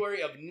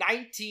January of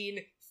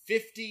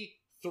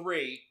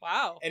 1953.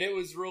 Wow. And it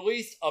was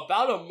released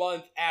about a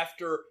month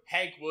after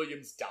Hank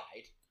Williams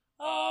died.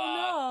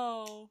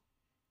 Oh, no.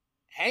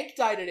 Hank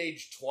died at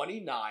age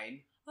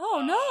 29.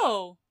 Oh,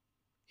 no.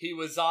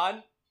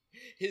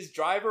 His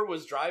driver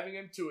was driving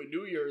him to a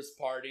New Year's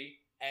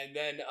party, and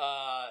then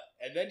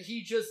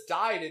he just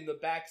died in the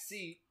back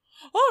seat.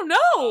 Oh,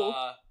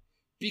 no.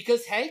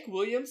 Because Hank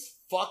Williams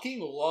fucking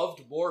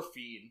loved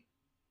morphine.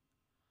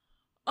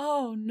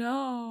 Oh,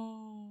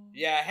 no.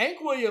 Yeah,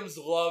 Hank Williams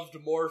loved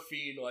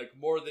morphine,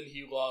 more than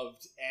he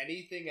loved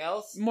anything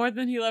else. More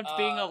than he loved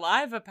being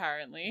alive,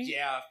 apparently.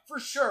 Yeah, for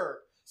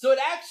sure. So it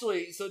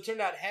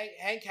turned out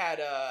Hank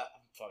had I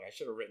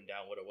should have written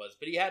down what it was,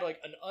 but he had an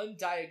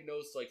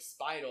undiagnosed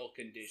spinal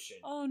condition.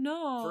 Oh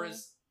no.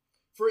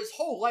 For his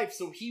whole life,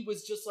 so he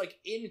was just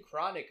in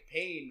chronic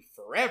pain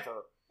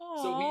forever.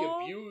 Aww. So he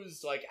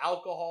abused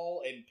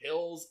alcohol and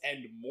pills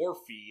and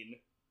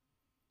morphine.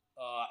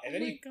 And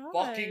then he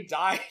fucking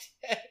died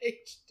at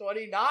age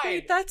 29.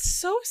 Wait, that's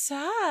so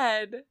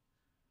sad.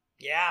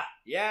 Yeah,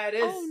 it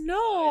is. Oh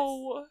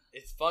no.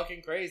 It's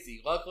fucking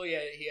crazy. Luckily,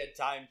 he had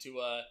time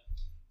to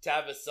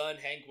have a son,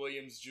 Hank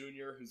Williams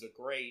Jr., who's a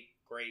great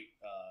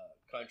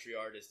country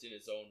artist in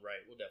his own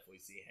right. We'll definitely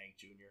see Hank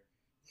Jr.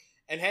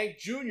 And Hank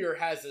Jr.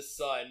 has a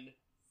son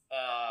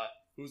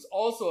who's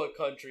also a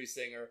country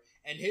singer,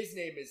 and his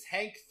name is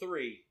Hank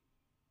 3.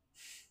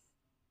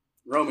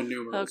 Roman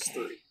numerals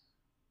 3.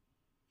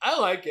 I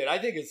like it. I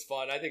think it's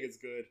fun. I think it's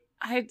good.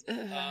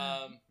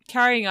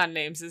 Carrying on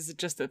names is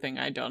just the thing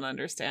I don't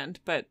understand,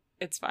 but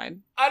it's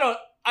fine. I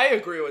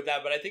agree with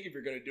that, but I think if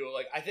you're going to do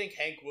it, I think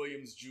Hank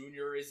Williams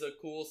Jr. is a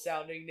cool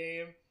sounding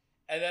name.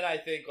 And then I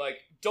think,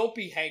 don't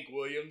be Hank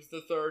Williams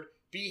III,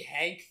 be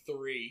Hank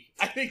 3.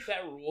 I think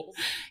that rules.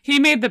 He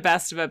made the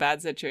best of a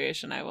bad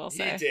situation, I will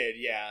say. He did,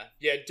 yeah.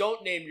 Yeah,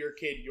 don't name your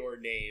kid your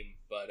name,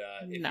 but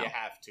if you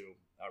have to,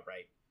 all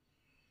right.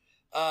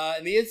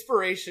 And the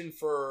inspiration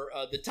for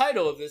the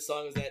title of this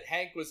song is that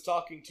Hank was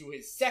talking to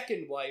his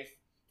second wife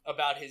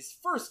about his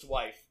first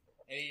wife.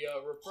 And he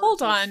referred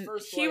to his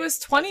first he wife was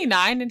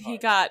 29 and he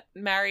got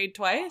married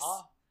twice?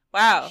 Uh-huh.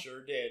 Wow. He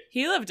sure did.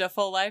 He lived a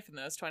full life in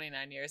those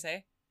 29 years,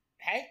 eh?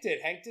 Hank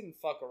did. Hank didn't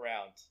fuck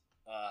around.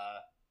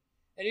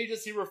 And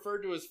he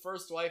referred to his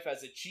first wife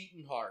as a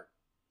cheatin' heart.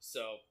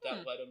 So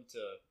that led him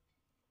to,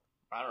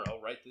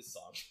 write this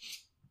song.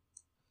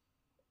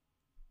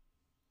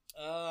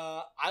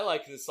 I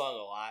like this song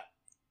a lot.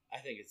 I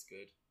think it's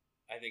good.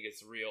 I think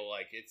it's real.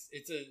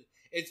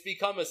 It's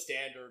become a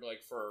standard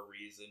for a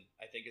reason.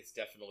 I think it's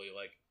definitely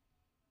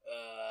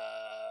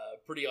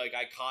pretty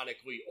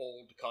iconically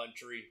old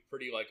country,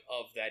 pretty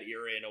of that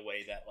era in a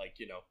way that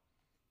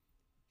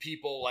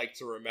people like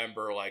to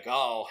remember.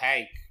 Oh,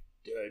 Hank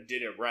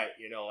did it right.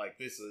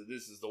 This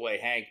is the way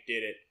Hank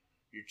did it.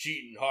 You're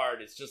cheating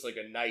hard. It's just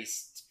a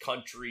nice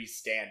country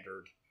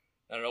standard.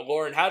 I don't know,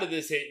 Lauren, how did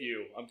this hit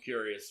you? I'm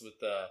curious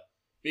with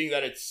being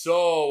that it's so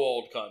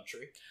old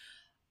country.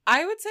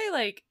 I would say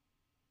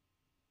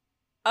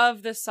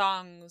of the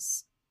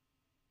songs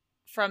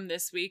from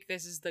this week,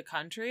 this is the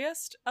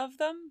countryest of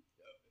them.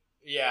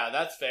 Yeah,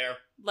 that's fair.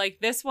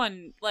 This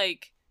one,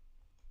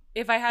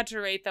 if I had to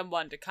rate them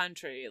 1 to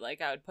country, I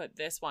would put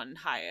this one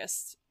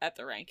highest at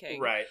the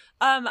ranking. Right.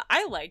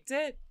 I liked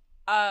it.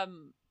 I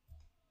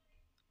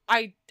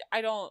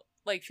don't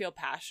feel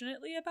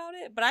passionately about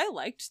it, but I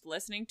liked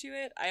listening to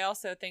it. I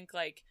also think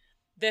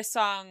this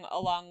song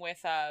along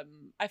with I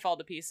Fall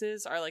to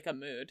Pieces are a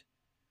mood.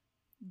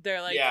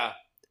 They're yeah.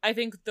 I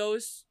think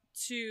those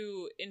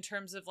two in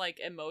terms of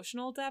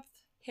emotional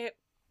depth hit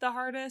the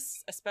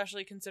hardest,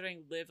 especially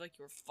considering Live Like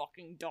You're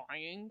Fucking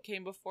Dying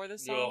came before the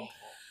song. Oh,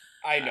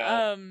 I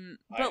know.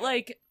 But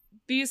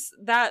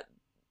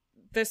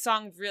this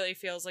song really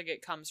feels like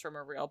it comes from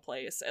a real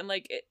place, and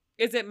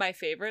is it my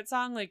favorite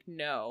song?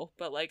 No,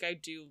 but I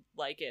do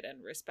like it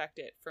and respect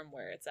it from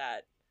where it's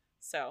at.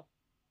 So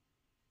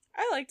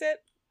I liked it.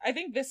 I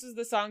think this is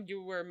the song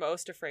you were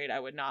most afraid I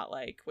would not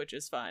like, which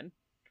is fun.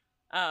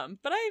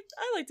 But I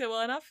liked it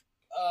well enough.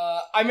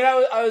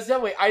 I was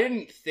definitely, I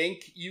didn't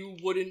think you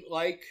wouldn't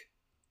like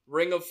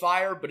Ring of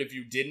Fire, but if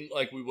you didn't,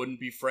 we wouldn't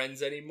be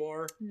friends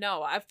anymore.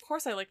 No, of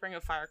course I like Ring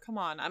of Fire. Come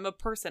on, I'm a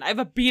person. I have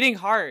a beating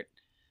heart.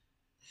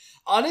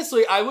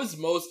 Honestly, I was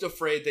most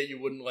afraid that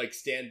you wouldn't like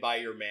Stand By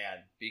Your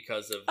Man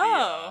because of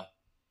the,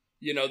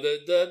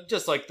 the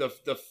just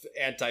the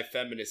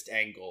anti-feminist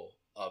angle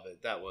of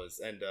it. That was,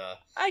 and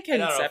I can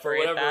separate for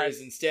whatever that.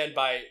 reason, Stand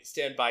By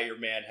Your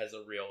Man has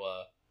a real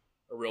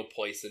a real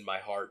place in my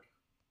heart.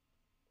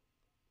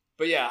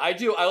 But yeah,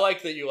 I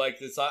like that you like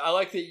this. I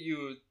like that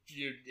you.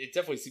 It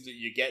definitely seems that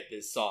you get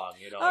this song.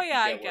 You know. Oh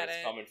yeah, you I get where it.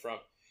 It's coming from.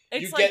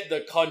 It's you like, get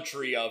the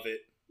country of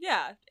it.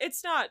 Yeah,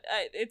 it's not.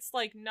 It's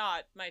like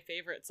not my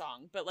favorite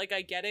song, but like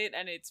I get it,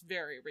 and it's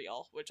very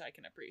real, which I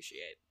can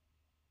appreciate.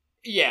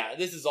 Yeah,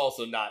 this is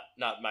also not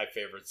my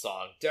favorite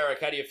song.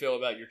 Derek, how do you feel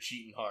about your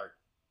cheating heart?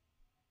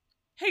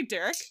 Hey,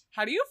 Derek,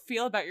 how do you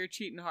feel about your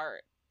cheating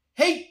heart?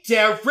 Hey,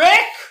 Derek!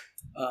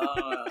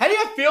 How do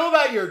you feel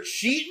about your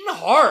cheating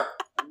heart?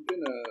 I'm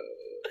gonna...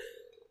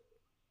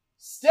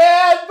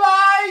 Stand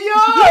by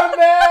your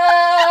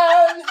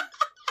man!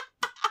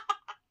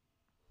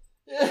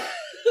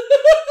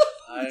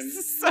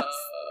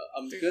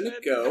 I'm gonna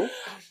go.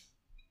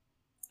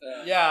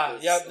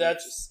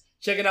 That's just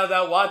checking out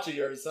that watch of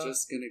yours, huh?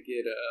 Just gonna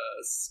get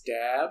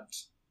stabbed.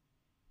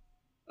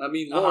 I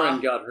mean,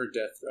 Lauren got her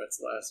death threats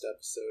last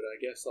episode. I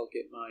guess I'll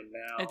get mine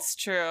now. It's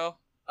true.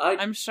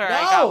 I'm sure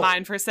I got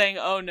mine for saying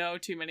 "oh no"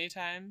 too many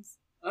times.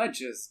 I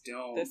just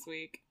don't. This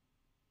week.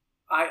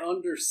 I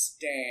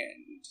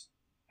understand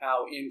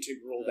how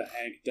integral the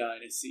Hank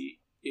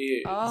dynasty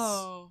is.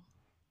 Oh.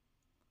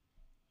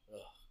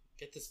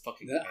 Get this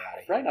fucking guy out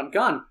of here. Right, I'm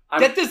gone.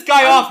 Get this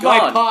guy off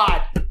my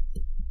pod!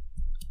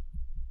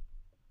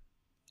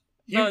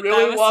 He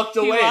walked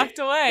away. He walked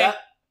away.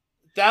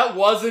 That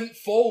wasn't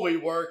Foley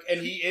work,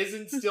 and he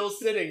isn't still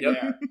sitting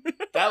there.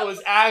 That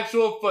was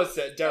actual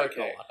footsteps. Derek,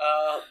 okay.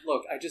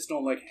 Look, I just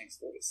don't like Hank's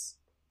voice.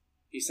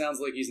 He sounds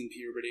like he's in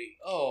puberty.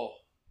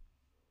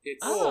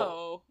 It's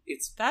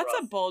that's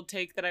rough. A bold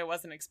take that I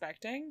wasn't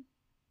expecting.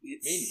 Me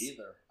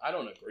neither. I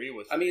don't agree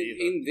with it. I mean, either.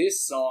 in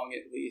this song,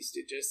 at least,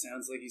 it just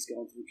sounds like he's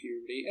going through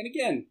puberty. And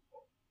again,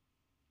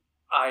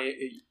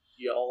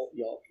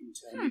 y'all can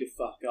tell me to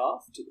fuck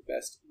off. To the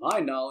best of my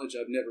knowledge,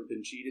 I've never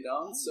been cheated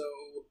on, so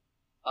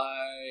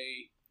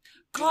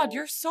God,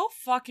 you're so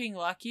fucking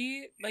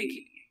lucky. Like,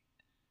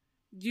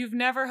 you've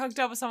never hooked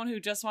up with someone who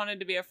just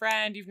wanted to be a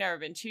friend. You've never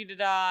been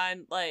cheated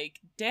on. Like,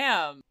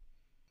 damn.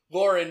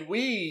 Lauren,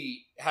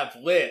 we have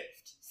lived.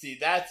 See,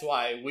 that's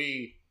why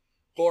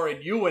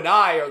Lauren, you and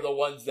I are the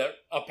ones that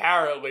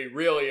apparently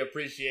really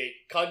appreciate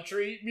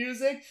country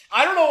music.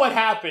 I don't know what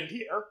happened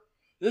here.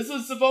 This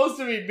was supposed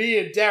to be me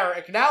and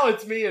Derek. Now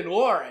it's me and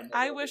Lauren.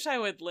 I wish I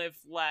would live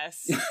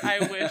less. I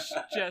wish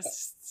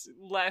just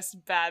less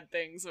bad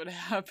things would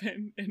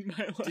happen in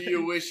my life. Do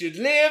you wish you'd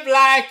live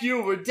like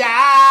you were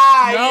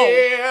dying?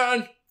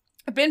 No.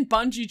 I've been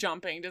bungee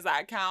jumping. Does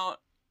that count?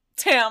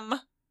 Tim.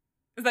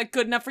 Is that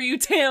good enough for you,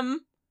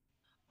 Tim?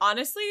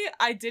 Honestly,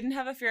 I didn't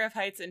have a fear of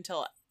heights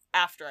until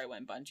after I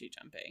went bungee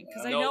jumping.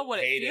 Because I know what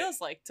it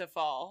feels like to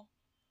fall.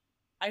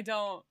 I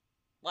don't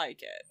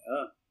like it.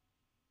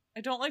 I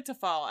don't like to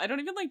fall. I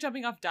don't even like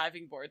jumping off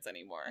diving boards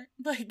anymore.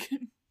 Like, yeah,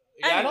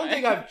 anyway. I don't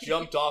think I've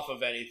jumped off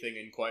of anything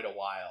in quite a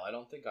while. I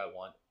don't think I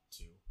want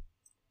to.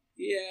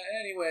 Yeah,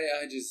 anyway,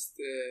 I just,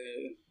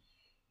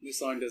 this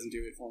song doesn't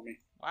do it for me.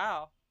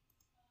 Wow.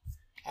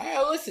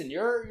 Listen,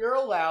 you're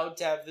allowed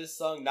to have this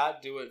song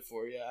not do it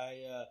for you.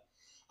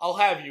 I'll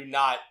have you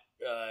not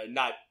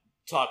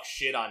talk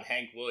shit on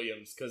Hank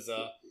Williams, because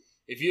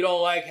if you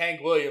don't like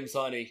Hank Williams,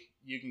 honey,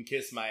 you can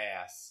kiss my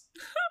ass.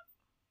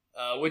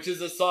 Which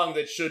is a song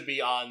that should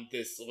be on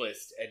this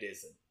list and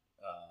isn't.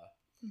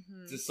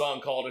 It's a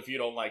song called If You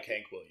Don't Like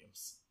Hank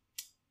Williams.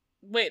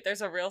 Wait,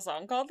 there's a real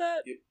song called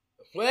that?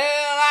 Well,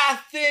 I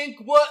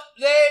think what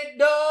they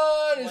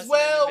done is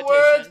well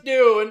worth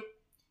doing.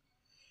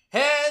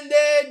 And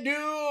they're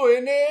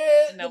doing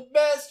it the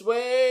best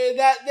way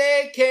that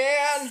they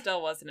can.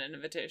 Still wasn't an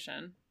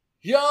invitation.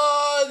 You're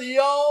the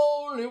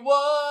only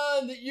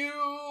one that you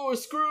are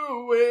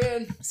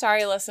screwing.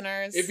 Sorry,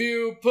 listeners. If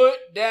you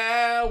put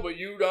down what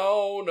you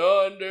don't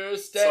understand.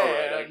 It's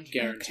alright, I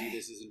guarantee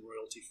this isn't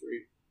royalty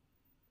free.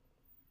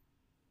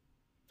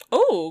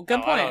 Oh,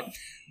 good point.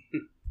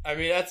 I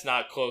mean, that's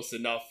not close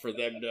enough for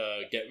them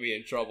to get me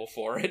in trouble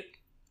for it.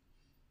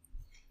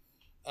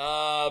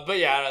 But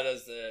yeah,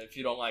 that's if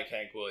you don't like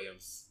Hank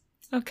Williams.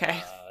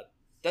 Okay.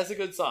 That's a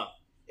good song.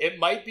 It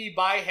might be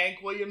by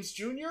Hank Williams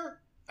Jr.,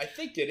 I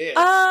think it is.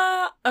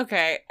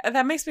 Okay.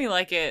 That makes me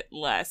like it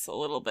less a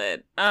little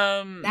bit.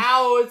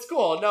 Now it's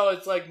cool. No,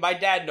 it's like, my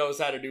dad knows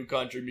how to do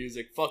country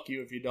music. Fuck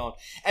you if you don't.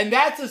 And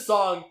that's a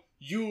song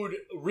you'd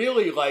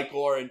really like,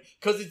 Lauren,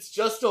 because it's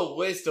just a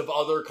list of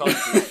other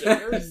country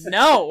singers.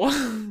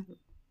 No.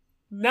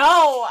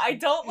 No, I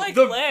don't like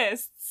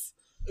lists.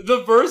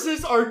 The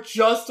verses are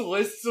just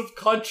lists of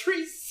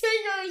country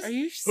singers. Are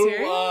you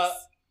serious?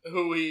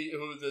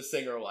 Who the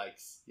singer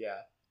likes. Yeah.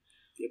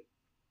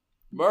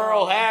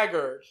 Merle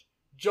Haggard,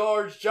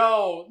 George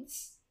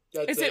Jones.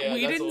 Is it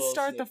We Didn't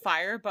Start the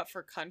Fire, but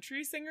for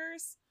country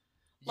singers?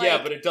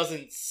 Yeah, but it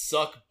doesn't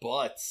suck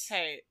butts.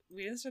 Hey,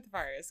 We Didn't Start the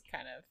Fire is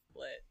kind of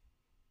lit.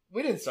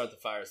 We Didn't Start the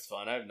Fire is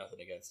fun. I have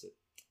nothing against it.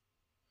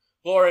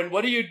 Lauren,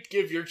 what do you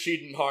give your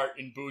cheating heart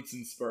in boots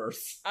and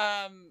spurs?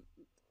 I'm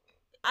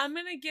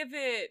gonna give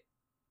it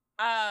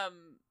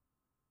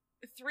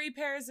 3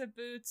 pairs of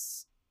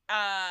boots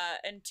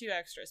and 2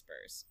 extra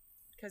spurs.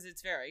 Because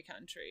it's very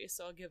country,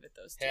 so I'll give it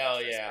those 2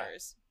 extra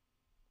spurs.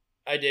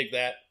 I dig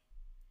that.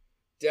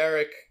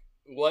 Derek,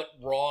 what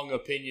wrong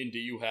opinion do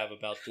you have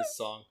about this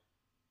song?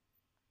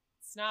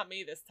 It's not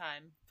me this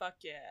time.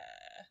 Fuck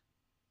yeah.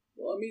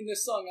 Well, I mean,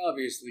 this song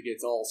obviously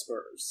gets all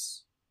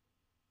Spurs.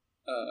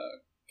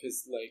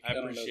 Because, like, I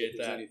don't know that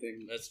there's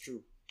anything... That's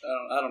true.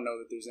 I don't know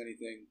that there's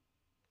anything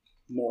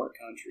more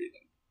country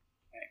than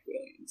Hank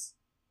Williams.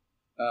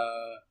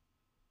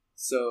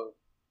 So,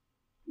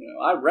 you know,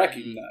 I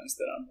recognize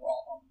that I'm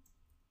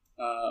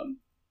wrong.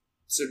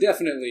 So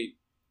definitely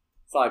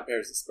 5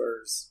 pairs of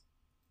Spurs.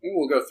 And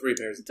we'll go 3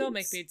 pairs of Don't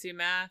make me do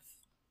math.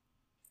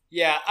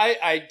 Yeah,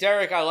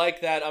 Derek, I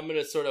like that. I'm going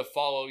to sort of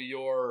follow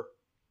your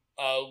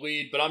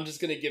lead, but I'm just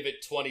going to give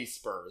it 20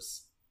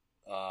 Spurs.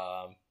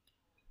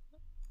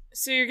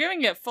 So you're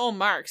giving it full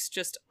marks,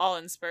 just all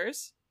in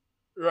Spurs?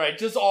 Right,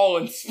 just all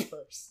in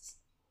Spurs.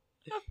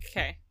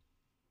 Okay.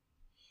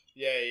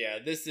 Yeah.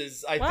 This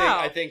is,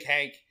 I think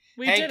Hank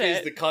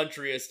is the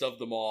countryest of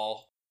them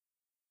all.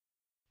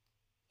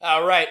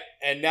 All right,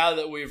 and now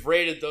that we've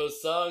rated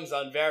those songs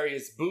on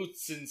various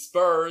boots and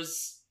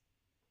Spurs,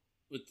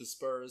 with the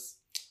Spurs,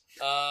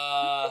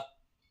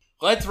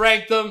 let's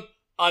rank them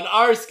on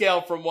our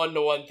scale from 1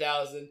 to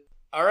 1,000.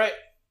 All right,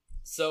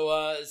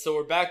 so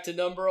we're back to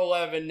number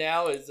 11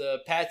 now. Is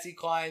Patsy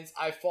Cline's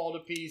 "I Fall to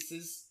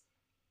Pieces."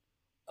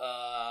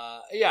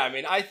 Yeah, I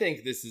mean, I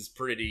think this is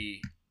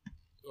pretty,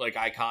 like,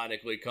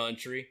 iconically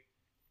country.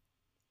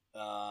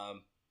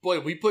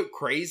 Boy, we put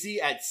 "Crazy"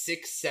 at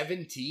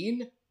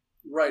 617.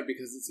 Right,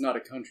 because it's not a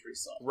country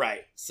song.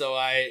 Right. So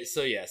I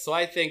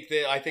think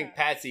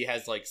Patsy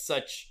has like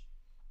such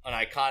an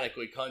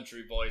iconically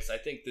country voice. I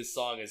think this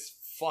song is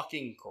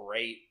fucking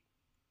great.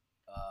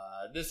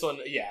 This will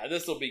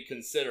be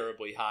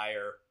considerably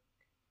higher.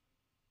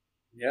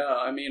 Yeah,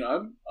 I mean,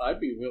 I'd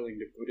be willing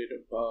to put it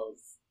above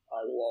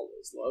 "I Will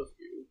Always Love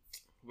You."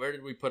 Where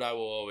did we put "I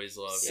Will Always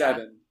Love You"?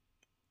 7.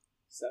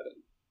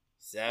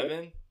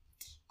 7?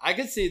 I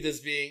could see this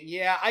being,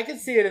 I could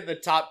see it in the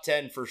top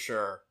 10 for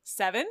sure.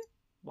 7?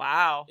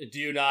 Wow. Do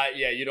you not?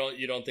 Yeah, you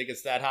don't think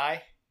it's that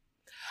high?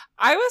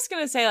 I was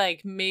gonna say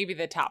like maybe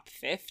the top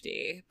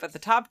 50, but the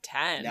top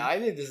 10. No, I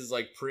think this is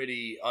like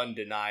pretty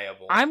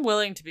undeniable. I'm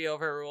willing to be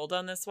overruled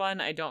on this one.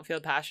 I don't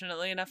feel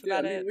passionately enough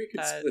about it. We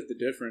could split the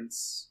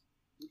difference.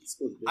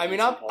 I'm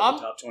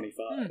top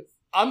 25.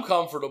 I'm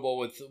comfortable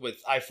with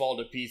 "I Fall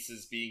to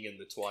Pieces" being in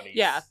the 20s.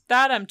 Yeah,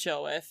 that I'm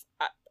chill with.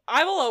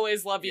 I Will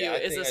Always Love You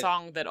is a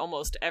song that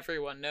almost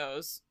everyone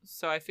knows,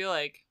 so I feel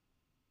like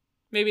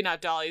maybe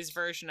not Dolly's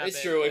version of it.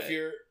 It's true.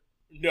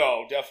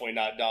 No, definitely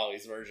not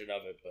Dolly's version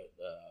of it,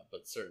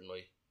 but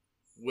certainly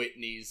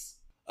Whitney's.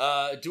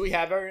 Do we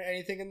have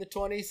anything in the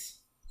 20s?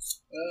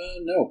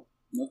 No,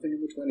 nothing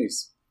in the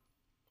 20s.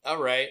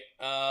 All right.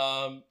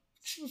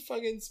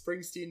 Fucking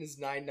Springsteen is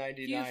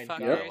 $9.99.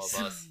 God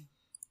love us.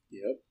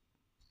 Yep.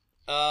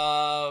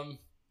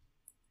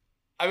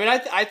 I mean,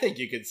 I think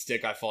you could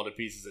stick "I Fall to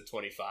Pieces" at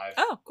 25.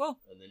 Oh, cool.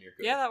 And then you're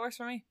good. Yeah, that works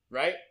for me.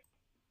 Right?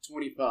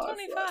 25.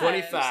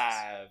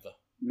 25.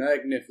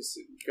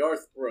 Magnificent.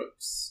 Garth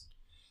Brooks.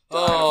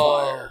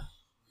 Oh,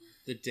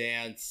 the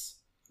dance.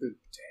 The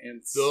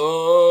dance.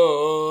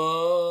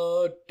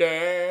 The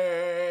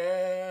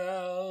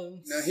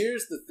dance. Now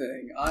here's the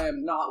thing. I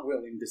am not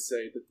willing to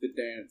say that the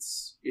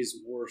dance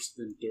is worse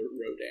than Dirt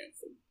Road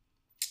Anthem.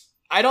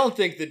 I don't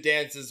think the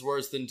dance is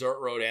worse than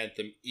Dirt Road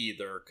Anthem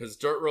either, because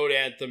Dirt Road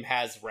Anthem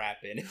has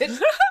rap in it.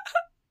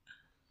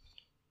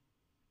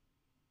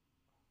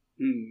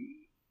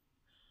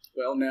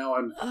 Well, now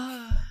I'm...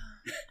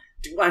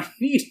 Do I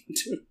need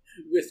to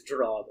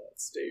withdraw that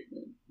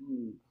statement?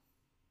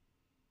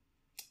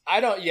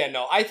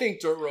 I think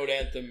Dirt Road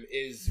Anthem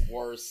is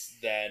worse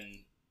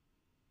than...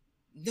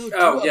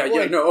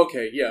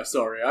 okay,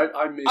 sorry.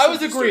 I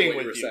was agreeing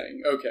with you.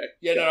 Saying. Okay.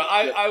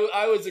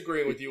 I was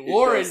agreeing with you.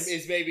 Lauren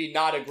is maybe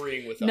not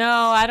agreeing with us. No,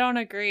 I don't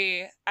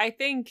agree. I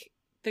think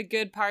the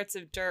good parts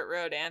of Dirt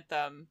Road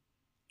Anthem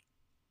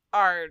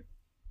are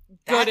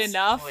good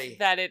enough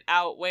that it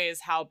outweighs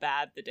how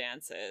bad the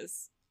dance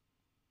is.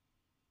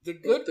 The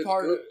good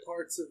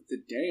parts of the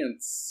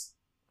dance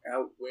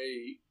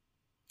outweigh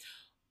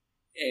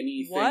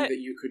anything that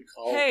you could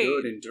call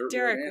good in Dirt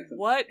Derek, Road Anthem.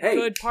 What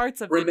good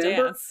parts of the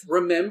dance?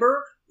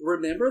 Remember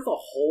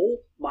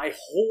my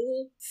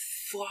whole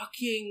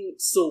fucking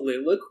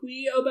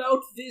soliloquy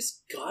about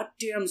this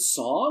goddamn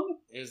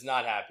song? He was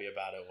not happy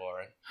about it,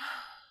 Lauren.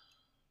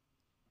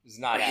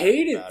 I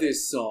hated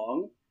this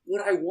song, but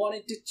I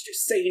wanted to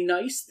just say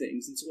nice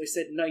things, and so I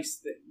said nice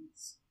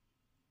things.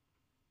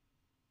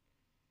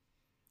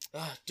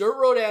 Dirt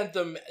Road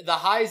Anthem, the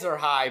highs are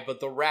high, but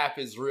the rap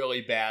is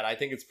really bad. I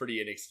think it's pretty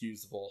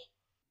inexcusable.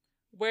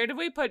 Where did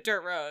we put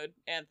Dirt Road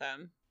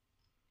Anthem?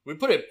 We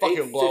put it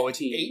fucking low.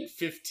 It's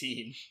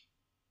 815.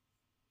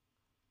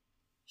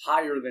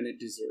 Higher than it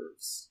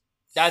deserves.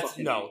 That's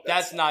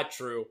not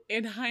true.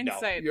 In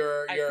hindsight,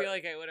 I feel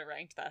like I would have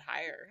ranked that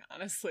higher,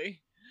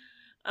 honestly.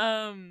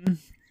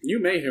 You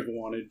may have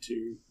wanted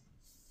to.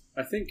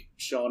 I think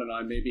Sean and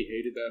I maybe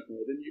hated that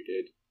more than you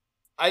did.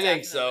 I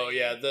think so,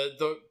 yeah.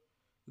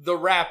 The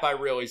rap I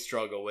really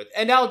struggle with.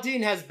 And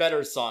Aldean has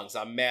better songs.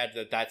 I'm mad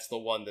that that's the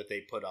one that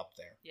they put up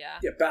there. Yeah.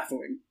 Yeah,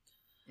 baffling.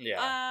 Yeah.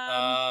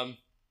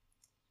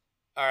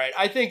 All right.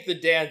 I think the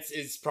dance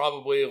is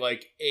probably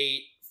like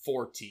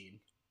 8-14.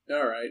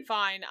 All right.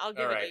 Fine. I'll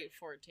give Alright. it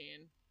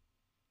 8-14.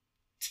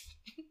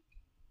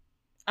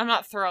 I'm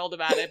not thrilled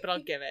about it, but I'll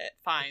give it.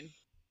 Fine.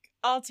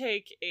 I'll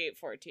take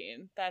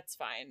 8-14. That's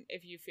fine.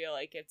 If you feel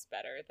like it's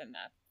better than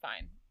that,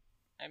 fine.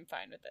 I'm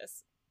fine with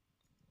this.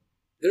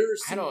 There are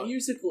some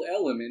musical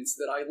elements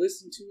that I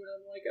listen to and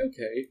I'm like,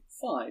 okay,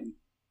 fine.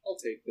 I'll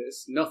take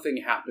this.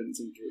 Nothing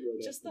happens in Dirt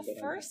Road Just Anthem the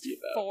that I'm first happy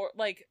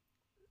about.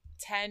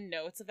 10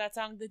 notes of that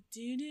song,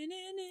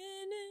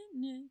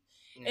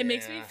 it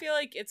makes me feel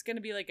like it's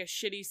gonna be like a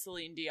shitty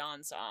Celine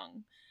Dion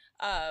song,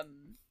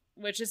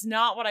 which is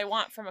not what I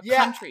want from a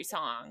country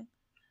song.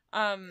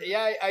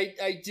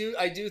 I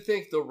do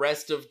think the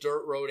rest of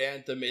Dirt Road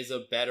Anthem is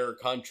a better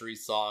country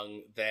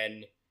song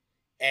than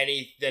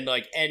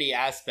any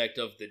aspect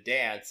of the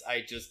dance.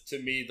 To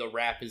me, the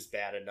rap is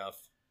bad enough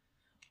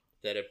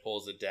that it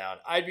pulls it down.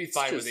 I'd be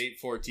fine with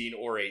 8-14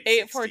 or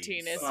 8-16.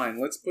 8-14 is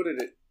fine. Let's put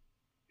it at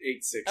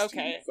 8-16.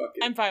 Okay, Fuck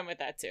it. I'm fine with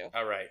that too.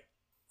 All right.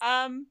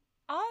 On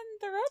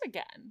the Road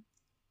Again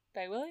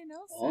by Willie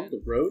Nelson. On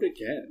the Road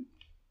Again.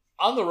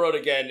 On the Road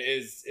Again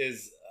is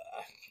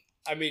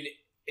I mean,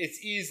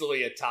 it's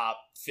easily a top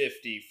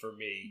 50 for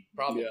me,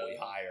 probably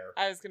higher.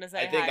 I was gonna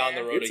say I think higher. On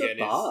the Road Again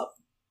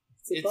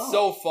it's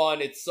so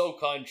fun. It's so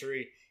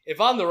country. If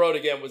On the Road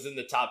Again was in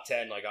the top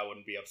 10, like I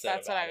wouldn't be upset.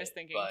 That's what I was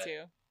thinking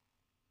too.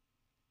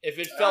 If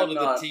it fell to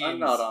the teens, I'm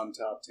not on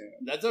top 10.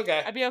 That's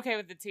okay. I'd be okay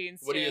with the teens.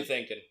 What too. are you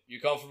thinking?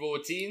 You comfortable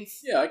with teens?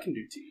 Yeah, I can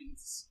do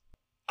teens.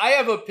 I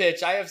have a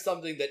pitch. I have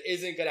something that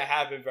isn't going to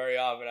happen very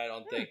often, I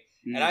don't think.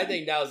 Mm. And I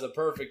think now is a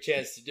perfect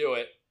chance to do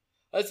it.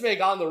 Let's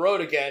make On the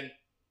Road Again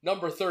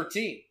number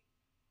 13,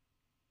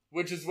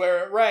 which is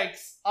where it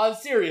ranks on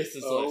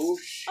Sirius's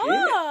list. Shit.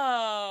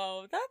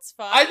 Oh, that's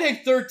fun. I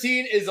think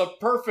 13 is a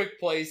perfect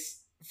place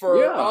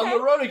for On the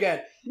Road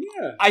Again.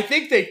 Yeah. I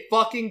think they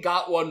fucking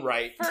got one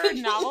right. For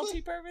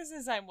novelty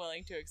purposes, I'm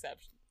willing to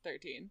accept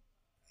 13.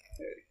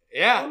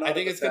 Yeah, I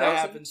think it's going to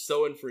happen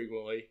so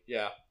infrequently.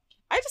 Yeah.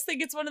 I just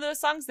think it's one of those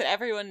songs that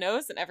everyone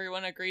knows and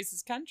everyone agrees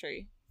is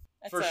country.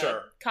 That's For a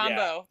sure.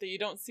 combo that you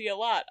don't see a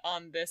lot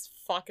on this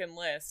fucking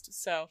list.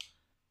 So,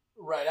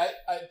 right,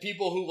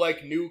 people who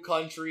like new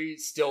country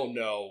still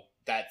know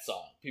that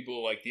song. People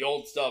who like the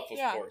old stuff, of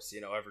course,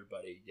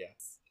 everybody.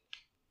 Yes.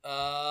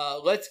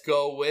 Let's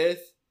go with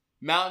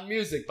Mountain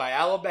Music by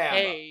Alabama.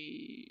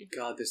 Hey.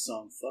 God, this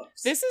song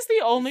fucks. This is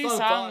the only song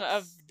song fucks.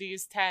 of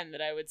these 10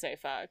 that I would say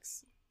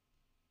fucks.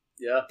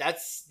 Yeah.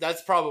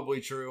 That's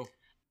probably true.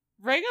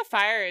 Ring of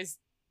Fire is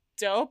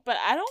dope, but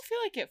I don't feel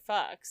like it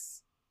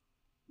fucks.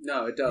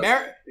 No, it doesn't.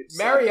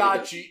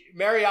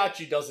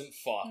 Mariachi doesn't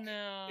fuck.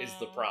 No. Is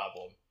the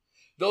problem.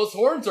 Those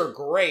horns are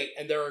great,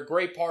 and they're a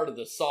great part of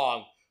the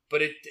song,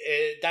 but it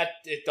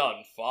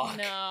doesn't fuck.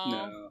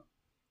 No.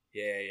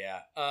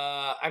 Yeah.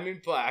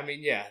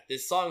 Yeah.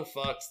 This song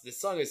fucks.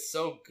 This song is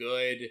so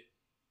good.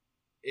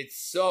 It's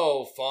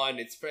so fun.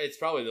 It's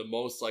probably the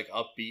most like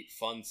upbeat,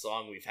 fun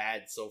song we've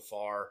had so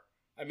far.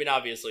 I mean,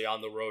 obviously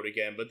On the Road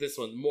Again, but this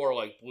one's more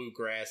like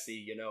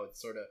bluegrassy.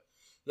 It's sort of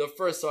the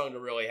first song to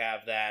really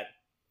have that.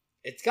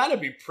 It's got to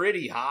be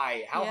pretty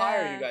high. How high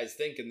are you guys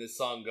thinking this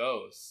song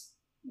goes?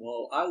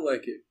 Well, I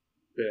like it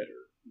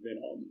better than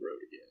On the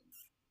Road Again.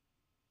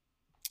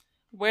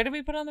 Where did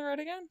we put On the Road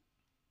Again?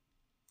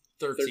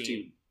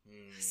 13.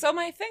 So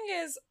my thing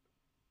is,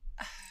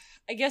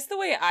 I guess the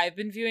way I've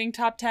been viewing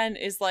top 10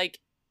 is like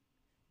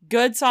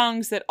good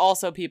songs that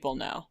also people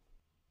know.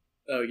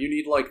 Oh, you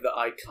need like the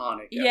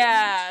iconic.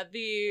 Yeah,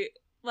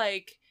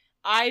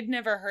 I'd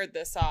never heard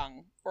this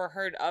song or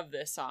heard of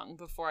this song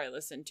before I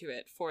listened to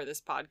it for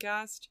this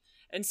podcast.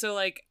 And so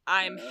like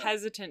I'm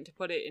hesitant to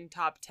put it in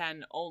top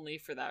 10 only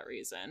for that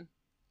reason.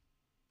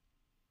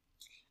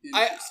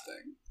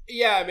 Interesting.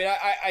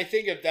 I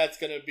think if that's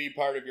going to be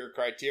part of your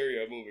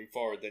criteria moving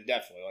forward, then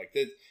definitely like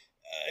this.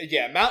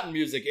 Mountain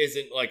Music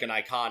isn't like an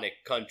iconic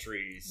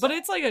country song. But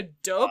it's like a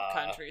dope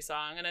country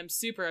song, and I'm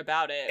super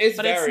about it. It's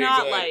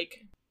not good.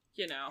 like,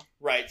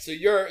 Right, so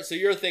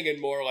you're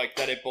thinking more like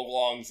that it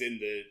belongs in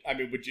the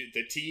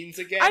teens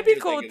again? I'd be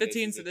cool with the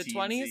teens or the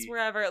 20s,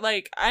 wherever,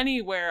 like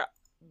anywhere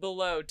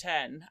below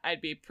 10,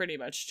 I'd be pretty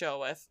chill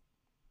with.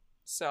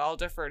 So I'll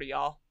defer to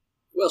y'all.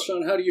 Well,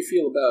 Sean, how do you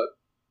feel about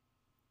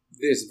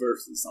this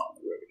versus On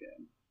the Road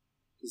Again?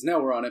 Because now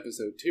we're on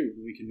episode 2,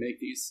 and we can make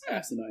these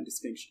asinine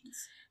distinctions.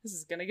 This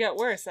is gonna get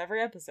worse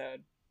every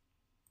episode.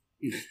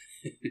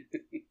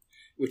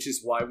 Which is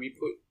why we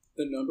put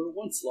the number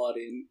 1 slot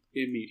in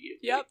immediately.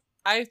 Yep.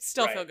 I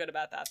still feel good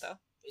about that, though.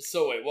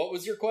 So wait, what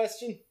was your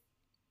question?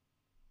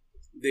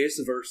 This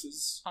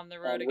versus On the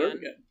Road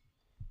Again.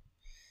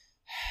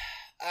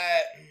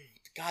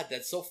 God,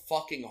 that's so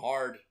fucking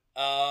hard.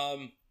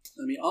 On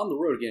the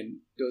Road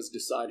Again does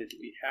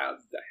decidedly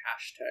have the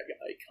hashtag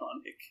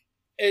iconic.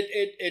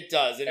 It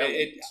does, and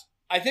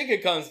I think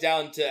it comes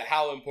down to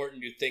how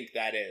important you think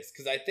that is,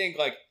 because I think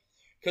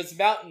because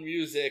Mountain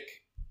Music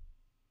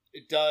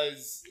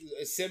does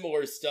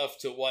similar stuff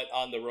to what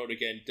On the Road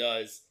Again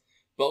does,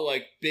 but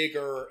like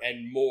bigger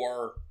and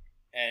more,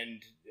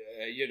 and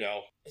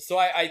so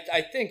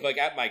I think like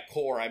at my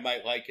core I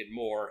might like it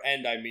more.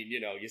 And I mean,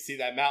 you see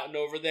that mountain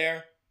over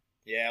there?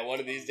 Yeah, one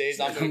of these days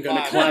I'm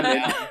gonna climb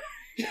it.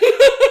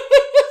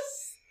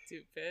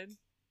 Stupid.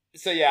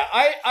 So yeah,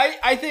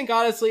 I think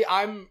honestly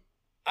I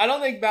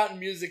don't think mountain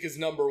music is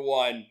number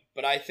 1,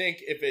 but I think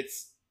if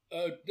it's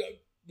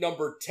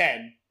number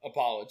 10,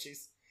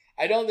 apologies.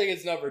 I don't think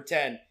it's number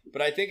 10,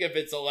 but I think if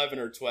it's 11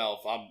 or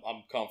 12,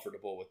 I'm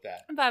comfortable with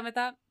that. I'm fine with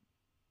that.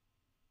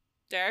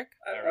 Derek?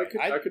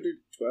 I could do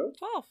 12.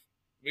 12.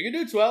 We can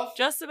do 12.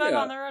 Just about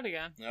On the Road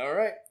Again. All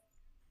right.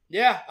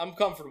 Yeah, I'm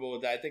comfortable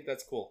with that. I think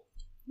that's cool.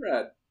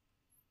 Rad.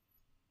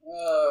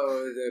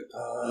 All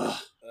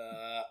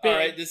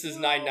right, this is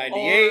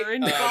 998.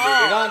 Moving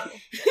on.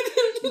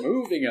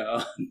 Moving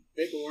on.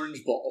 Big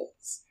orange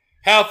balls.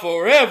 How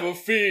Forever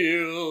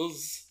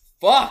Feels.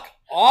 Fuck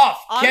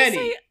off, Honestly,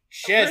 Kenny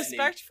Chesney.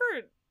 Respect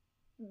for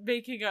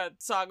making a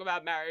song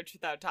about marriage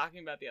without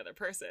talking about the other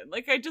person.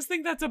 Like, I just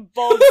think that's a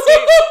bold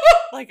statement.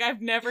 Like,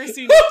 I've never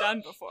seen it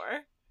done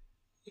before.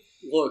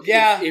 Look,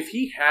 if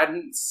he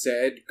hadn't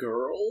said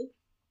girl,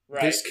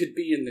 right, this could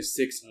be in the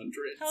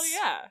 600s. Hell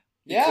yeah.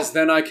 Because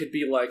then I could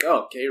be like,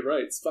 oh, gay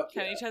rights, fuck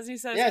Kenny Chesney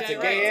says it's a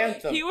gay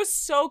anthem. He was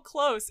so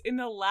close in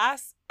the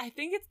last, I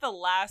think it's the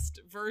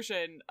last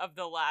version of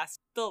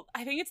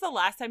I think it's the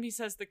last time he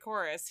says the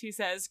chorus. He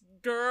says,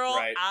 girl,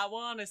 I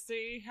want to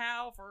see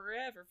how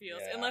forever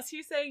feels. Yeah. Unless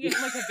he's saying it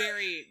in like a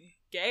very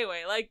gay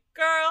way, like,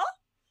 girl.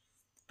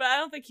 But I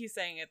don't think he's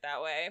saying it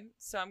that way.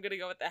 So I'm going to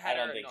go with the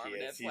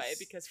heteronormative way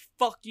because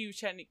fuck you,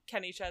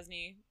 Kenny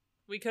Chesney.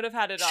 We could have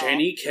had it all.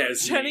 Chenny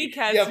Chesney.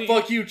 Yeah,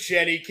 fuck you,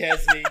 Chenny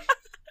Chesney.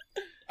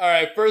 All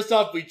right, first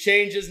off, we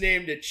change his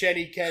name to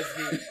Chenny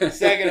Chesney.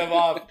 Second of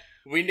all,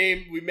 we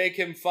make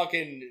him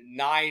fucking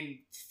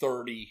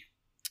 930.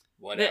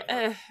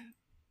 Whatever.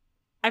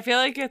 I feel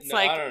like it's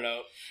like, I don't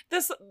know.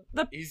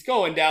 He's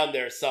going down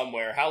there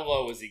somewhere. How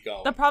low is he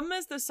going? The problem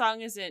is the song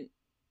isn't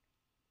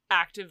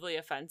actively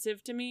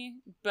offensive to me,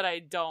 but I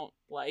don't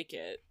like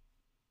it.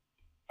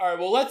 All right,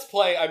 well, let's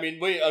play. I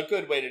mean, a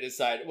good way to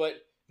decide what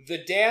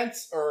the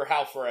dance or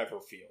How Forever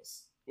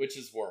Feels, which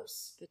is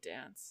worse. The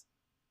dance.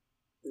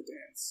 The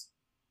dance.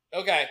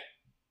 Okay.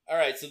 All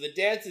right, so the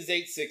dance is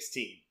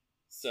 8:16.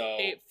 So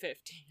 8:15.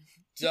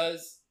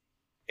 Does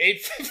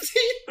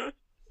 8:15?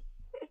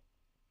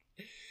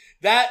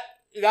 that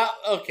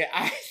okay.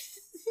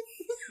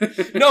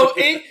 No,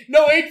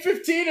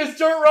 8:15 is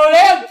Dirt Road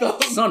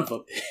Anthem. Son of a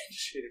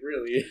bitch. It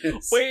really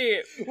is.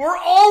 Wait. We're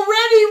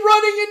already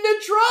running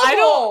into trouble. I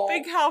don't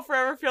think How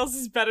Forever Feels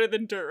is better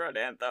than Dirt Road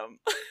Anthem.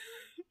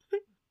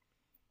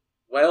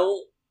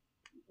 Well,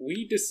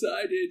 we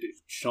decided,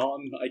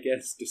 Sean, I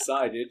guess,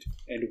 decided,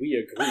 and we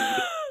agreed.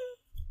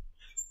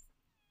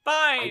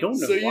 Fine. I don't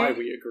know why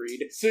we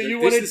agreed. So you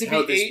want it to be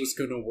how this was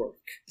going to work.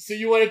 So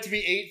you want it to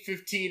be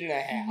 8:15 and a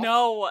half.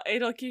 No,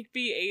 it'll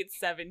be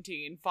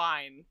 8:17.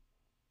 Fine.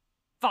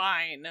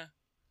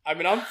 I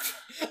mean,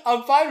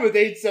 I'm fine with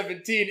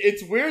 8:17.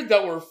 It's weird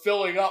that we're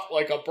filling up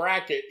like a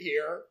bracket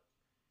here.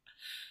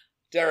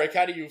 Derek,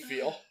 how do you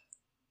feel?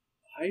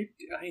 I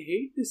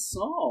hate this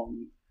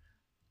song.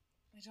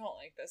 I don't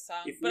like this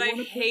song, if but I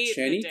hate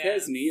Chenny the dance.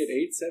 Chesney at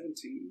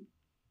 8:17.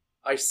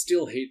 I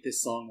still hate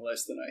this song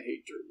less than I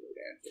hate Dirt Road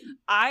Anthem.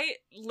 I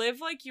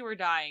Live Like You Were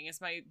Dying is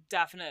my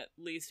definite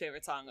least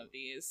favorite song of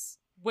these.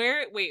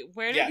 Where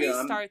did we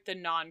start the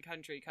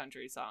non-country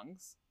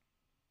songs?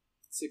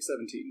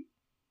 6:17.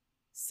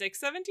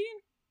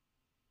 6:17?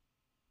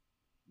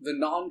 The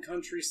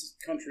non-country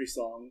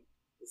song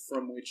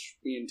from which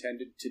we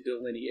intended to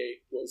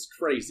delineate was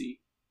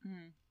Crazy.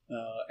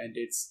 And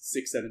it's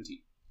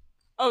 6:17.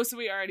 Oh, so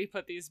we already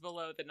put these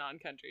below the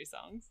non-country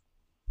songs?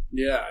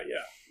 Yeah.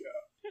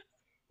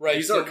 Right,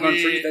 these are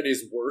country that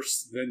is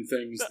worse than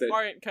things that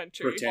aren't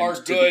country.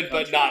 Are good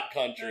but not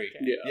country.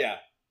 Okay.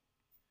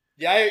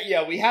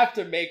 Yeah, we have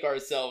to make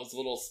ourselves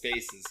little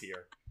spaces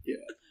here. Yeah.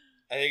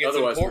 I think it's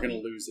otherwise important. We're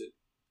going to lose it.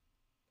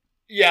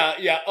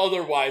 Yeah,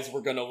 otherwise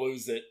we're going to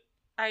lose it.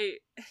 I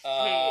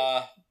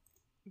hate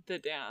the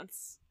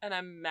dance, and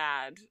I'm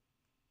mad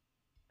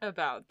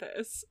about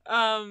this.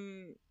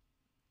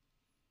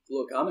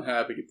 Look, I'm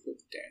happy to put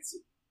the dance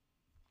in.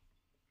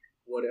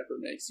 Whatever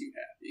makes you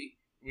happy.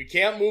 We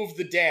can't move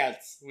the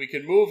dance. We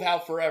can move How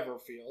Forever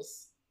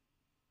Feels.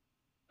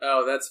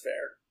 Oh, that's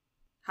fair.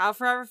 How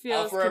Forever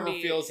Feels. How Forever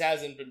Feels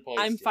hasn't been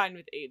placed. I'm fine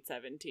with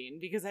 8:17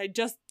 because I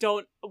just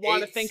don't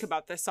want to think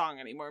about this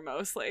song anymore.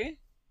 Mostly.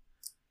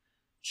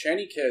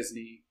 Chenny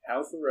Chesney,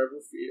 How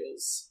Forever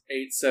Feels,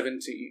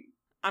 8:17.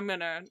 I'm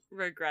gonna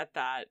regret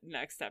that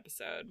next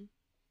episode.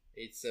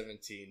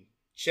 8:17.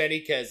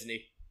 Chenny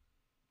Chesney.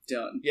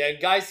 Done. Yeah,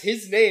 guys,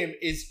 his name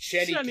is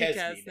Chenny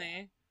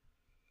Chesney.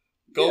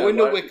 Go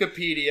into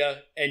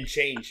Wikipedia and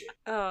change it.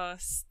 Oh,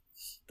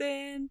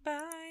 stand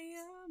by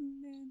your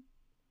man.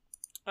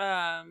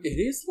 It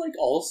is like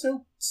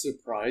also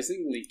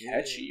surprisingly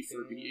catchy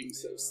for being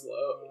so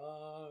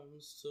slow.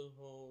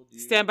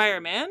 Stand by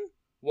Your Man?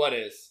 What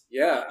is?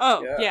 Yeah.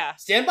 Oh, yeah.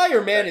 Stand By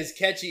Your Man is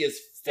catchy as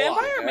fuck. Stand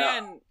By Your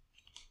Man,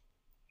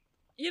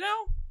 you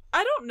know,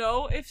 I don't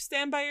know if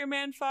Stand By Your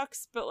Man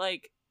fucks, but,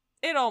 like,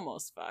 it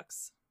almost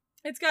fucks.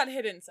 It's got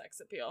hidden sex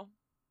appeal.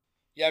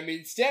 Yeah, I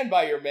mean, Stand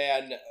By Your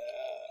Man,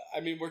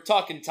 we're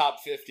talking top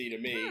 50 to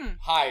me.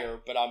 Higher,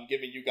 but I'm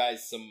giving you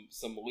guys some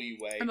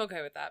leeway. I'm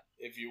okay with that.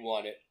 If you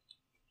want it.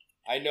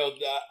 I know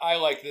that I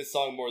like this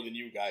song more than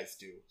you guys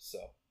do, so.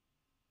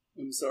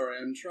 I'm sorry,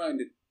 I'm trying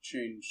to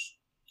change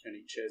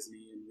Kenny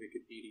Chesney in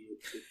Wikipedia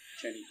to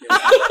Jenny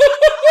Gilman.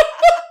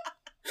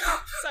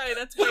 Sorry,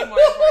 that's way more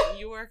important.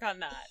 You work on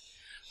that.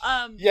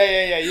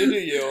 Yeah, you do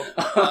you.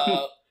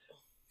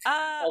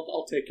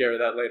 I'll take care of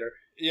that later.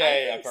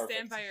 Yeah, perfect.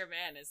 Stand By Your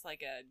Man is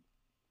like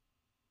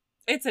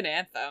it's an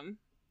anthem,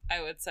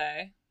 I would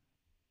say.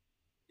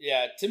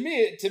 Yeah, to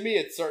me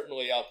it's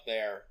certainly up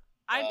there.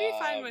 I'd be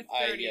fine with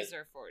 30s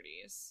or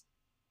 40s.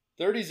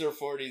 30s or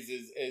 40s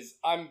is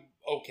I'm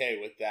okay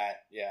with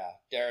that. Yeah.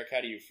 Derek, how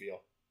do you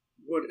feel?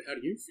 How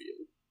do you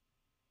feel?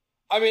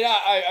 I mean,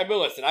 I mean,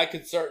 listen, I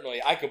could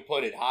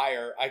put it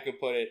higher. I think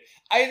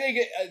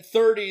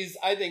 30s,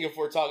 I think if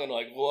we're talking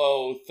like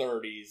low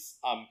 30s,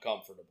 I'm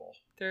comfortable.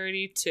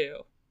 32.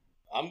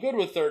 I'm good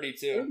with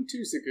 32. 32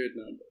 is a good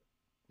number.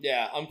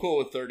 Yeah, I'm cool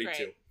with 32.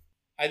 Great.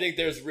 I think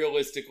there's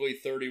realistically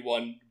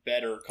 31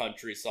 better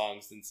country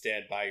songs than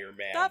Stand By Your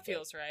Man. That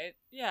feels right.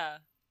 Yeah.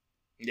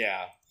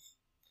 Yeah.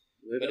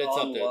 Live It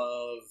On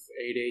Love,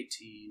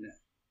 818.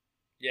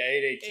 Yeah,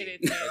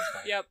 818.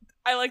 Yep.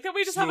 I like that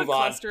we just have a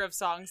cluster of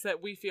songs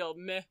that we feel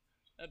meh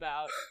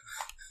about.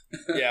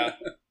 Yeah.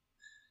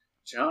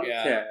 Johnny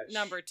Cash.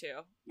 Number 2.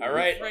 All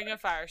right. Ring of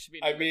Fire should be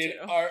number 2.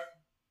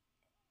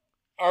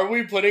 Are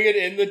we putting it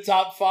in the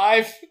top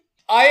 5?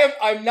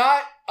 I'm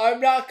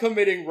not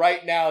committing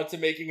right now to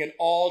making an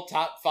all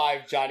top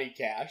 5 Johnny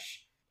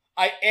Cash.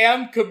 I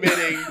am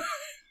committing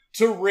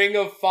to Ring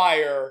of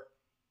Fire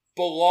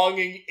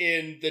belonging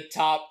in the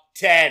top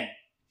 10.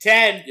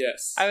 10.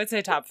 Yes. I would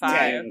say top 5.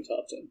 10 in the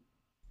top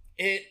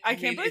 10. I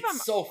can't believe I'm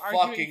so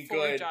arguing fucking for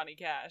good. Johnny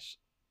Cash.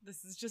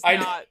 This is just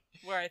not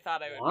where I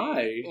thought I would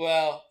be. Why?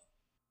 Well,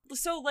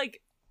 so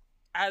like,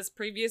 as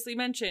previously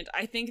mentioned,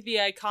 I think the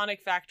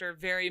iconic factor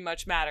very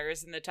much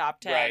matters in the top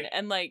 10. Right.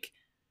 And like,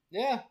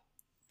 yeah,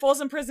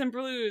 Folsom Prison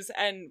Blues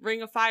and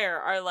Ring of Fire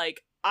are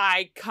like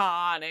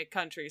iconic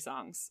country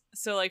songs.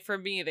 So like for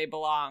me, they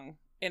belong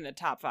in the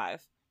top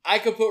 5. I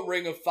could put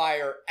Ring of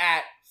Fire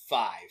at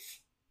 5.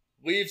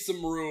 Leave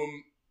some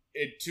room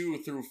in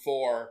 2 through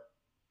 4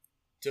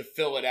 to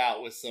fill it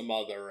out with some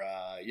other,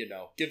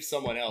 give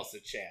someone else a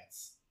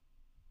chance.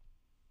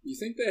 You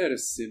think they had a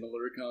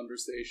similar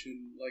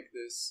conversation like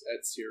this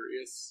at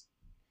Sirius?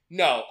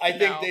 No, I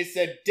think they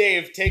said,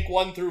 Dave, take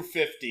 1 through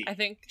 50. I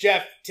think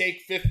Jeff,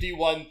 take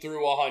 51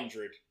 through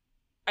 100.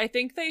 I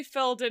think they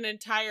filled an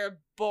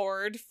entire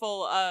board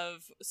full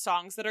of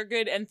songs that are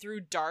good and threw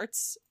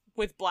darts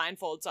with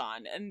blindfolds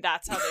on, and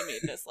that's how they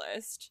made this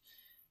list.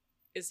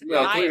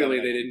 Well, clearly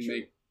they didn't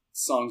make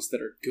songs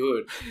that are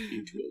good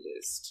into a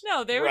list.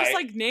 No, they were just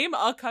like, name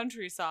a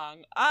country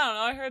song. I don't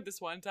know, I heard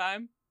this one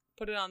time.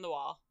 Put it on the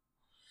wall.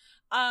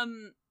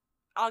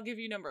 I'll give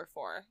you number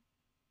 4.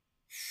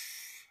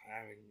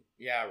 I mean,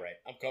 yeah, right.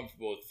 I'm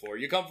comfortable with 4.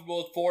 You comfortable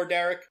with 4,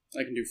 Derek?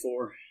 I can do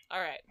 4. All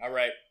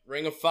right.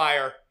 Ring of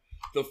Fire,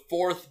 the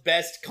 4th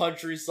best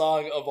country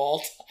song of all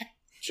time.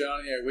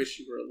 Johnny, I wish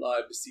you were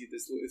alive to see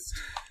this list.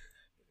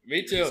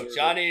 Me too.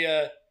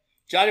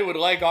 Johnny would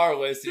like our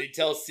list, and he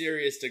tells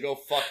Sirius to go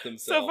fuck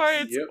themselves. So far,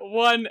 it's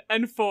 1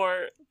 and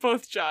 4,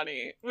 both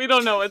Johnny. We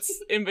don't know what's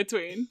in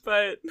between,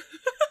 but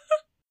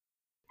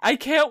I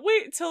can't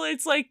wait till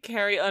it's like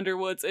Carrie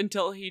Underwood's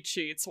Until He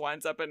Cheats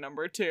winds up at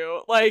number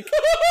 2. Like,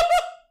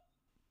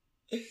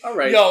 all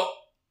right,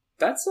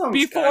 that song's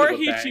before kind of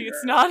he a banger.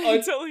 cheats, not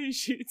until he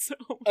cheats.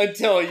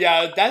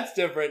 That's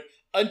different.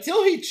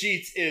 Until He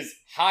Cheats is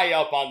high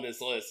up on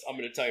this list. I'm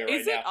going to tell you right now.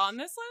 Is it on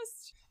this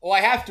list? Well, I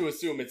have to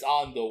assume it's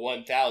on the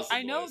 1000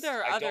 I know list.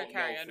 there are other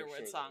Carrie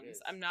Underwood songs.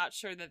 I'm not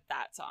sure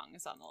that song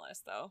is on the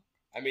list, though.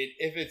 I mean,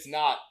 if it's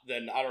not,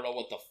 then I don't know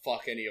what the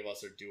fuck any of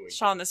us are doing.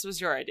 Sean, this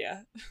was your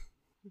idea.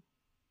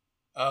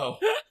 Oh.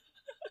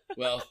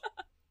 Well,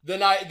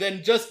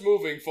 then just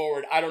moving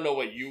forward, I don't know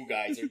what you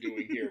guys are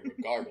doing here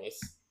regardless.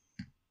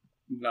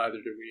 Neither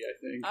do we, I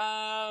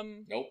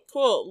think. Nope.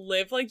 Cool.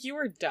 Live Like You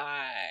or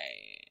Die.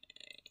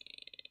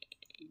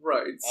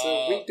 Right,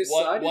 so we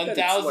decided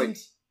 1,000?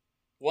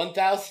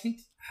 1,000?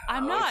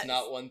 I'm not. It's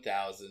not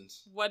 1,000.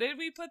 What did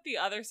we put the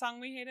other song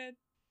we hated?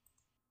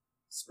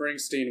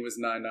 Springsteen was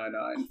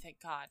 999. Oh,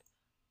 thank God.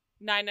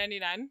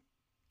 999?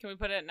 Can we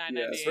put it at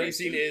 998? Yeah,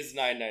 Springsteen is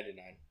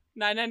 999.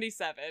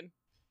 997.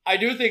 I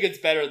do think it's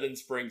better than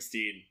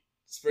Springsteen.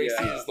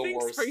 Springsteen is the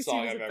worst Springsteen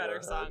song is I've a ever better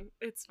heard. song.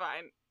 It's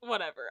fine.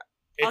 Whatever.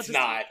 It's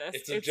not.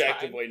 It's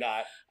objectively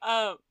fine.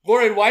 not.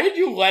 Lauren, why did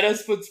you let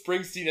us put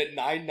Springsteen at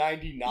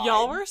 999?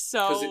 Y'all were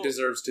so because it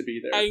deserves to be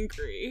there.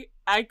 Angry.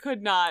 I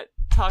could not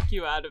talk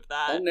you out of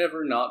that. I'll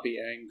never not be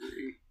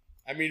angry.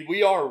 I mean,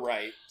 we are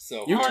right.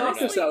 So you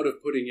talked us out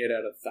of putting it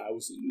at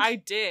 1,000. I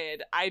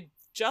did. I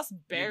just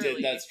barely. You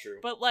did, that's true.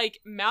 But, like,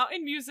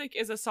 Mountain Music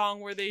is a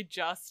song where they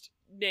just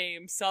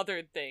name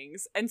Southern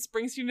things, and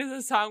Springsteen is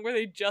a song where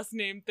they just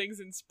name things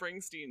in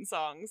Springsteen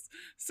songs.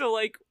 So,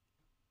 like,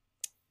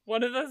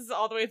 one of them is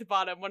all the way at the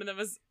bottom, one of them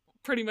is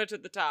pretty much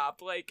at the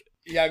top. Like,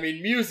 yeah, I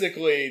mean,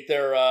 musically,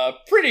 they're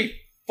pretty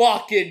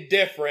fucking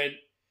different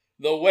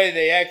the way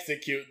they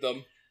execute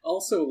them.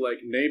 Also, like,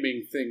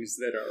 naming things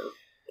that are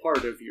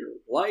part of your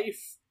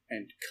life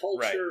and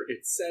culture,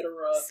 etc.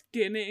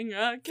 Skinning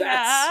a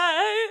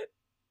cat.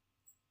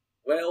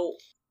 Well,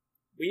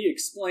 we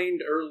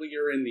explained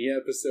earlier in the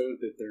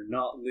episode that they're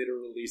not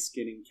literally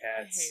skinning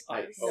cats. I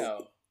hate this.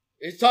 No.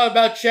 He's talking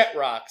about Chet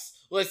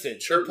Rocks. Listen,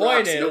 Chert the point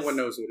rocks, is... no one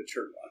knows what a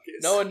chert rock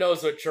is. No one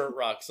knows what chert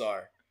rocks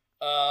are.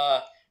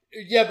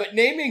 Yeah, but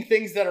naming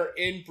things that are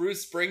in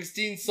Bruce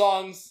Springsteen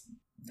songs...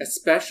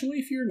 Especially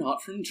if you're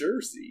not from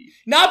Jersey.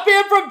 Not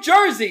being from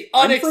Jersey!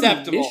 Unacceptable.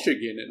 I'm from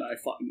Michigan, and I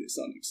find this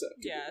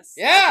unacceptable. Yes.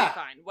 Yeah! Okay,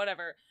 fine,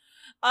 whatever.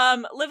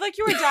 Live Like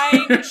You Were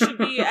Dying should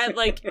be at,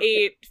 like,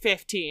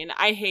 8:15.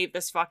 I hate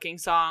this fucking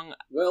song.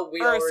 Well,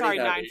 we already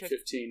have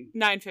 8:15.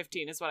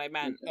 9:15 is what I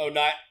meant. Oh,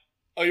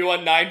 you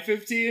want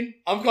 9:15?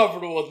 I'm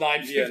comfortable with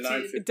 9:15. Yeah,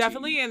 9:15.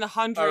 Definitely in the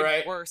 100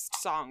 right. worst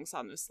songs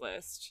on this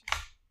list.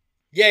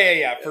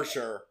 Yeah, for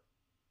sure.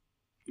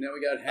 Now we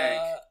got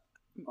Hank.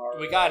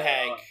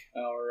 Hank.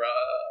 Our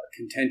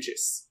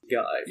contentious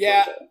guy.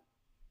 Yeah.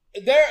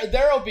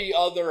 There'll be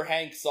other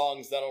Hank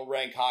songs that'll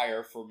rank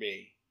higher for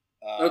me.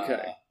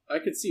 Okay, I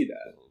could see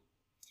that.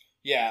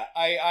 Yeah,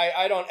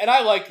 I don't... And I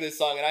like this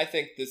song, and I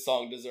think this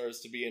song deserves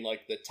to be in,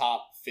 like, the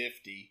top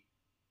 50.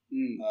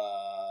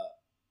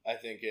 I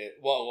think it...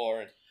 Well,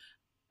 Lauren?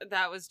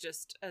 That was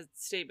just a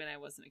statement I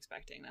wasn't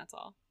expecting, that's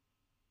all.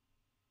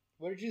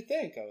 What did you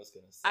think I was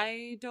going to say?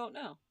 I don't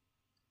know.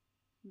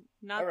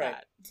 Not right.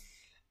 that.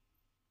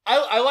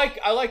 I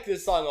like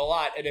this song a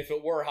lot, and if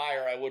it were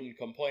higher, I wouldn't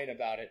complain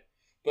about it.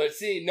 But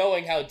see,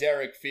 knowing how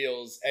Derek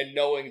feels, and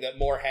knowing that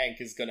more Hank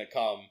is going to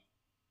come,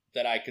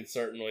 that I could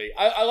certainly...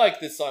 I like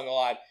this song a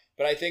lot,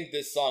 but I think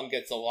this song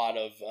gets a lot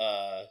of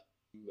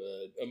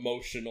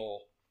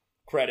emotional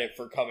credit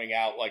for coming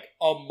out, like,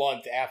 a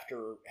month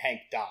after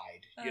Hank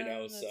died, you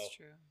know? That's so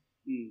true.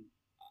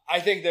 I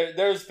think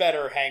there's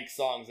better Hank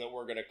songs that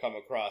we're going to come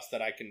across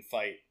that I can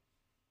fight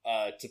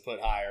to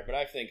put higher, but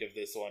I think if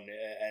this one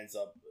ends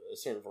up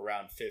sort of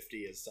around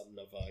 50 as something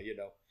of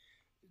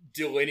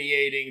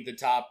delineating the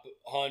top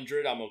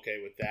 100, I'm okay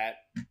with that.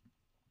 What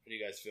do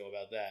you guys feel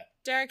about that?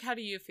 Derek, how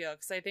do you feel?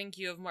 Because I think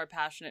you have more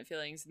passionate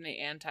feelings in the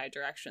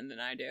anti-direction than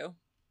I do.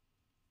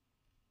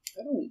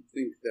 I don't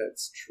think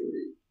that's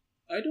true.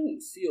 I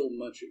don't feel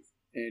much of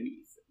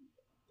anything.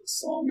 The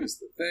song is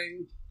the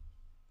thing.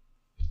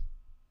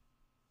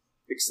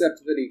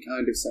 Except that he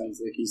kind of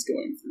sounds like he's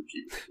going through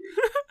puberty.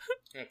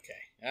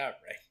 Okay,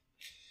 alright.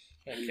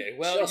 Okay,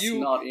 well, just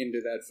not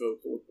into that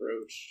vocal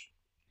approach.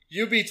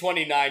 You be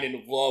 29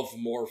 and love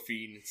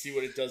morphine and see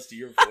what it does to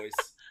your voice.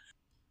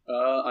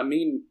 I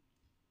mean,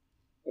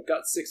 I've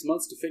got 6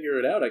 months to figure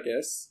it out, I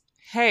guess.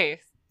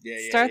 Hey,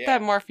 start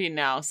that morphine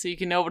now so you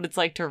can know what it's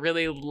like to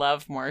really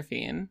love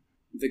morphine.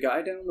 The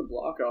guy down the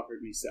block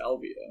offered me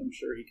salvia. I'm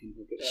sure he can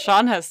hook it up.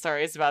 Sean has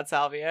stories about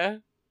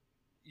salvia.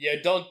 Yeah,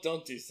 don't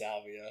do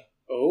salvia.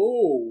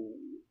 Oh.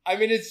 I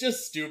mean, it's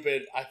just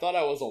stupid. I thought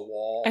I was a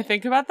wall. I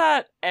think about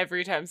that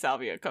every time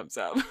salvia comes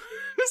up.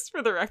 Just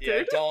for the record.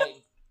 Yeah,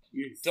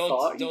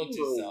 don't do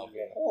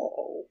salvia.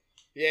 Wall.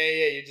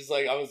 Yeah, you just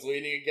like, I was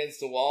leaning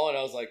against a wall and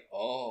I was like,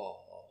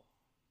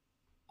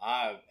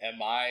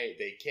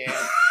 they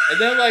can't.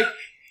 And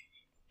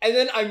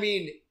then I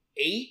mean,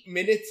 8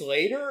 minutes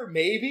later,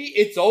 maybe,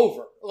 it's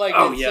over. Like,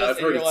 I've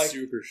heard it's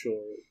super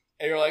short.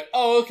 And you're like,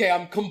 oh, okay,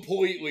 I'm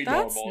completely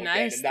That's normal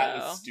nice, again. And that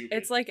though. was stupid.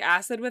 It's like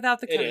acid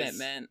without the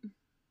commitment.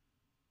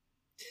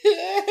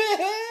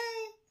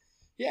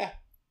 Yeah.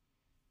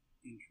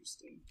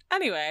 Interesting.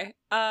 Anyway,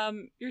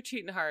 your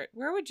cheating heart.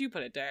 Where would you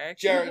put it, Derek?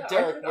 Derek,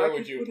 where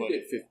would you put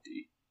it? At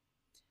 50.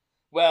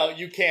 Well,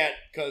 you can't,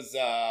 because,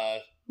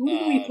 Who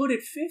do we put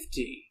at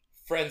 50?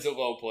 Friends at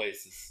Low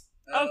Places.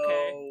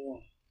 Okay.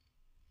 Oh,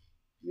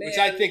 man, which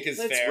I think is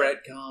fair.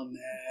 Let's retcon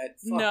that.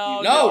 Fuck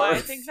No, No. I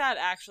think that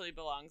actually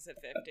belongs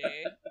at 50.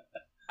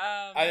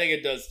 I think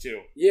it does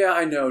too. Yeah,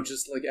 I know.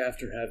 Just like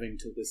after having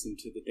to listen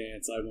to the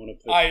dance, I want to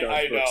put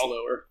I Brooks know.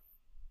 lower.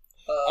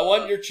 I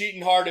want your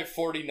cheating heart at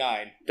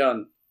 49.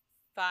 Done.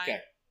 Fine.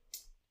 Okay.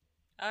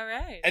 All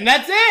right. And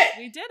that's it!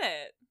 We did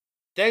it.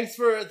 Thanks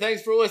for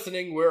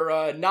listening.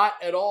 We're not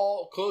at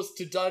all close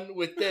to done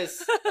with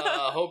this.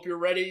 Hope you're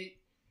ready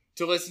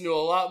to listen to a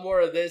lot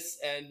more of this.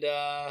 And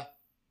I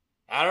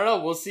don't know.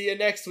 We'll see you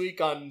next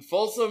week on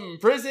Folsom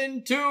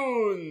Prison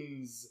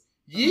Tunes.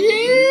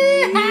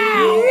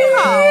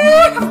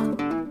 Yeah!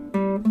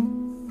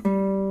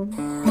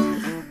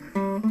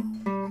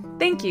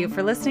 Thank you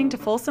for listening to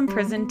Folsom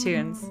Prison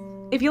Tunes.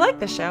 If you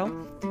like the show,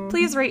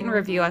 please rate and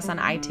review us on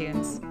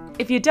iTunes.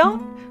 If you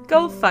don't,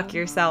 go fuck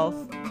yourself.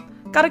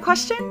 Got a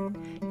question?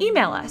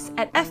 Email us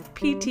at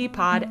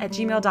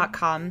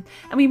fptpod@gmail.com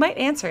and we might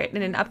answer it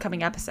in an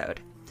upcoming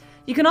episode.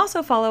 You can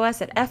also follow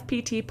us at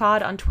FPT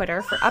Pod on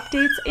Twitter for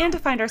updates and to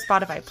find our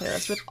Spotify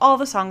playlist with all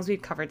the songs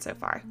we've covered so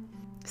far.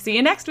 See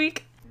you next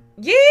week!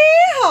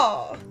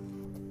 Yeehaw!